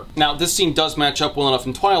weather. Now, this scene does match up well enough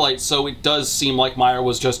in Twilight, so it does seem like Meyer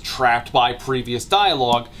was just trapped by previous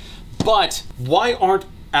dialogue, but why aren't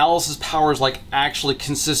Alice's powers like actually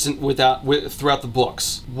consistent throughout the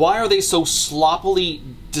books? Why are they so sloppily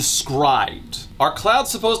described? Are clouds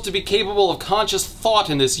supposed to be capable of conscious thought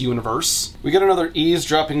in this universe? We get another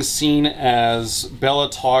eavesdropping scene as Bella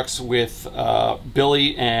talks with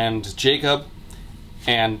Billy and Jacob,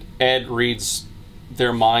 and Ed reads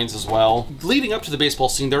their minds as well. Leading up to the baseball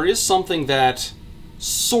scene, there is something that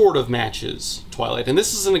sort of matches Twilight, and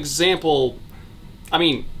this is an example,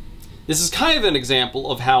 this is kind of an example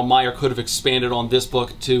of how Meyer could have expanded on this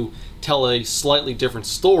book to tell a slightly different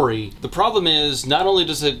story. The problem is, not only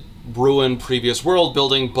does it ruin previous world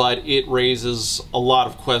building, but it raises a lot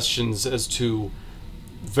of questions as to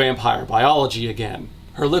vampire biology again.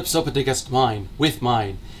 Her lips opened against mine, with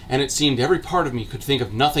mine, and it seemed every part of me could think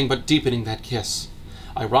of nothing but deepening that kiss.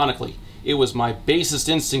 Ironically, it was my basest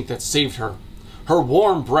instinct that saved her. Her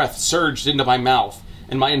warm breath surged into my mouth,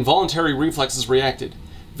 and my involuntary reflexes reacted.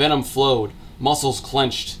 Venom flowed, muscles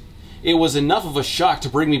clenched. It was enough of a shock to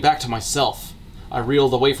bring me back to myself. I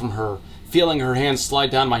reeled away from her, feeling her hands slide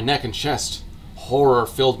down my neck and chest. Horror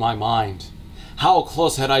filled my mind. How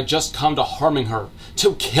close had I just come to harming her,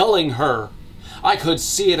 to killing her? I could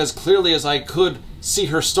see it as clearly as I could see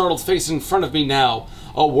her startled face in front of me now,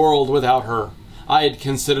 a world without her. I had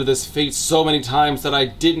considered this fate so many times that I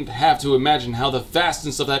didn't have to imagine how the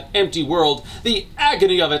vastness of that empty world, the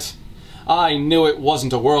agony of it. I knew it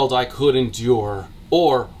wasn't a world I could endure,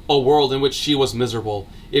 or a world in which she was miserable,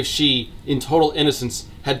 if she, in total innocence,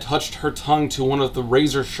 had touched her tongue to one of the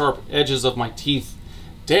razor-sharp edges of my teeth.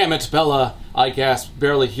 Damn it, Bella, I gasped,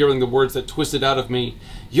 barely hearing the words that twisted out of me.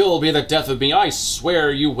 You'll be the death of me, I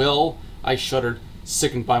swear you will. I shuddered,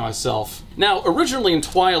 sickened by myself. Now, originally in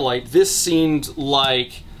Twilight, this seemed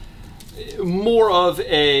like more of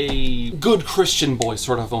a good Christian boy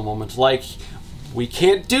sort of a moment, like, we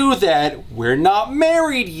can't do that, we're not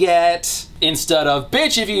married yet. Instead of,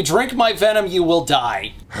 bitch, if you drink my venom, you will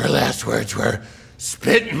die. Her last words were,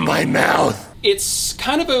 spit in my mouth. It's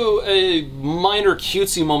kind of a minor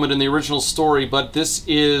cutesy moment in the original story, but this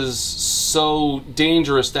is so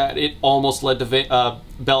dangerous that it almost led to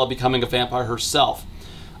Bella becoming a vampire herself.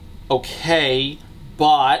 Okay,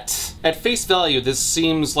 but at face value, this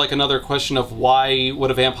seems like another question of why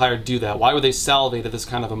would a vampire do that? Why would they salivate at this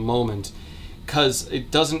kind of a moment? Because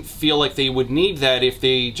it doesn't feel like they would need that if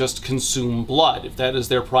they just consume blood, if that is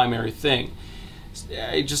their primary thing.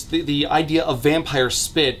 The idea of vampire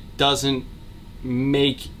spit doesn't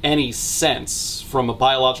make any sense from a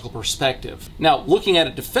biological perspective. Now, looking at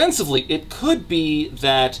it defensively, it could be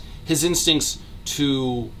that his instincts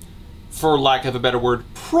to, for lack of a better word,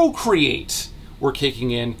 procreate were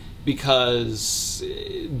kicking in, because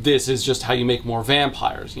this is just how you make more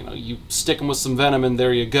vampires. You know, you stick them with some venom and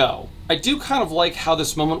there you go. I do kind of like how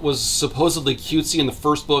this moment was supposedly cutesy in the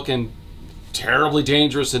first book and terribly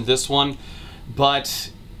dangerous in this one,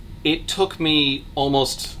 but it took me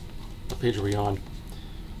almost, what page are we on?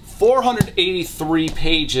 483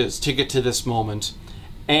 pages to get to this moment,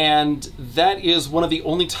 and that is one of the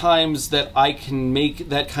only times that I can make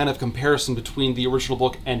that kind of comparison between the original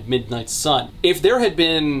book and Midnight Sun. If there had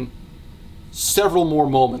been several more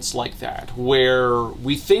moments like that, where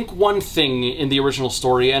we think one thing in the original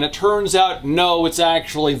story and it turns out, no, it's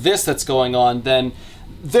actually this that's going on, then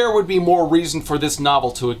there would be more reason for this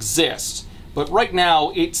novel to exist. But right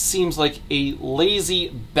now, it seems like a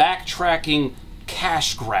lazy, backtracking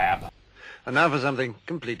cash grab. And now for something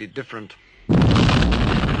completely different.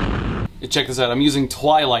 Check this out, I'm using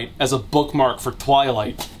Twilight as a bookmark for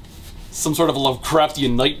Twilight. Some sort of a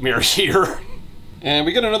Lovecraftian nightmare here. And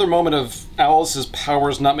we get another moment of Alice's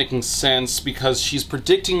powers not making sense because she's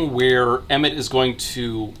predicting where Emmett is going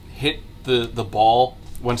to hit the ball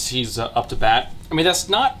once he's up to bat. I mean, that's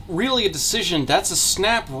not really a decision, that's a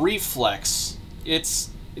snap reflex. It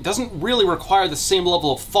doesn't really require the same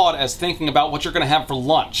level of thought as thinking about what you're going to have for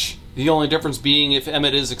lunch. The only difference being if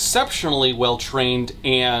Emmett is exceptionally well trained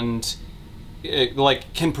and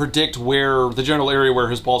can predict where the general area where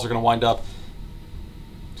his balls are going to wind up.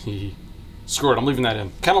 Screw it, I'm leaving that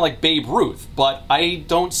in. Kind of like Babe Ruth, but I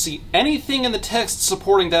don't see anything in the text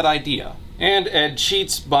supporting that idea. And Ed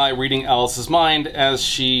cheats by reading Alice's mind as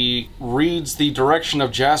she reads the direction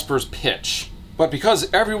of Jasper's pitch. But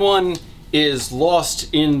because everyone is lost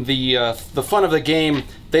in the fun of the game,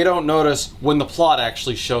 they don't notice when the plot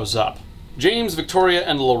actually shows up. James, Victoria,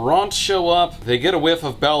 and Laurent show up. They get a whiff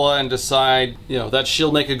of Bella and decide, that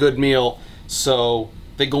she'll make a good meal, so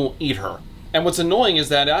they go eat her. And what's annoying is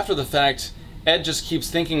that after the fact, Ed just keeps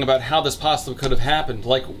thinking about how this possibly could have happened.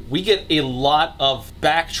 Like, we get a lot of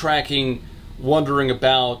backtracking, wondering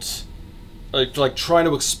about, like trying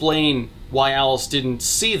to explain why Alice didn't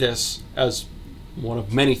see this as one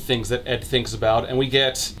of many things that Ed thinks about, and we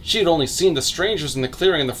get, she had only seen the strangers in the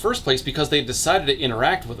clearing in the first place because they decided to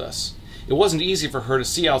interact with us. It wasn't easy for her to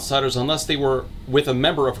see outsiders unless they were with a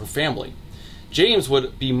member of her family. James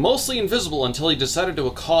would be mostly invisible until he decided to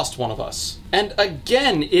accost one of us. And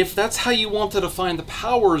again, if that's how you want to define the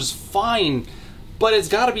powers, fine, but it's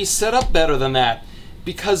got to be set up better than that,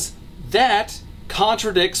 because that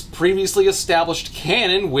contradicts previously established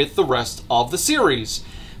canon with the rest of the series.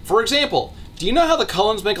 For example, do you know how the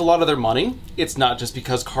Cullens make a lot of their money? It's not just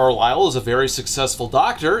because Carlisle is a very successful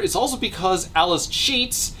doctor, it's also because Alice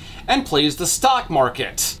cheats and plays the stock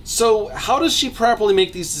market. So how does she properly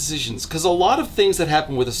make these decisions? Because a lot of things that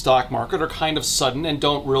happen with the stock market are kind of sudden and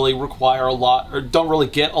don't really require a lot, or don't really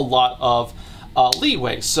get a lot of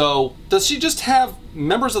leeway. So does she just have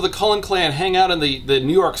members of the Cullen clan hang out in the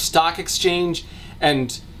New York Stock Exchange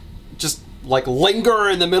and just like linger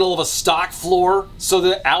in the middle of a stock floor so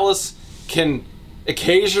that Alice can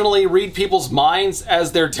occasionally read people's minds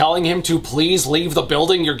as they're telling him to please leave the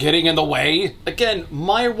building, you're getting in the way? Again,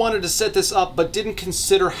 Meyer wanted to set this up but didn't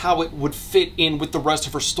consider how it would fit in with the rest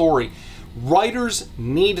of her story. Writers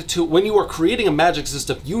need to, when you are creating a magic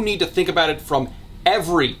system, you need to think about it from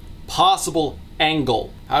every possible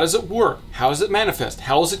angle. How does it work? How does it manifest?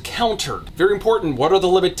 How is it countered? Very important, what are the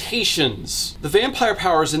limitations? The vampire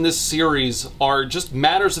powers in this series are just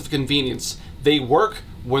matters of convenience. They work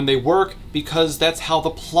when they work because that's how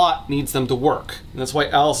the plot needs them to work. And that's why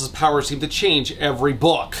Alice's powers seem to change every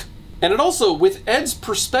book. And it also, with Ed's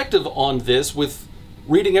perspective on this, with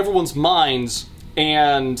reading everyone's minds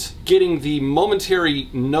and getting the momentary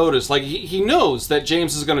notice, like he knows that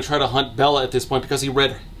James is going to try to hunt Bella at this point because he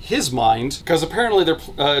read his mind, because apparently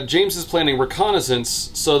James is planning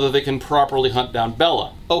reconnaissance so that they can properly hunt down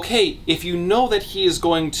Bella. Okay, if you know that he is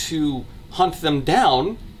going to hunt them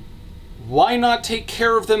down, why not take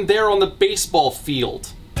care of them there on the baseball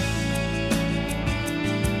field?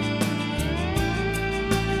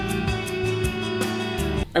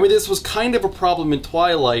 I mean, this was kind of a problem in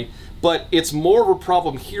Twilight, but it's more of a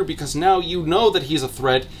problem here because now you know that he's a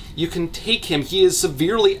threat. You can take him. He is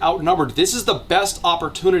severely outnumbered. This is the best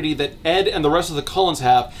opportunity that Ed and the rest of the Cullens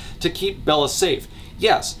have to keep Bella safe.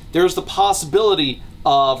 Yes, there's the possibility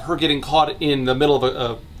of her getting caught in the middle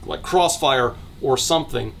of a crossfire or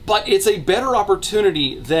something, but it's a better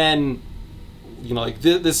opportunity than, you know, like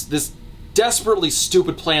this desperately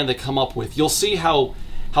stupid plan they come up with. You'll see how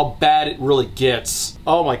bad it really gets.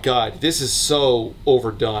 Oh my god, this is so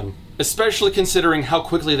overdone. Especially considering how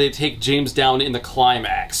quickly they take James down in the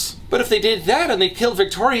climax. But if they did that and they killed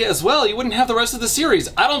Victoria as well, you wouldn't have the rest of the series.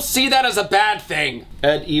 I don't see that as a bad thing.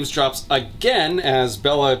 Ed eavesdrops again as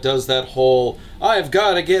Bella does that whole, "I've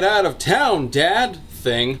got to get out of town, Dad"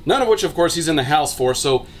 thing. None of which, of course, he's in the house for,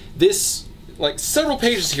 so this, like, several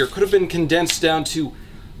pages here could have been condensed down to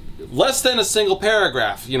less than a single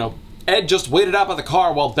paragraph. You know, Ed just waited out by the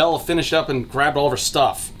car while Bella finished up and grabbed all of her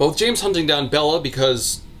stuff. Both James hunting down Bella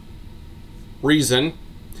because reason.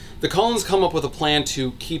 The Cullens come up with a plan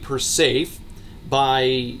to keep her safe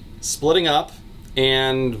by splitting up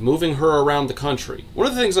and moving her around the country. One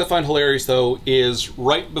of the things I find hilarious, though, is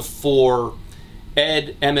right before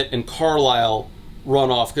Ed, Emmett, and Carlisle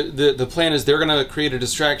run off, the plan is they're going to create a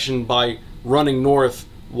distraction by running north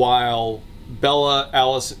while Bella,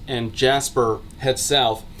 Alice, and Jasper head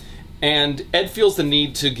south. And Ed feels the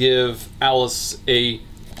need to give Alice a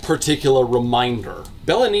particular reminder.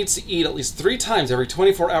 Bella needs to eat at least 3 times every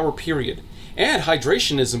 24-hour period, and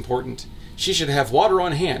hydration is important. She should have water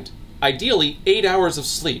on hand, ideally 8 hours of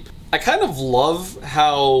sleep. I kind of love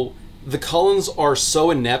how the Cullens are so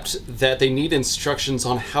inept that they need instructions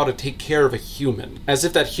on how to take care of a human, as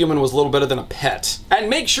if that human was a little better than a pet. And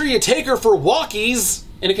make sure you take her for walkies!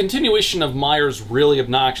 In a continuation of Meyer's really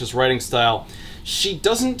obnoxious writing style, she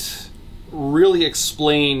doesn't really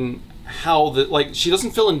explain how she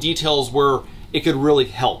doesn't fill in details where it could really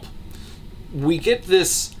help. We get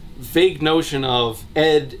this vague notion of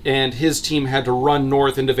Ed and his team had to run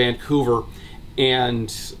north into Vancouver, and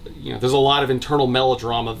there's a lot of internal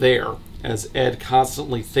melodrama there as Ed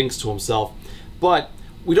constantly thinks to himself, but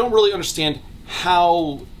we don't really understand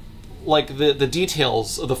how, the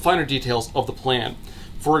details, the finer details of the plan.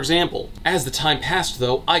 For example, as the time passed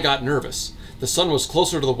though, I got nervous. The sun was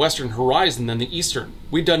closer to the western horizon than the eastern.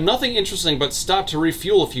 We'd done nothing interesting but stop to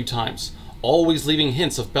refuel a few times, always leaving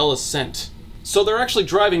hints of Bella's scent. So they're actually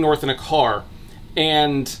driving north in a car,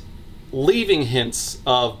 and leaving hints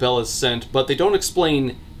of Bella's scent, but they don't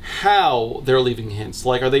explain how they're leaving hints.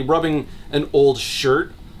 Like, are they rubbing an old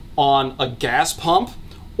shirt on a gas pump?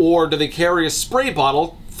 Or do they carry a spray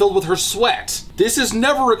bottle filled with her sweat? This is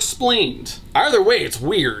never explained. Either way, it's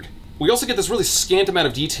weird. We also get this really scant amount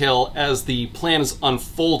of detail as the plan is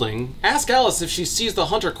unfolding. Ask Alice if she sees the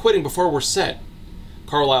hunter quitting before we're set.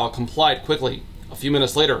 Carlisle complied quickly. A few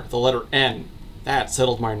minutes later, the letter N. That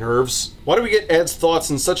settled my nerves. Why do we get Ed's thoughts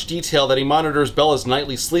in such detail that he monitors Bella's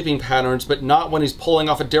nightly sleeping patterns, but not when he's pulling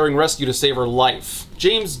off a daring rescue to save her life?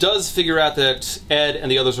 James does figure out that Ed and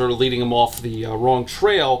the others are leading him off the wrong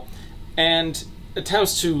trail, and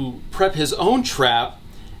attempts to prep his own trap,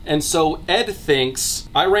 and so Ed thinks,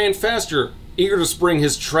 I ran faster, eager to spring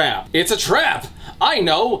his trap. It's a trap! I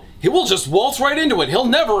know! He will just waltz right into it, he'll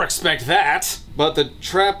never expect that! But the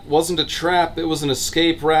trap wasn't a trap, it was an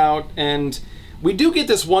escape route, and we do get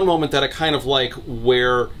this one moment that I kind of like,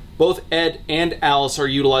 where both Ed and Alice are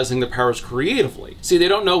utilizing their powers creatively. See, they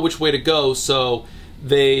don't know which way to go, so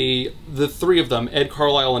the 3 of them, Ed,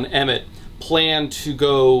 Carlisle, and Emmett, plan to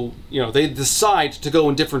go, they decide to go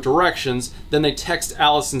in different directions, then they text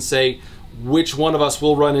Alice and say, which one of us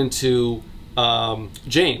will run into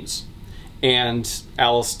James? And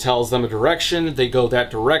Alice tells them a direction, they go that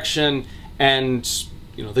direction, and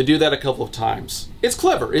they do that a couple of times. It's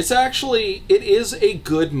clever. It is a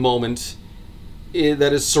good moment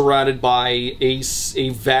that is surrounded by a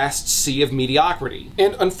vast sea of mediocrity.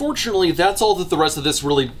 And unfortunately, that's all that the rest of this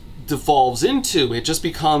really devolves into. It just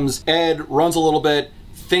becomes Ed runs a little bit,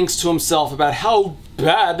 thinks to himself about how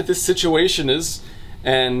bad this situation is,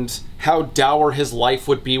 and how dour his life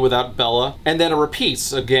would be without Bella, and then it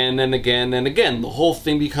repeats again and again and again. The whole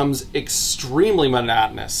thing becomes extremely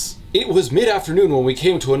monotonous. It was mid-afternoon when we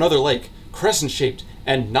came to another lake, crescent-shaped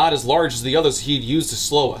and not as large as the others he'd used to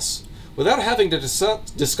slow us. Without having to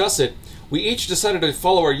discuss it, we each decided to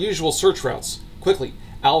follow our usual search routes. Quickly,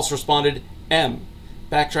 Alice responded, M.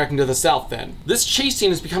 Backtracking to the south then. This chase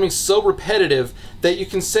scene is becoming so repetitive that you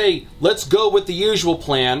can say, let's go with the usual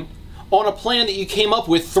plan, on a plan that you came up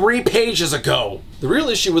with 3 pages ago. The real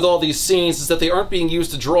issue with all these scenes is that they aren't being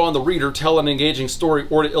used to draw on the reader, tell an engaging story,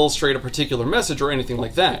 or to illustrate a particular message or anything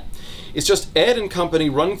like that. It's just Ed and company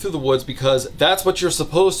running through the woods because that's what you're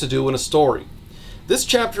supposed to do in a story. This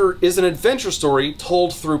chapter is an adventure story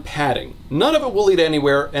told through padding. None of it will lead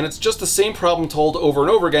anywhere, and it's just the same problem told over and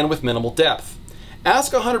over again with minimal depth.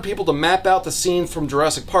 Ask 100 people to map out the scenes from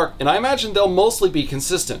Jurassic Park, and I imagine they'll mostly be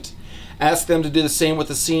consistent. Ask them to do the same with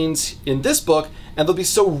the scenes in this book, and they'll be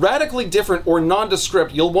so radically different or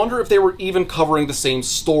nondescript, you'll wonder if they were even covering the same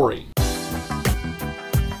story.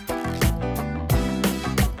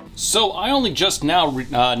 So I only just now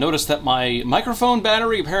noticed that my microphone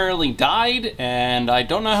battery apparently died, and I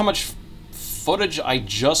don't know how much footage I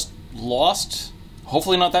just lost.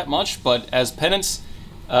 Hopefully not that much, but as penance,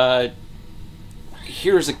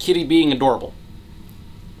 here's a kitty being adorable.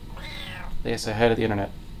 They say hi to the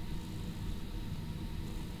internet.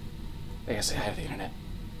 They say hi to the internet.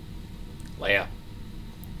 Leia,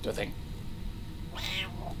 do a thing.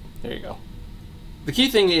 There you go. The key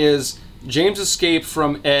thing is, James escaped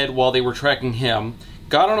from Ed while they were tracking him,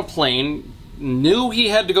 got on a plane, knew he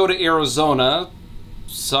had to go to Arizona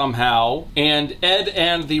somehow, and Ed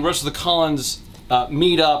and the rest of the Cullens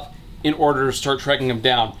meet up in order to start tracking him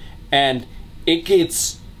down. And it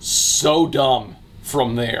gets so dumb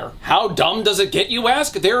from there. How dumb does it get, you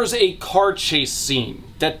ask? There is a car chase scene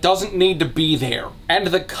that doesn't need to be there. And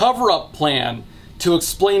the cover-up plan to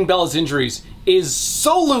explain Bella's injuries is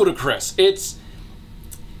so ludicrous. It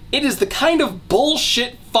is the kind of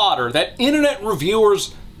bullshit fodder that internet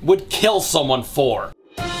reviewers would kill someone for.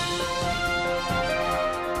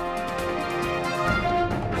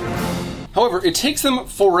 However, it takes them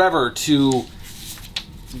forever to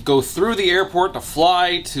go through the airport, to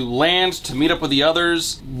fly, to land, to meet up with the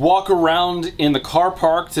others, walk around in the car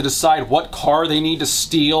park to decide what car they need to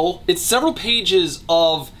steal. It's several pages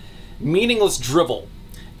of meaningless drivel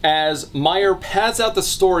as Meyer pads out the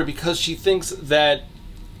story because she thinks that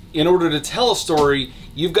in order to tell a story,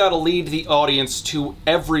 you've got to lead the audience to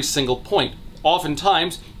every single point.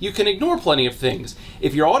 Oftentimes, you can ignore plenty of things.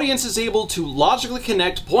 If your audience is able to logically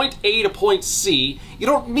connect point A to point C, you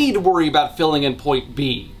don't need to worry about filling in point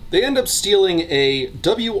B. They end up stealing a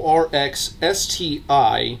WRX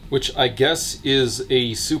STI, which I guess is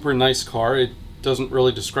a super nice car. It doesn't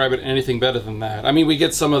really describe it anything better than that. I mean, we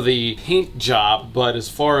get some of the paint job, but as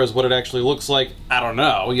far as what it actually looks like, I don't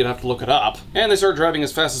know. You'd have to look it up. And they start driving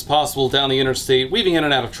as fast as possible down the interstate, weaving in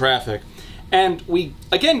and out of traffic. And we,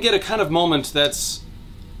 again, get a kind of moment that's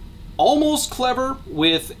almost clever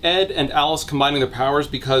with Ed and Alice combining their powers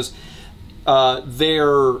because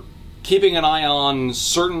they're keeping an eye on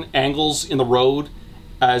certain angles in the road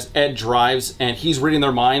as Ed drives, and he's reading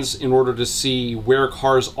their minds in order to see where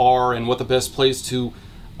cars are and what the best place to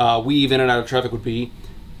weave in and out of traffic would be.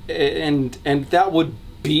 And that would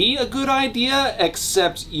be a good idea,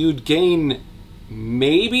 except you'd gain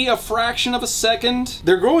maybe a fraction of a second.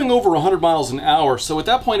 They're going over 100 miles an hour, so at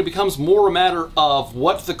that point it becomes more a matter of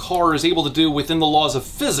what the car is able to do within the laws of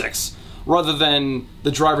physics, rather than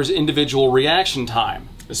the driver's individual reaction time.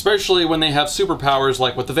 Especially when they have superpowers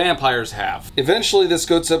like what the vampires have. Eventually this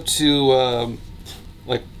goes up to,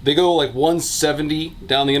 they go like 170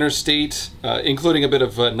 down the interstate, including a bit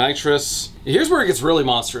of nitrous. Here's where it gets really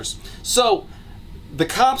monstrous. So, the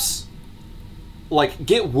cops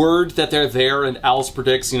get word that they're there, and Alice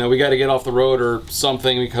predicts, we gotta get off the road or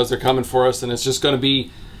something because they're coming for us and it's just gonna be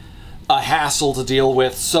a hassle to deal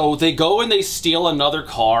with. So they go and they steal another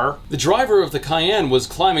car. The driver of the Cayenne was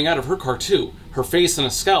climbing out of her car too, her face in a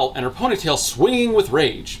scowl and her ponytail swinging with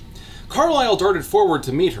rage. Carlyle darted forward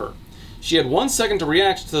to meet her. She had 1 second to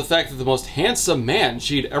react to the fact that the most handsome man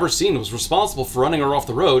she'd ever seen was responsible for running her off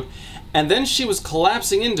the road, and then she was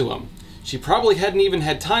collapsing into him. She probably hadn't even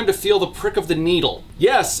had time to feel the prick of the needle.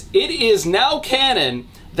 Yes, it is now canon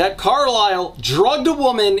that Carlyle drugged a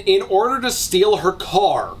woman in order to steal her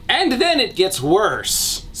car. And then it gets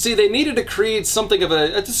worse. See, they needed to create something of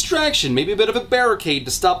a distraction, maybe a bit of a barricade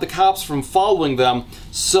to stop the cops from following them,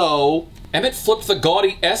 so Emmett flipped the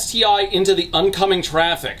gaudy STI into the oncoming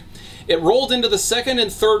traffic. It rolled into the second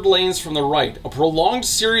and third lanes from the right. A prolonged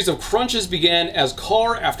series of crunches began as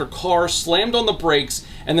car after car slammed on the brakes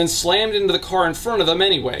and then slammed into the car in front of them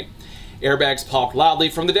anyway. Airbags popped loudly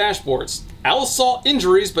from the dashboards. Alice saw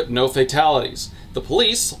injuries but no fatalities. The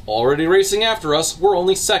police, already racing after us, were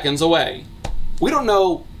only seconds away. We don't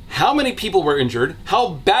know how many people were injured, how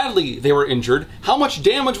badly they were injured, how much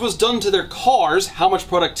damage was done to their cars, how much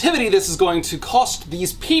productivity this is going to cost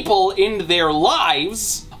these people in their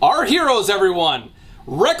lives. Our heroes, everyone!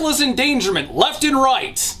 Reckless endangerment, left and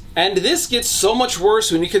right! And this gets so much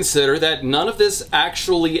worse when you consider that none of this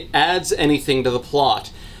actually adds anything to the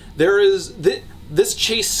plot. There is this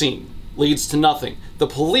chase scene leads to nothing. The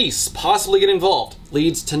police possibly get involved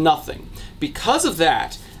leads to nothing. Because of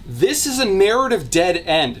that, this is a narrative dead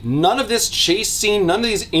end. None of this chase scene, none of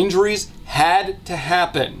these injuries had to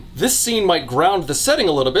happen. This scene might ground the setting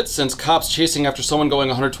a little bit, since cops chasing after someone going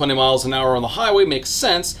 120 miles an hour on the highway makes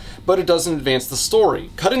sense, but it doesn't advance the story.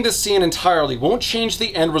 Cutting this scene entirely won't change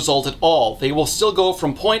the end result at all. They will still go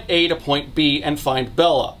from point A to point B and find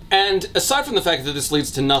Bella. And aside from the fact that this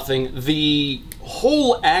leads to nothing, the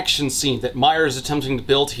whole action scene that Meyer is attempting to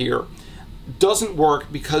build here doesn't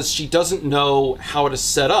work because she doesn't know how to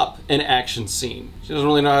set up an action scene. She doesn't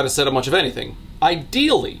really know how to set up much of anything.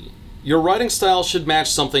 Ideally, your writing style should match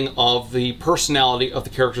something of the personality of the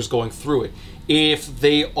characters going through it. If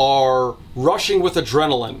they are rushing with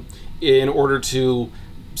adrenaline in order to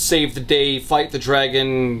save the day, fight the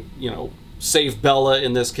dragon, save Bella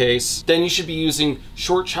in this case, then you should be using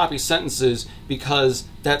short, choppy sentences because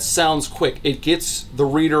that sounds quick. It gets the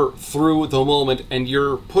reader through the moment and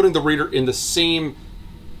you're putting the reader in the same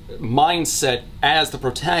mindset as the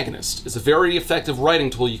protagonist. It's a very effective writing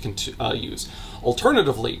tool you can use.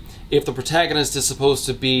 Alternatively, if the protagonist is supposed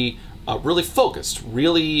to be really focused,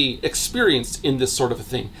 really experienced in this sort of a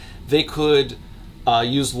thing, they could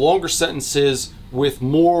use longer sentences with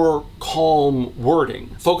more calm wording.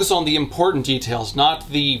 Focus on the important details, not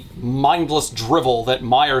the mindless drivel that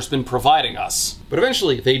Meyer's been providing us. But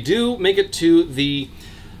eventually, they do make it to the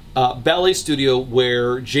ballet studio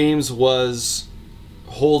where James was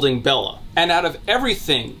holding Bella. And out of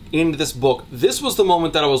everything in this book, this was the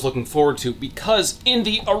moment that I was looking forward to, because in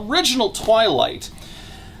the original Twilight,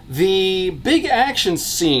 the big action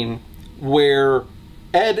scene where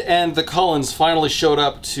Ed and the Cullens finally showed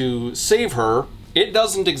up to save her, it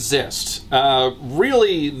doesn't exist.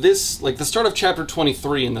 Really, this, like the start of chapter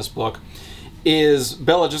 23 in this book, is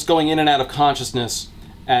Bella just going in and out of consciousness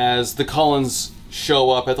as the Cullens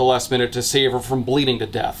show up at the last minute to save her from bleeding to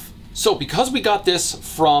death. So because we got this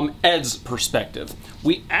from Ed's perspective,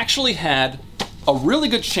 we actually had a really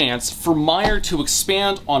good chance for Meyer to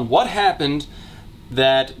expand on what happened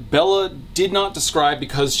that Bella did not describe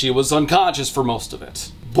because she was unconscious for most of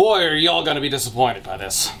it. Boy, are y'all gonna be disappointed by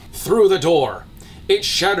this. Through the door. It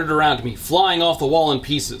shattered around me, flying off the wall in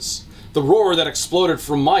pieces. The roar that exploded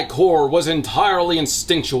from my core was entirely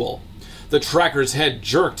instinctual. The tracker's head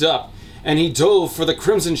jerked up, and he dove for the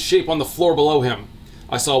crimson shape on the floor below him.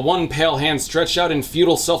 I saw one pale hand stretch out in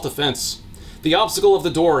futile self-defense. The obstacle of the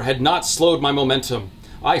door had not slowed my momentum.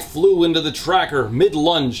 I flew into the tracker,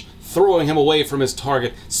 mid-lunge, throwing him away from his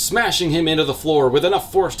target, smashing him into the floor with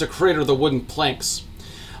enough force to crater the wooden planks.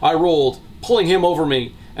 I rolled, pulling him over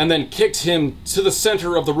me, and then kicked him to the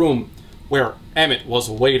center of the room, where Emmett was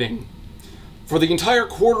waiting. For the entire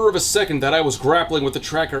quarter of a second that I was grappling with the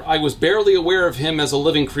tracker, I was barely aware of him as a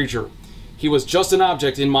living creature. He was just an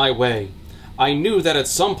object in my way. I knew that at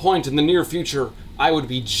some point in the near future, I would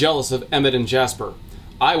be jealous of Emmett and Jasper.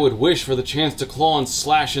 I would wish for the chance to claw and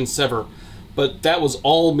slash and sever, but that was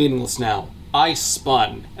all meaningless now. I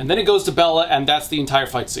spun, and then it goes to Bella, and that's the entire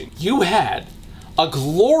fight scene. You had a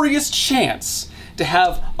glorious chance to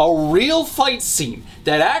have a real fight scene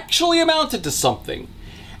that actually amounted to something,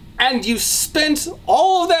 and you spent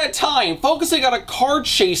all of that time focusing on a car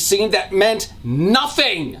chase scene that meant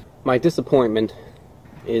nothing! My disappointment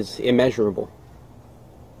is immeasurable,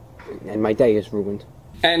 and my day is ruined.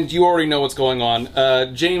 And you already know what's going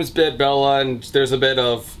on. James bit Bella, and there's a bit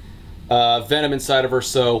of venom inside of her,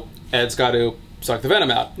 so Ed's got to suck the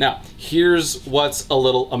venom out. Now, here's what's a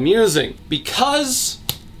little amusing. Because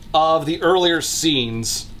of the earlier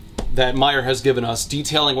scenes that Meyer has given us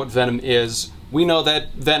detailing what venom is, we know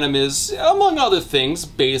that venom is, among other things,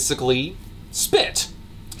 basically spit.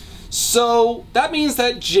 So that means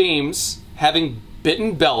that James, having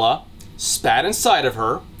bitten Bella, spat inside of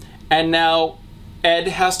her, and now Ed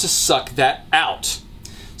has to suck that out.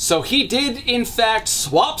 So he did, in fact,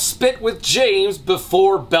 swap spit with James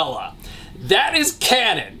before Bella. That is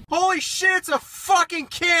canon! Holy shit, it's a fucking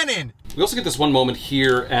cannon! We also get this one moment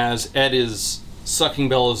here as Ed is sucking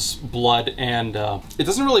Bella's blood, and it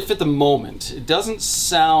doesn't really fit the moment. It doesn't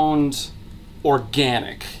sound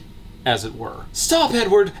organic, as it were. Stop,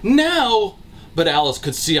 Edward, now! But Alice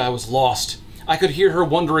could see I was lost. I could hear her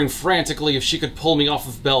wondering frantically if she could pull me off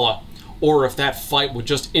of Bella, or if that fight would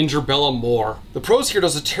just injure Bella more. The prose here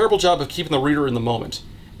does a terrible job of keeping the reader in the moment.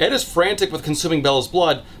 Ed is frantic with consuming Bella's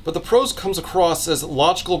blood, but the prose comes across as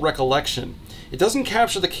logical recollection. It doesn't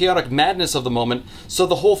capture the chaotic madness of the moment, so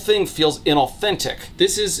the whole thing feels inauthentic.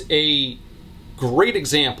 This is a great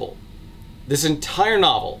example. This entire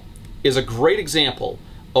novel is a great example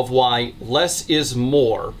of why less is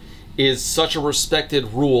more is such a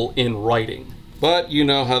respected rule in writing. But you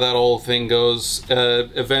know how that whole thing goes.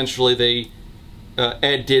 Eventually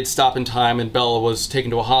Ed did stop in time and Bella was taken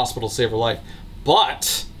to a hospital to save her life.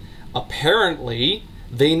 But apparently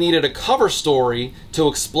they needed a cover story to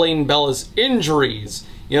explain Bella's injuries.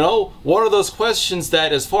 You know, one of those questions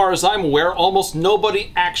that, as far as I'm aware, almost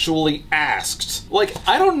nobody actually asked. Like,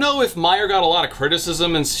 I don't know if Meyer got a lot of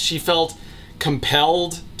criticism and she felt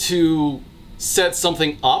compelled to set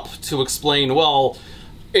something up to explain, well,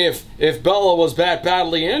 if Bella was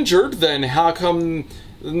badly injured, then how come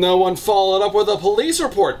no one followed up with a police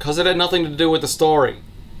report? Because it had nothing to do with the story.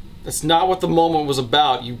 That's not what the moment was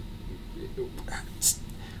about.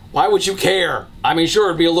 Why would you care? I mean, sure,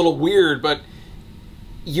 it'd be a little weird, but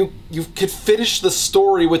you could finish the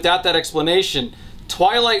story without that explanation.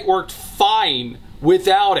 Twilight worked fine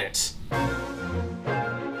without it.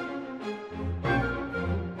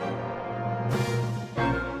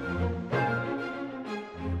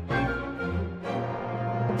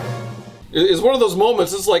 It's one of those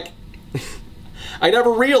moments, it's like, I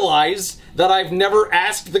never realized that I've never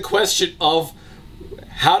asked the question of,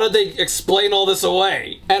 how did they explain all this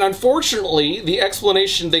away? And unfortunately, the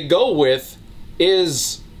explanation they go with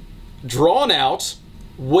is drawn out,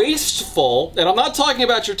 wasteful, and I'm not talking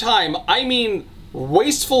about your time, I mean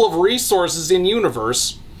wasteful of resources in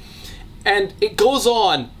universe, and it goes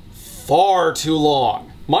on far too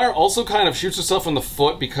long. Meyer also kind of shoots herself in the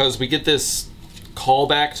foot because we get this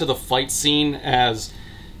callback to the fight scene as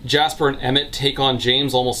Jasper and Emmett take on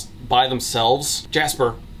James almost by themselves.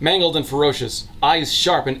 Jasper, mangled and ferocious, eyes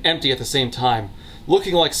sharp and empty at the same time,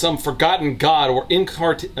 looking like some forgotten god or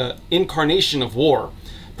incarnation of war,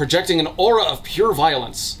 projecting an aura of pure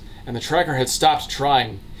violence, and the tracker had stopped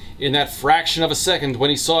trying. In that fraction of a second when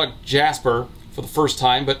he saw Jasper for the first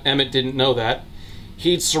time, but Emmett didn't know that,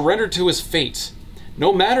 he'd surrendered to his fate.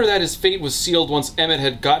 No matter that his fate was sealed once Emmett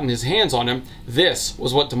had gotten his hands on him, this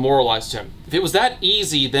was what demoralized him. If it was that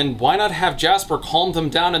easy, then why not have Jasper calm them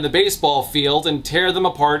down in the baseball field and tear them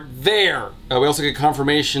apart there? We also get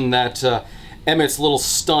confirmation that Emmett's little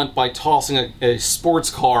stunt by tossing a sports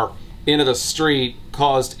car into the street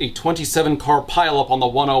caused a 27-car pileup on the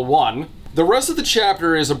 101. The rest of the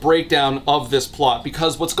chapter is a breakdown of this plot,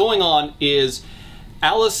 because what's going on is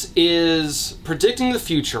Alice is predicting the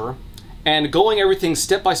future and going everything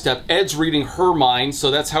step by step. Ed's reading her mind,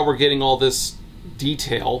 so that's how we're getting all this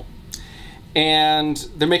detail. And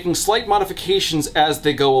they're making slight modifications as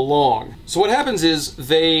they go along. So what happens is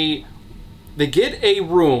they get a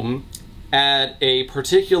room at a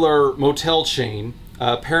particular motel chain.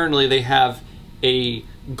 Apparently they have a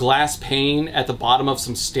glass pane at the bottom of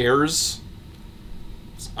some stairs.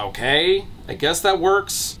 Okay, I guess that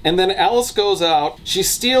works. And then Alice goes out. She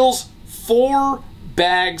steals 4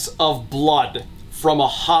 bags of blood from a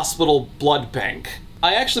hospital blood bank.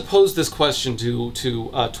 I actually posed this question to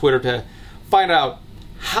Twitter to find out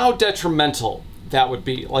how detrimental that would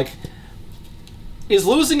be. Like, is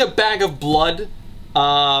losing a bag of blood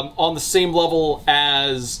on the same level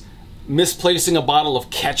as misplacing a bottle of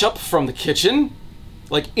ketchup from the kitchen?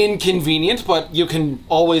 Like, inconvenient, but you can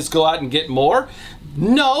always go out and get more?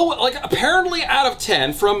 No, like, apparently out of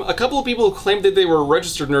 10, from a couple of people who claimed that they were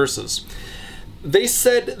registered nurses, they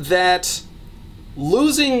said that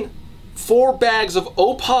losing 4 bags of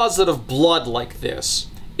O-positive blood like this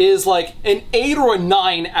is like an 8 or a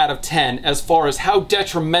 9 out of 10 as far as how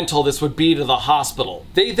detrimental this would be to the hospital.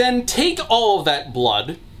 They then take all of that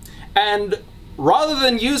blood and rather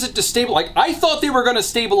than use it to stabilize, like, I thought they were going to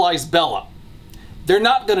stabilize Bella. They're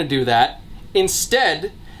not going to do that.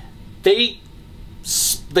 Instead, they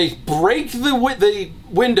break the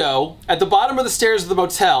window at the bottom of the stairs of the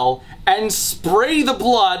motel and spray the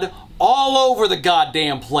blood all over the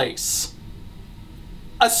goddamn place.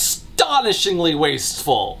 Astonishingly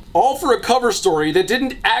wasteful. All for a cover story that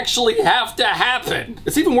didn't actually have to happen.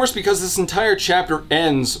 It's even worse because this entire chapter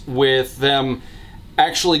ends with them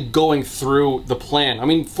actually going through the plan. I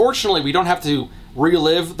mean, fortunately, we don't have to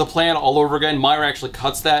relive the plan all over again. Meyer actually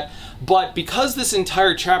cuts that. But because this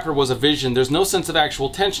entire chapter was a vision, there's no sense of actual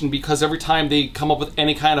tension, because every time they come up with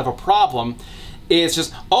any kind of a problem, it's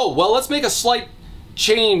just, oh, well, let's make a slight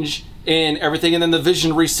change in everything, and then the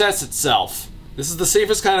vision resets itself. This is the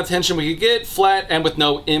safest kind of tension we could get, flat and with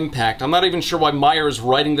no impact. I'm not even sure why Meyer is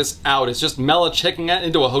writing this out. It's just Mela checking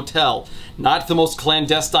into a hotel. Not the most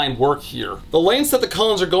clandestine work here. The lengths that the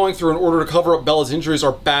Cullens are going through in order to cover up Bella's injuries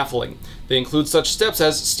are baffling. They include such steps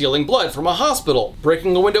as stealing blood from a hospital,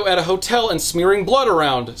 breaking a window at a hotel and smearing blood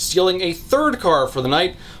around, stealing a 3rd car for the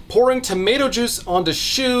night, pouring tomato juice onto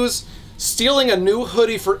shoes, stealing a new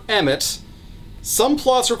hoodie for Emmett. Some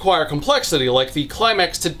plots require complexity, like the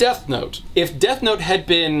climax to Death Note. If Death Note had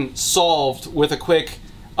been solved with a quick,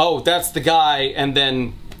 oh, that's the guy, and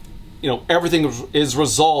then, you know, everything is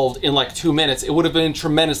resolved in like 2 minutes, it would have been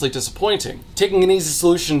tremendously disappointing. Taking an easy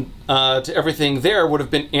solution to everything there would have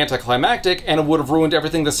been anticlimactic, and it would have ruined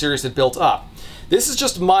everything the series had built up. This is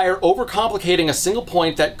just Meyer overcomplicating a single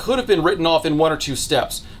point that could have been written off in 1 or 2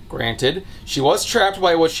 steps. Granted, she was trapped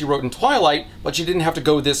by what she wrote in Twilight, but she didn't have to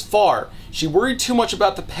go this far. She worried too much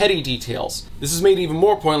about the petty details. This is made even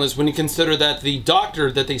more pointless when you consider that the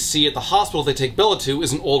doctor that they see at the hospital they take Bella to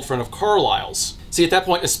is an old friend of Carlisle's. See, at that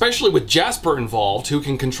point, especially with Jasper involved, who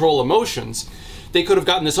can control emotions, they could have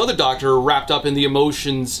gotten this other doctor wrapped up in the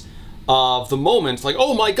emotions of the moment. Like,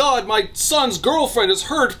 oh my god, my son's girlfriend is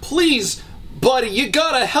hurt, please, buddy, you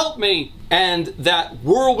gotta help me. And that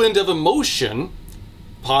whirlwind of emotion,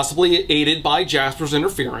 possibly aided by Jasper's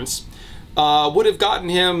interference, would have gotten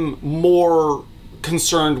him more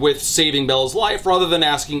concerned with saving Bella's life rather than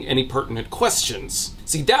asking any pertinent questions.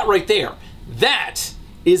 See, that right there, that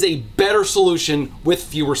is a better solution with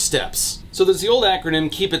fewer steps. So there's the old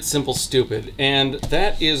acronym, keep it simple, stupid, and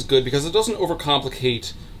that is good because it doesn't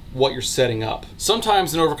overcomplicate what you're setting up.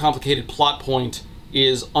 Sometimes an overcomplicated plot point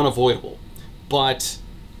is unavoidable, but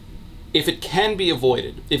if it can be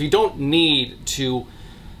avoided, if you don't need to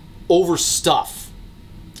overstuff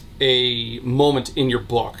a moment in your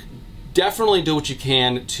book, definitely do what you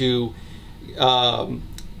can to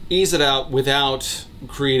ease it out without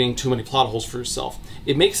creating too many plot holes for yourself.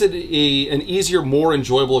 it makes it an easier, more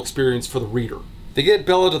enjoyable experience for the reader. They get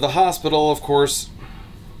Bella to the hospital, of course.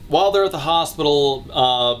 While they're at the hospital,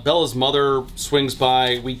 Bella's mother swings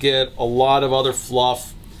by. We get a lot of other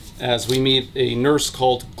fluff as we meet a nurse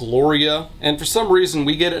called Gloria. And for some reason,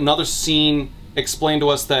 we get another scene explained to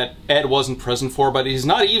us that Ed wasn't present for, but he's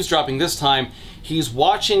not eavesdropping this time. He's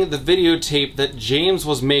watching the videotape that James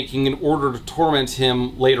was making in order to torment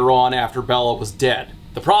him later on after Bella was dead.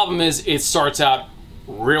 The problem is, it starts out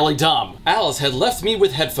really dumb. Alice had left me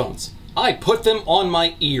with headphones. I put them on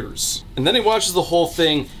my ears. And then he watches the whole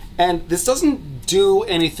thing, and this doesn't do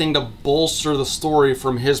anything to bolster the story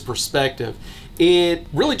from his perspective. It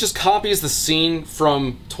really just copies the scene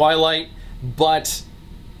from Twilight, but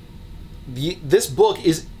this book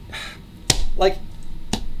is like,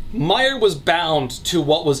 Meyer was bound to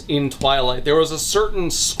what was in Twilight. There was a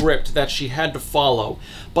certain script that she had to follow,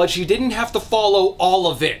 but she didn't have to follow all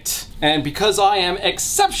of it. And because I am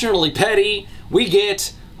exceptionally petty, we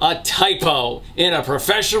get a typo in a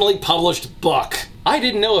professionally published book. I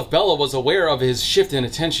didn't know if Bella was aware of his shift in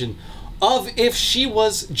attention, of if she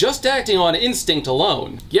was just acting on instinct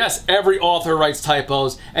alone. Yes, every author writes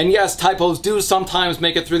typos, and yes, typos do sometimes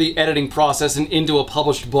make it through the editing process and into a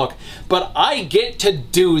published book, but I get to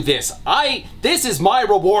do this. This is my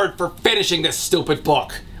reward for finishing this stupid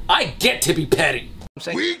book. I get to be petty.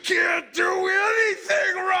 We can't do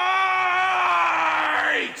anything right!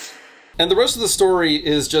 And the rest of the story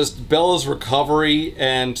is just Bella's recovery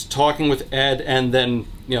and talking with Ed and then,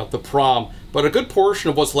 the prom. But a good portion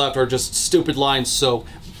of what's left are just stupid lines, so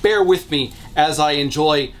bear with me as I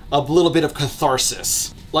enjoy a little bit of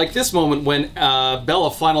catharsis. Like this moment when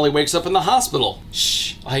Bella finally wakes up in the hospital.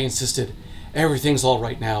 Shh, I insisted. Everything's all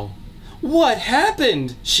right now. What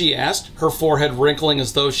happened? She asked, her forehead wrinkling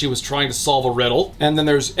as though she was trying to solve a riddle. And then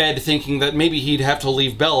there's Ed thinking that maybe he'd have to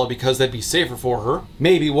leave Bella because that'd be safer for her.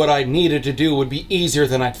 Maybe what I needed to do would be easier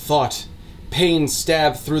than I'd thought. Pain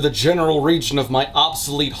stabbed through the general region of my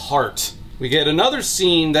obsolete heart. We get another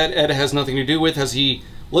scene that Ed has nothing to do with as he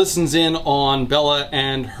listens in on Bella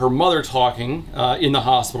and her mother talking in the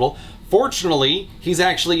hospital. Fortunately, he's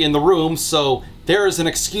actually in the room, so there is an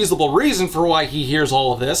excusable reason for why he hears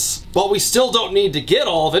all of this. But we still don't need to get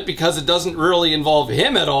all of it because it doesn't really involve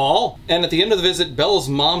him at all. And at the end of the visit, Bella's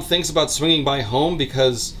mom thinks about swinging by home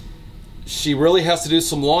because she really has to do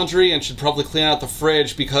some laundry and should probably clean out the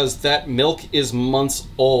fridge because that milk is months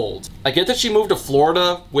old. I get that she moved to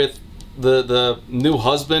Florida with the new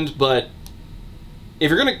husband, but if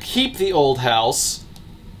you're gonna keep the old house,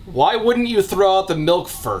 why wouldn't you throw out the milk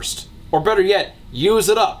first? Or better yet, use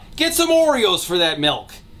it up. Get some Oreos for that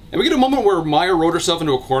milk. And we get a moment where Meyer wrote herself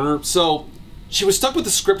into a corner. So she was stuck with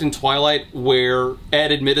the script in Twilight where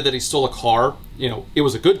Ed admitted that he stole a car. It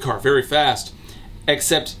was a good car, very fast.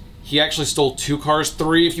 Except he actually stole 2 cars,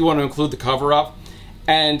 3 if you want to include the cover-up.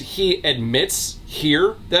 And he admits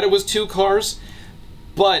here that it was 2 cars.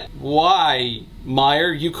 But why,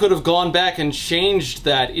 Meyer? You could have gone back and changed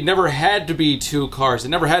that. It never had to be 2 cars. It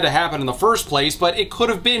never had to happen in the first place, but it could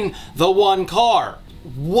have been the 1 car.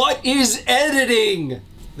 What is editing?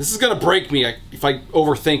 This is gonna break me if I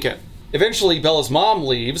overthink it. Eventually, Bella's mom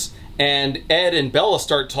leaves, and Ed and Bella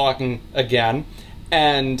start talking again,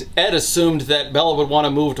 and Ed assumed that Bella would want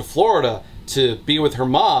to move to Florida to be with her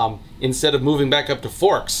mom instead of moving back up to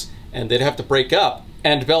Forks, and they'd have to break up.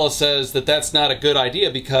 And Bella says that that's not a good idea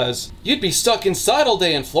because you'd be stuck inside all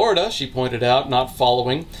day in Florida, she pointed out, not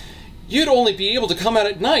following. You'd only be able to come out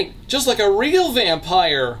at night, just like a real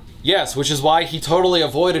vampire. Yes, which is why he totally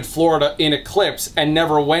avoided Florida in Eclipse and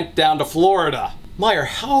never went down to Florida. Meyer,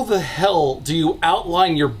 how the hell do you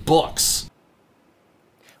outline your books?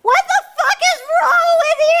 What the fuck is wrong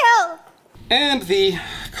with you? And the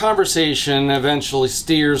conversation eventually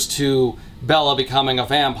steers to Bella becoming a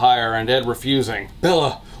vampire and Ed refusing.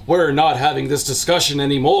 Bella, we're not having this discussion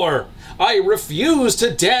anymore. I refuse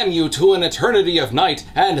to damn you to an eternity of night,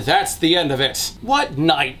 and that's the end of it. What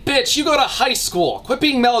night? Bitch, you go to high school. Quit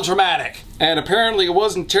being melodramatic. And apparently it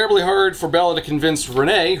wasn't terribly hard for Bella to convince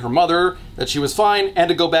Renee, her mother, that she was fine and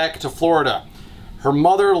to go back to Florida. Her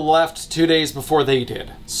mother left 2 days before they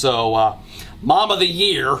did. So, Mom of the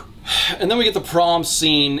Year. And then we get the prom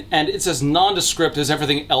scene, and it's as nondescript as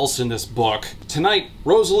everything else in this book. Tonight,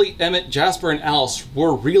 Rosalie, Emmett, Jasper, and Alice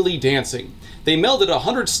were really dancing. They melded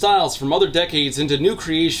 100 styles from other decades into new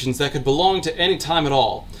creations that could belong to any time at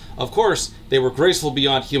all. Of course, they were graceful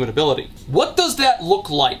beyond human ability. What does that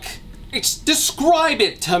look like? Describe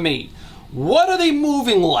it to me. What are they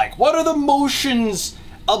moving like? What are the motions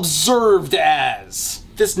observed as?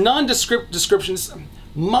 This nondescript description is...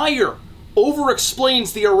 Meyer,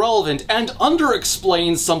 over-explains the irrelevant and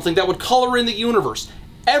under-explains something that would color in the universe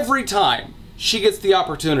every time she gets the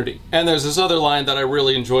opportunity. And there's this other line that I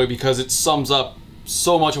really enjoy because it sums up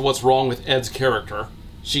so much of what's wrong with Ed's character.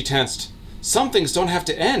 She tensed. "Some things don't have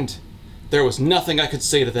to end." There was nothing I could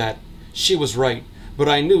say to that. She was right, but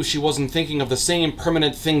I knew she wasn't thinking of the same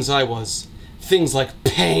permanent things I was. Things like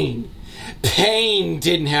pain. Pain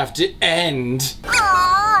didn't have to end.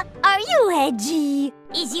 Aww, are you edgy?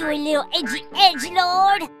 Is you a little edgy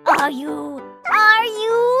edgelord? Are you?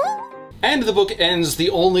 And the book ends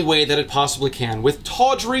the only way that it possibly can, with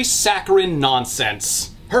tawdry, saccharine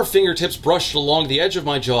nonsense. Her fingertips brushed along the edge of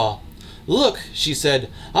my jaw. "Look," she said,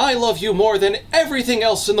 "I love you more than everything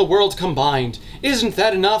else in the world combined. Isn't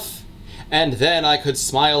that enough?" And then I could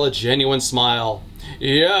smile a genuine smile.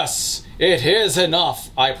 "Yes, it is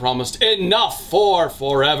enough," I promised. "Enough for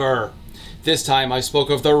forever." This time I spoke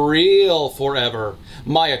of the real forever,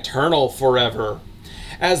 my eternal forever.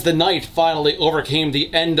 As the night finally overcame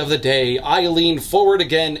the end of the day, I leaned forward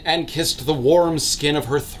again and kissed the warm skin of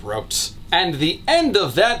her throat. And the end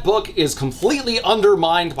of that book is completely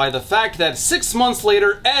undermined by the fact that 6 months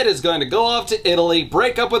later, Ed is going to go off to Italy,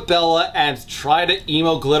 break up with Bella, and try to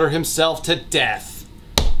emo glitter himself to death.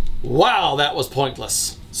 Wow, that was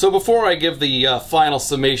pointless. So before I give the final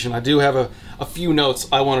summation, I do have a few notes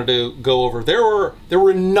I wanted to go over. There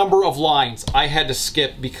were a number of lines I had to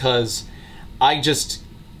skip because I just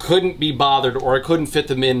couldn't be bothered, or I couldn't fit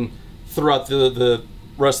them in throughout the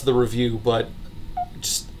rest of the review, but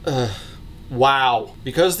just, wow.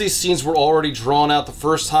 Because these scenes were already drawn out the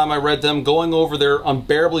first time I read them, going over their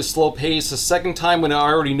unbearably slow pace the second time when I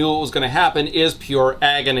already knew what was going to happen is pure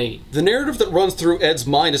agony. The narrative that runs through Ed's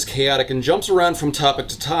mind is chaotic and jumps around from topic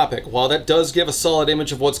to topic. While that does give a solid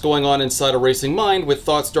image of what's going on inside a racing mind, with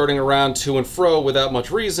thoughts darting around to and fro without much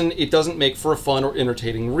reason, it doesn't make for a fun or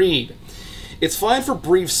entertaining read. It's fine for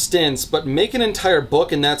brief stints, but make an entire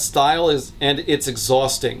book in that style it's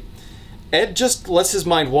exhausting. Ed just lets his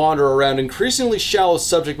mind wander around increasingly shallow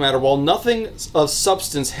subject matter while nothing of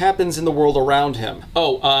substance happens in the world around him.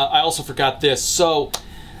 Oh, I also forgot this. So,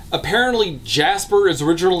 apparently Jasper is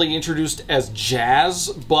originally introduced as Jazz,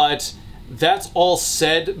 but that's all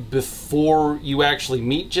said before you actually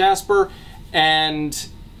meet Jasper, and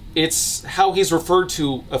it's how he's referred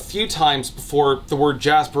to a few times before the word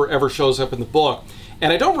Jasper ever shows up in the book.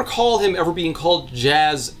 And I don't recall him ever being called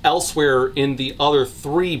Jazz elsewhere in the other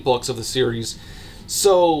 3 books of the series.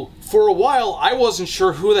 So, for a while, I wasn't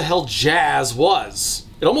sure who the hell Jazz was.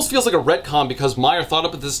 It almost feels like a retcon because Meyer thought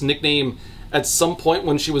up with this nickname at some point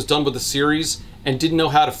when she was done with the series and didn't know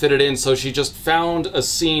how to fit it in, so she just found a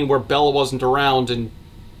scene where Bella wasn't around and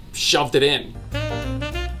shoved it in.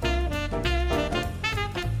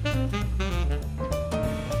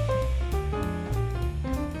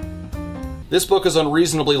 This book is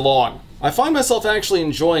unreasonably long. I find myself actually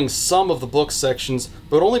enjoying some of the book sections,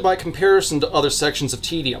 but only by comparison to other sections of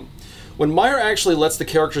tedium. When Meyer actually lets the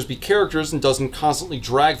characters be characters and doesn't constantly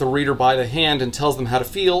drag the reader by the hand and tells them how to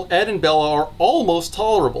feel, Ed and Bella are almost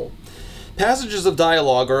tolerable. Passages of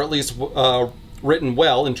dialogue are at least written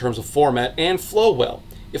well in terms of format and flow well.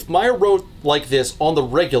 If Meyer wrote like this on the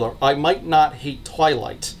regular, I might not hate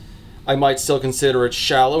Twilight. I might still consider it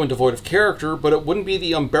shallow and devoid of character, but it wouldn't be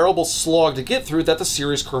the unbearable slog to get through that the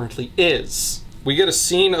series currently is. We get a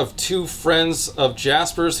scene of 2 friends of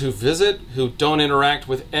Jasper's who visit, who don't interact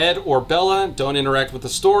with Ed or Bella, don't interact with the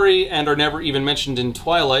story, and are never even mentioned in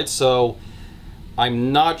Twilight, so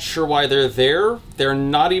I'm not sure why they're there. They're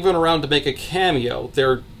not even around to make a cameo.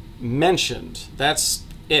 They're mentioned. That's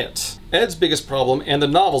it. Ed's biggest problem, and the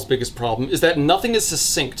novel's biggest problem, is that nothing is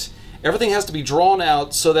succinct. Everything has to be drawn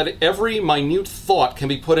out so that every minute thought can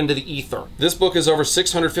be put into the ether. This book is over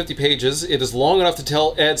 650 pages. It is long enough to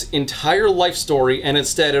tell Ed's entire life story, and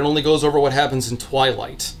instead it only goes over what happens in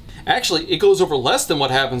Twilight. Actually, it goes over less than what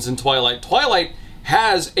happens in Twilight. Twilight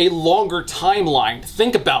has a longer timeline.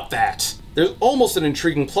 Think about that. There's almost an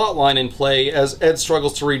intriguing plotline in play as Ed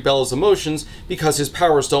struggles to read Bella's emotions because his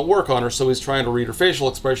powers don't work on her, so he's trying to read her facial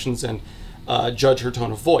expressions and judge her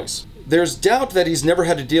tone of voice. There's doubt that he's never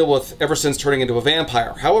had to deal with ever since turning into a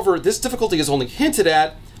vampire. However, this difficulty is only hinted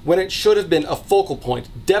at when it should have been a focal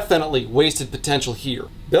point. Definitely wasted potential here.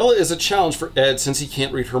 Bella is a challenge for Ed since he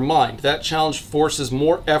can't read her mind. That challenge forces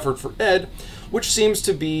more effort for Ed, which seems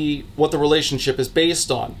to be what the relationship is based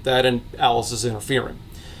on, that and Alice is interfering.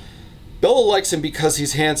 Bella likes him because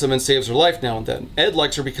he's handsome and saves her life now and then. Ed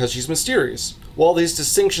likes her because she's mysterious. While these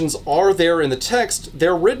distinctions are there in the text,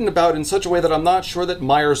 they're written about in such a way that I'm not sure that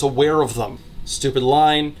Meyer's aware of them. Stupid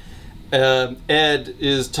line. Ed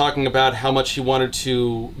is talking about how much he wanted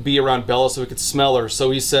to be around Bella so he could smell her.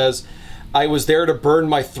 So he says, I was there to burn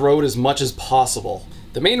my throat as much as possible.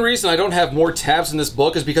 The main reason I don't have more tabs in this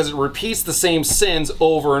book is because it repeats the same sins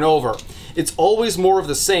over and over. It's always more of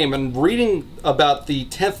the same, and reading about the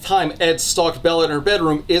 10th time Ed stalked Bella in her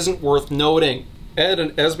bedroom isn't worth noting. Ed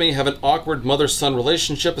and Esme have an awkward mother-son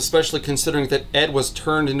relationship, especially considering that Ed was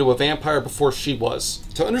turned into a vampire before she was.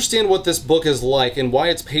 To understand what this book is like and why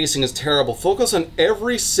its pacing is terrible, focus on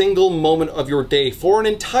every single moment of your day for an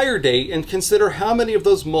entire day and consider how many of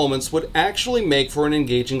those moments would actually make for an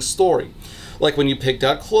engaging story. Like when you picked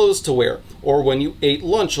out clothes to wear, or when you ate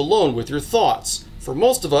lunch alone with your thoughts. For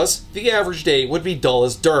most of us, the average day would be dull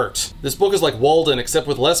as dirt. This book is like Walden, except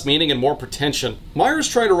with less meaning and more pretension. Meyer is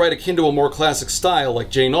trying to write akin to a more classic style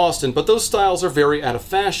like Jane Austen, but those styles are very out of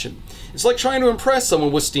fashion. It's like trying to impress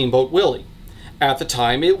someone with Steamboat Willie. At the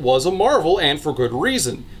time, it was a marvel, and for good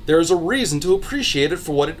reason. There is a reason to appreciate it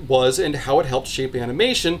for what it was and how it helped shape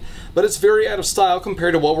animation, but it's very out of style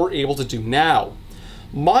compared to what we're able to do now.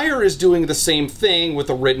 Meyer is doing the same thing with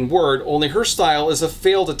the written word, only her style is a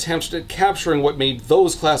failed attempt at capturing what made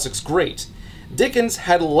those classics great. Dickens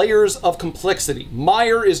had layers of complexity.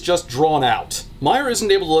 Meyer is just drawn out. Meyer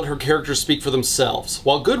isn't able to let her characters speak for themselves.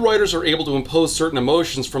 While good writers are able to impose certain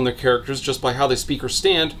emotions from their characters just by how they speak or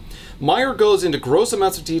stand, Meyer goes into gross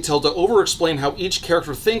amounts of detail to over-explain how each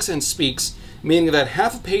character thinks and speaks, meaning that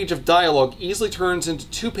half a page of dialogue easily turns into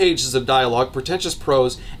 2 pages of dialogue, pretentious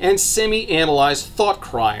prose, and semi-analyzed thought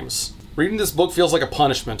crimes. Reading this book feels like a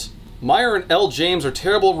punishment. Meyer and L. James are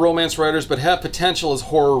terrible romance writers, but have potential as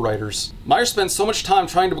horror writers. Meyer spent so much time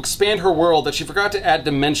trying to expand her world that she forgot to add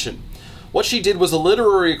dimension. What she did was a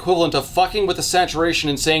literary equivalent of fucking with the saturation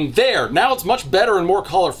and saying, "There, now it's much better and more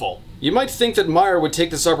colorful." You might think that Meyer would take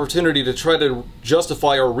this opportunity to try to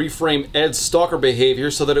justify or reframe Ed's stalker behavior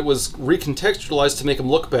so that it was recontextualized to make him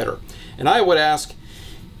look better. And I would ask,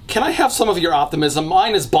 can I have some of your optimism?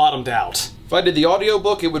 Mine is bottomed out. If I did the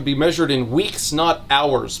audiobook, it would be measured in weeks, not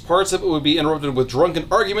hours. Parts of it would be interrupted with drunken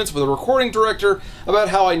arguments with a recording director about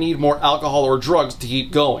how I need more alcohol or drugs to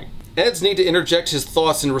keep going. Ed's need to interject his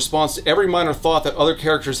thoughts in response to every minor thought that other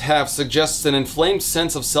characters have suggests an inflamed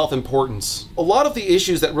sense of self-importance. A lot of the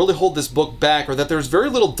issues that really hold this book back are that there's very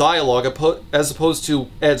little dialogue as opposed to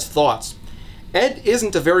Ed's thoughts. Ed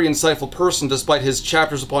isn't a very insightful person despite his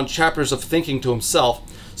chapters upon chapters of thinking to himself,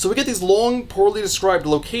 so we get these long, poorly described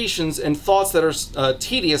locations and thoughts that are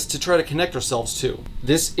tedious to try to connect ourselves to.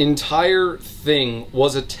 This entire thing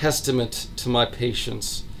was a testament to my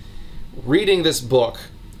patience. Reading this book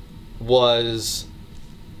was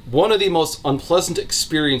one of the most unpleasant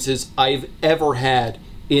experiences I've ever had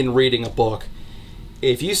in reading a book.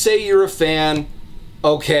 If you say you're a fan,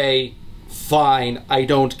 okay, fine, I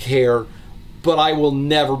don't care, but I will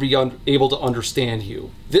never be able to understand you.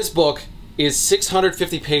 This book is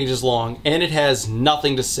 650 pages long, and it has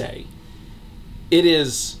nothing to say. It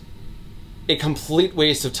is a complete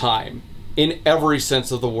waste of time in every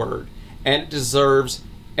sense of the word, and it deserves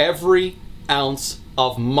every ounce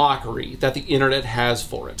of mockery that the internet has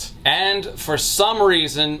for it. And for some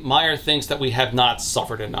reason, Meyer thinks that we have not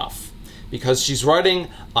suffered enough, because she's writing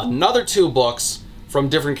another 2 books from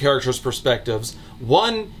different characters' perspectives.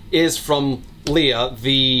 One is from Leah,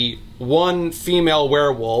 the one female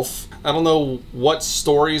werewolf. I don't know what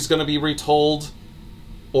story is going to be retold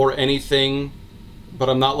or anything, but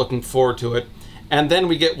I'm not looking forward to it. And then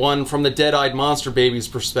we get one from the dead-eyed monster baby's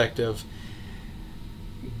perspective.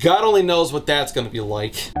 God only knows what that's going to be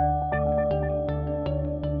like.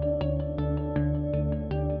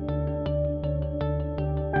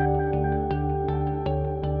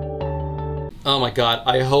 Oh my god,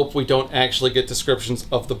 I hope we don't actually get descriptions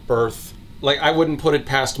of the birth. Like, I wouldn't put it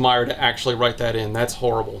past Meyer to actually write that in. That's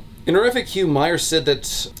horrible. In her FAQ, Meyer said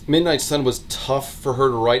that Midnight Sun was tough for her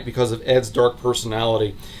to write because of Ed's dark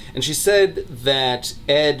personality. And she said that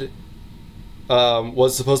Ed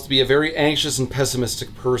was supposed to be a very anxious and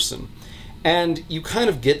pessimistic person. And you kind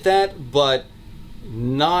of get that, but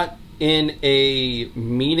not in a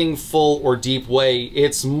meaningful or deep way.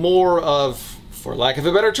 It's more of, for lack of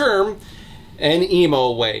a better term, an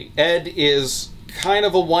emo way. Ed is kind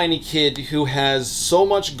of a whiny kid who has so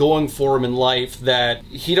much going for him in life that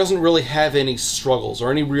he doesn't really have any struggles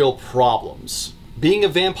or any real problems. Being a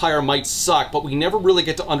vampire might suck, but we never really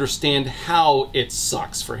get to understand how it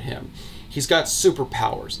sucks for him. He's got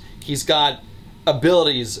superpowers. He's got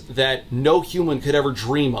abilities that no human could ever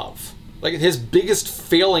dream of. Like, his biggest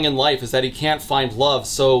failing in life is that he can't find love,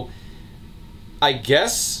 so I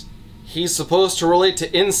guess he's supposed to relate to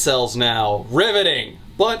incels now. Riveting!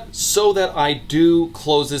 But so that I do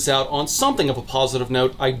close this out on something of a positive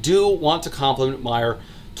note, I do want to compliment Meyer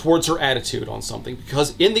towards her attitude on something,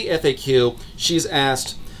 because in the FAQ, she's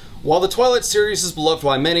asked, While the Twilight series is beloved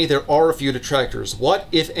by many, there are a few detractors. What,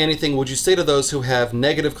 if anything, would you say to those who have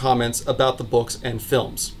negative comments about the books and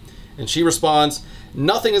films? And she responds,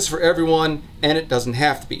 nothing is for everyone, and it doesn't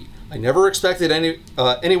have to be. I never expected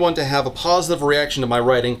anyone to have a positive reaction to my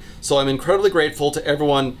writing, so I'm incredibly grateful to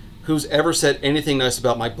everyone who's ever said anything nice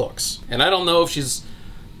about my books. And I don't know if she's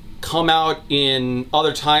come out in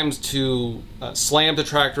other times to slam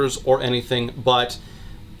detractors or anything, but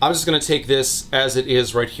I'm just going to take this as it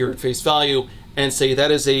is right here at face value and say that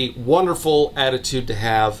is a wonderful attitude to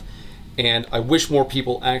have, and I wish more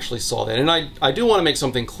people actually saw that. And I do want to make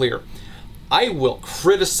something clear. I will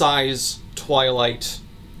criticize Twilight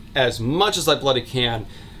as much as I bloody can.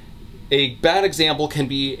 A bad example can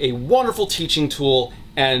be a wonderful teaching tool,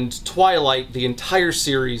 and Twilight, the entire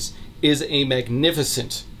series, is a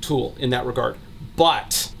magnificent tool in that regard.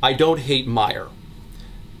 But I don't hate Meyer.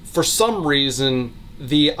 For some reason,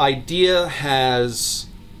 the idea has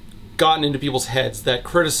gotten into people's heads that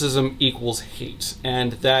criticism equals hate,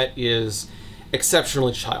 and that is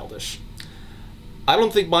exceptionally childish. I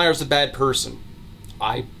don't think Meyer's a bad person.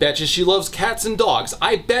 I betcha she loves cats and dogs.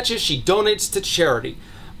 I betcha she donates to charity.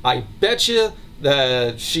 I betcha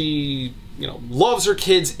that she, loves her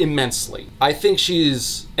kids immensely. I think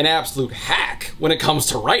she's an absolute hack when it comes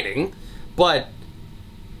to writing, but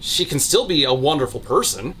she can still be a wonderful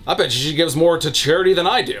person. I bet she gives more to charity than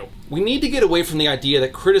I do. We need to get away from the idea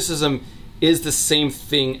that criticism is the same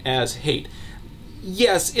thing as hate.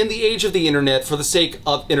 Yes, in the age of the internet, for the sake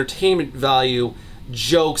of entertainment value,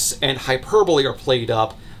 jokes and hyperbole are played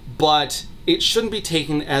up, but it shouldn't be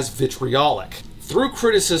taken as vitriolic. Through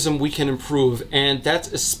criticism, we can improve, and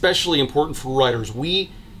that's especially important for writers.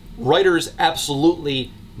 Writers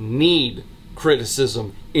absolutely need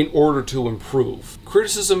criticism in order to improve.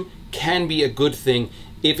 Criticism can be a good thing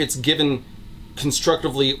if it's given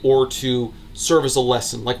constructively or to serve as a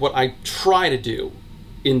lesson, like what I try to do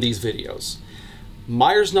in these videos.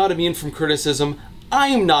 Meyer's not immune from criticism.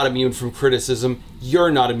 I'm not immune from criticism.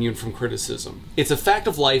 You're not immune from criticism. It's a fact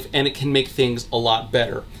of life, and it can make things a lot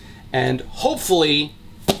better. And hopefully,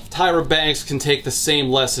 Tyra Banks can take the same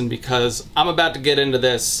lesson, because I'm about to get into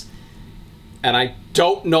this, and I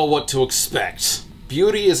don't know what to expect.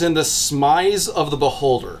 Beauty is in the smize of the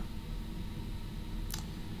beholder.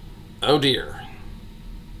 Oh dear.